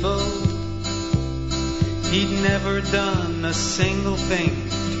Shtibel. He'd never done a single thing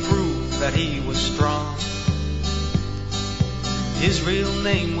to prove that he was strong. His real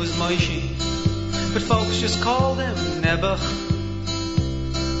name was Moshe, but folks just called him Nebuch.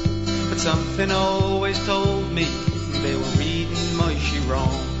 But something always told me they were reading Moshe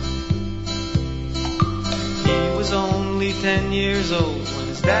wrong. He was only 10 years old when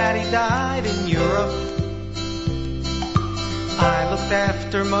his daddy died in Europe. I looked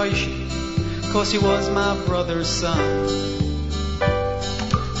after Moshe, 'cause he was my brother's son.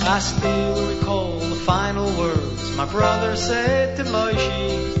 I still recall the final words my brother said to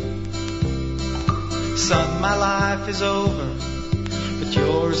Moshe. Son, my life is over, but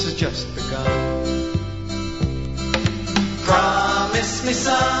yours has just begun. Promise me,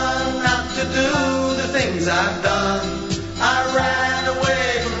 son, not to do the things I've done. I ran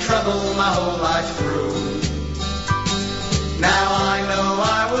away from trouble my whole life through. Now I know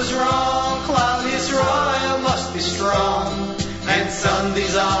I was wrong. Claudius Royal must be strong. And son,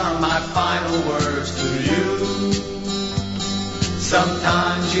 these are my final words to you.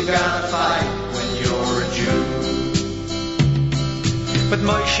 Sometimes you gotta fight when you're a Jew. But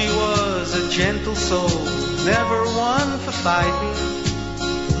Moshe was a gentle soul, never one for fighting.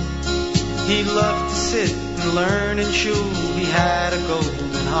 He loved to sit and learn in shul. He had a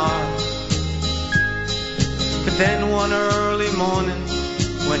golden heart. But then one early morning,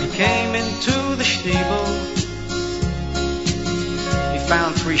 when he came into the shtibel, he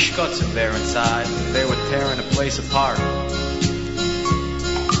found 3 shkutzim there inside. They were tearing the place apart.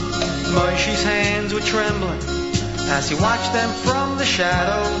 Moshe's hands were trembling as he watched them from the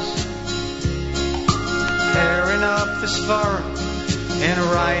shadows, tearing up the svarim and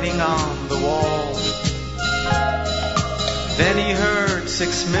writing on the wall. Then he heard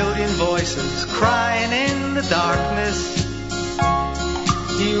 6 million voices crying in the darkness.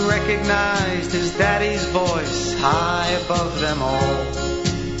 He recognized his daddy's voice high above them all.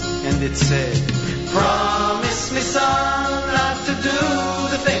 And it said, promise me, son, not to do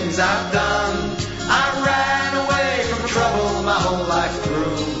the things I've done. I ran away from trouble my whole life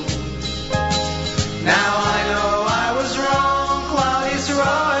through. Now I know I was wrong. Claudius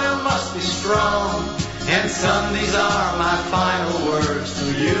Royal must be strong. And son, these are my final words to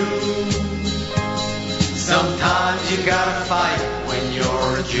you. Sometimes you gotta fight when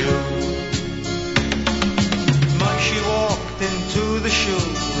you're a Jew. Moshe walked into the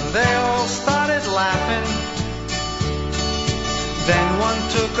shul and they all started laughing. Then one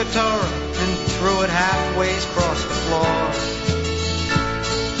took a Torah and threw it halfway across the floor.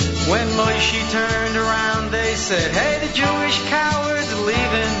 When Moshe turned around, they said, hey, the Jewish coward's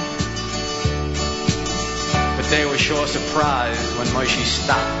leaving. But they were sure surprised when Moshe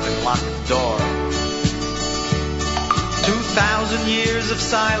stopped and locked the door. 2,000 years of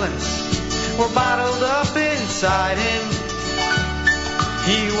silence were bottled up inside him.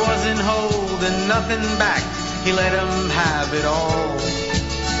 He wasn't holding nothing back. He let him have it all.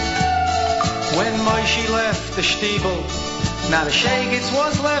 When Moshe left the shtibel, not a shegitz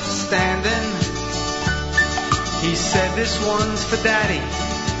was left standing. He said, this one's for Daddy,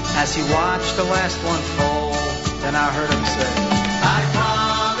 as he watched the last one fall. Then I heard him say, I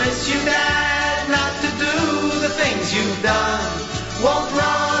promise you, Dad, not to do the things you've done. Won't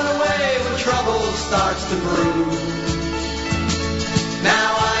run away when trouble starts to brew.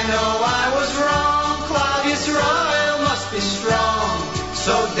 Now I know I was wrong. Claudius Royal must be strong.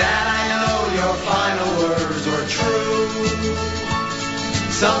 So, Dad, I know your final words were true.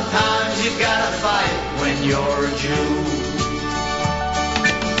 Sometimes you've gotta fight when you're a Jew.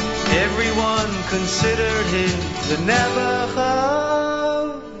 Everyone considered him the Nebuch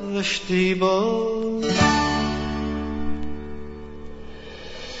of the shtibel.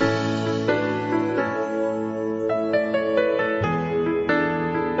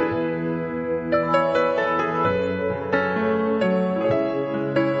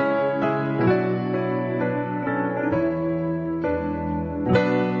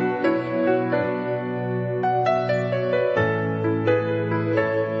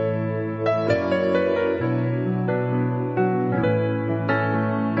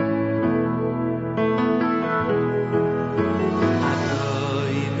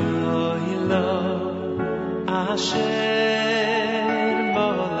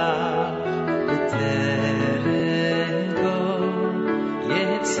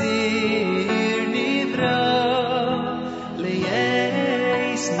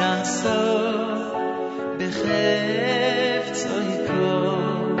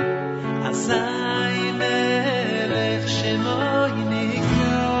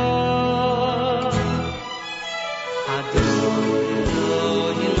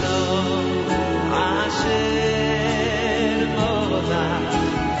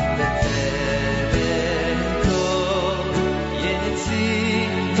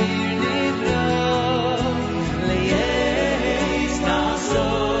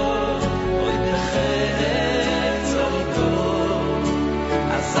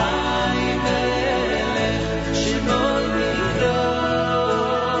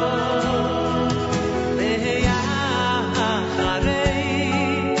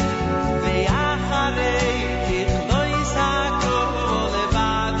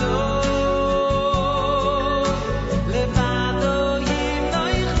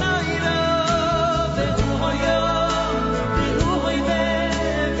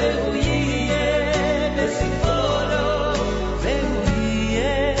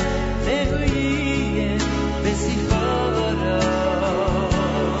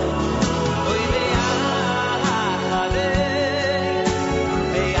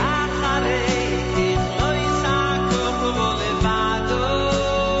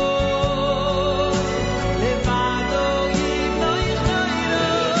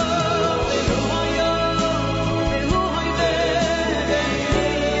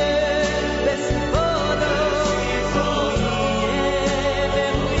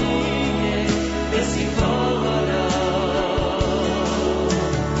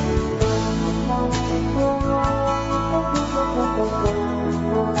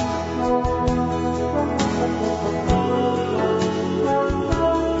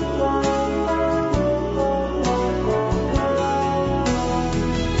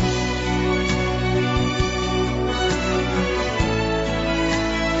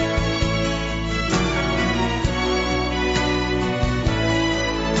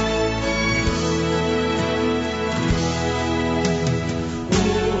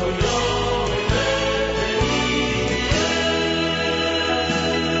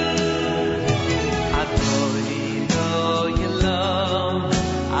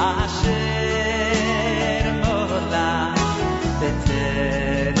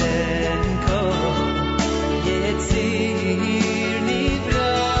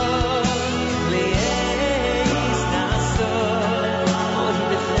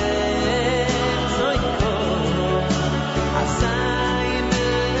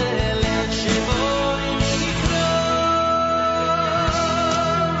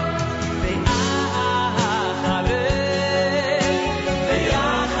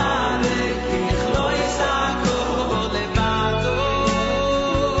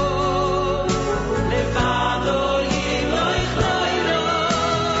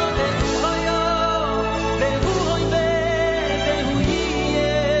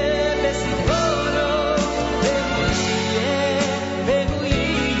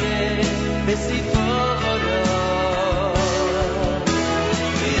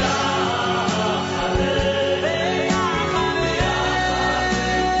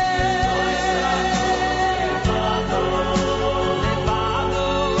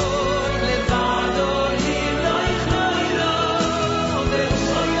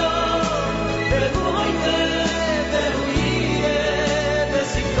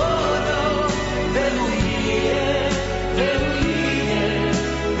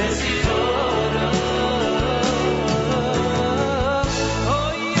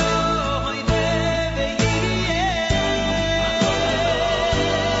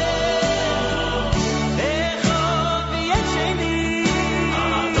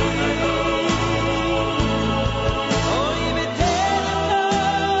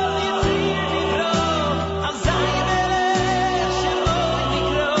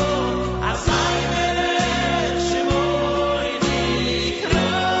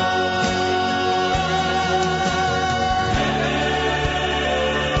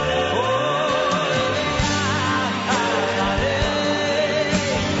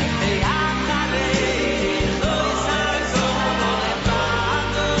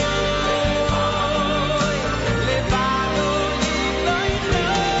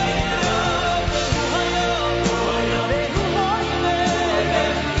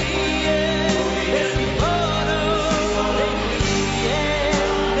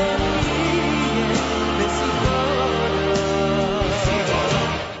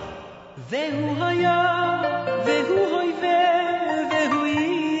 והוא היה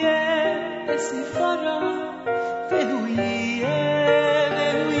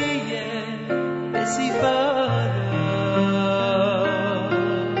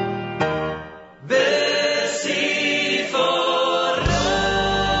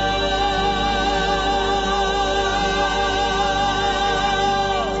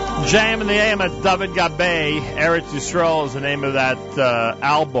JM in the AM at David Gabay. Eretz Yisrael is the name of that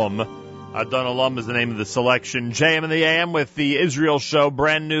album. Adon Olam is the name of the selection. JM in the AM with the Israel show,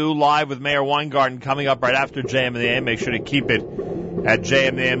 brand new, live with Mayor Weingarten, coming up right after JM in the AM. Make sure to keep it at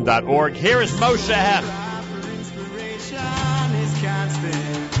jmintheam.org. Here is Moshe Hech.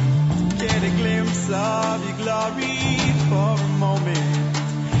 Get a glimpse of your glory for a moment.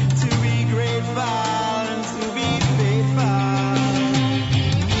 To be grateful and to be faithful.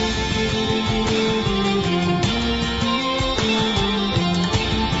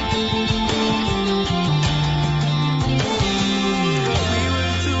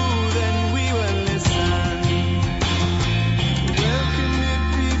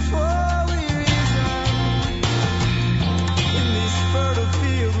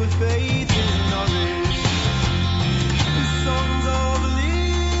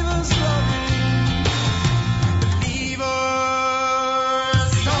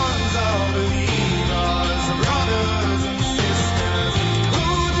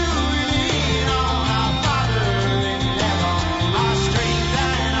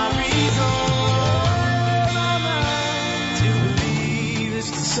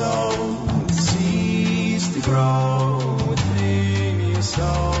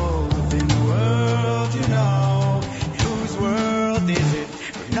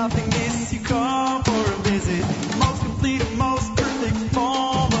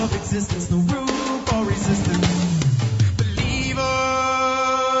 Existence, no room for resistance. Believers,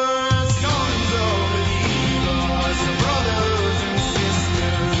 sons of believers, brothers and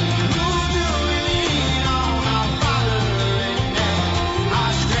sisters, who do we lean on? Our Father in heaven,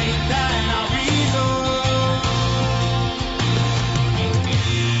 our strength and our reason.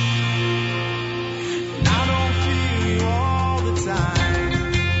 And I don't feel you all the time.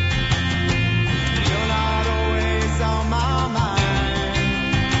 You're not always on my mind.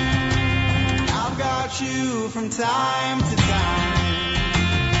 You from time to time,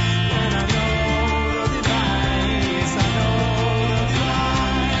 and I know the divine, yes I know the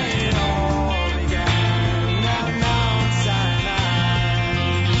divine, all began at Mount Sinai.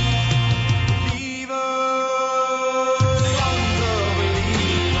 Believers, sons of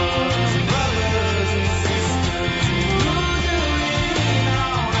believers, brothers and sisters, who do we lean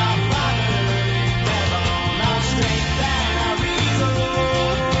on? Our Father in heaven, our strength and our reason.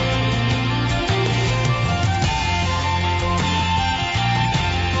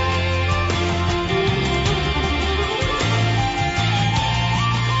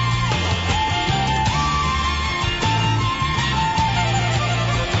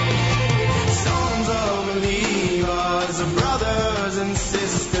 Brothers and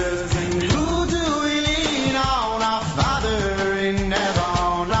sisters, and who do we lean on? Our Father in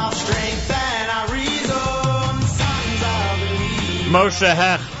heaven, our strength and our reason, sons of believers. Moshe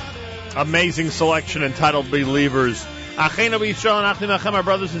Hech, amazing selection entitled Believers. Achenu B'Yisrael, Achim Achem, our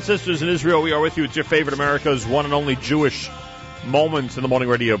brothers and sisters in Israel, we are with you. It's your favorite America's one and only Jewish Moments in the Morning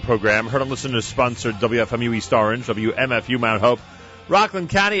radio program. Heard on listeners sponsored WFMU East Orange, WMFU Mount Hope, Rockland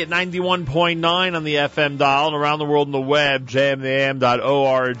County at 91.9 on the FM dial, and around the world on the web,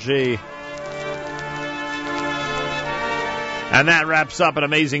 jmintheam.org. And that wraps up an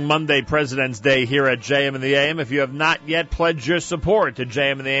amazing Monday, President's Day, here at JM in the AM. If you have not yet pledged your support to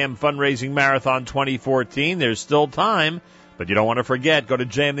JM in the AM Fundraising Marathon 2014, there's still time, but you don't want to forget. Go to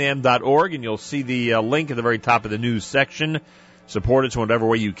jmintheam.org, and you'll see the link at the very top of the news section. Support us in whatever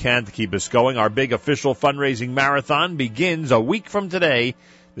way you can to keep us going. Our big official fundraising marathon begins a week from today,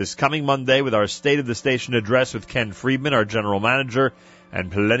 this coming Monday, with our State of the Station address with Ken Friedman, our general manager,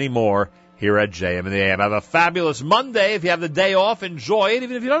 and plenty more here at JM in the AM. Have a fabulous Monday. If you have the day off, enjoy it.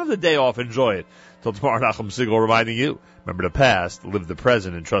 Even if you don't have the day off, enjoy it. Till tomorrow, Nachum Siegel reminding you, remember the past, live the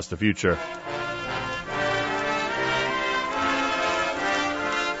present, and trust the future.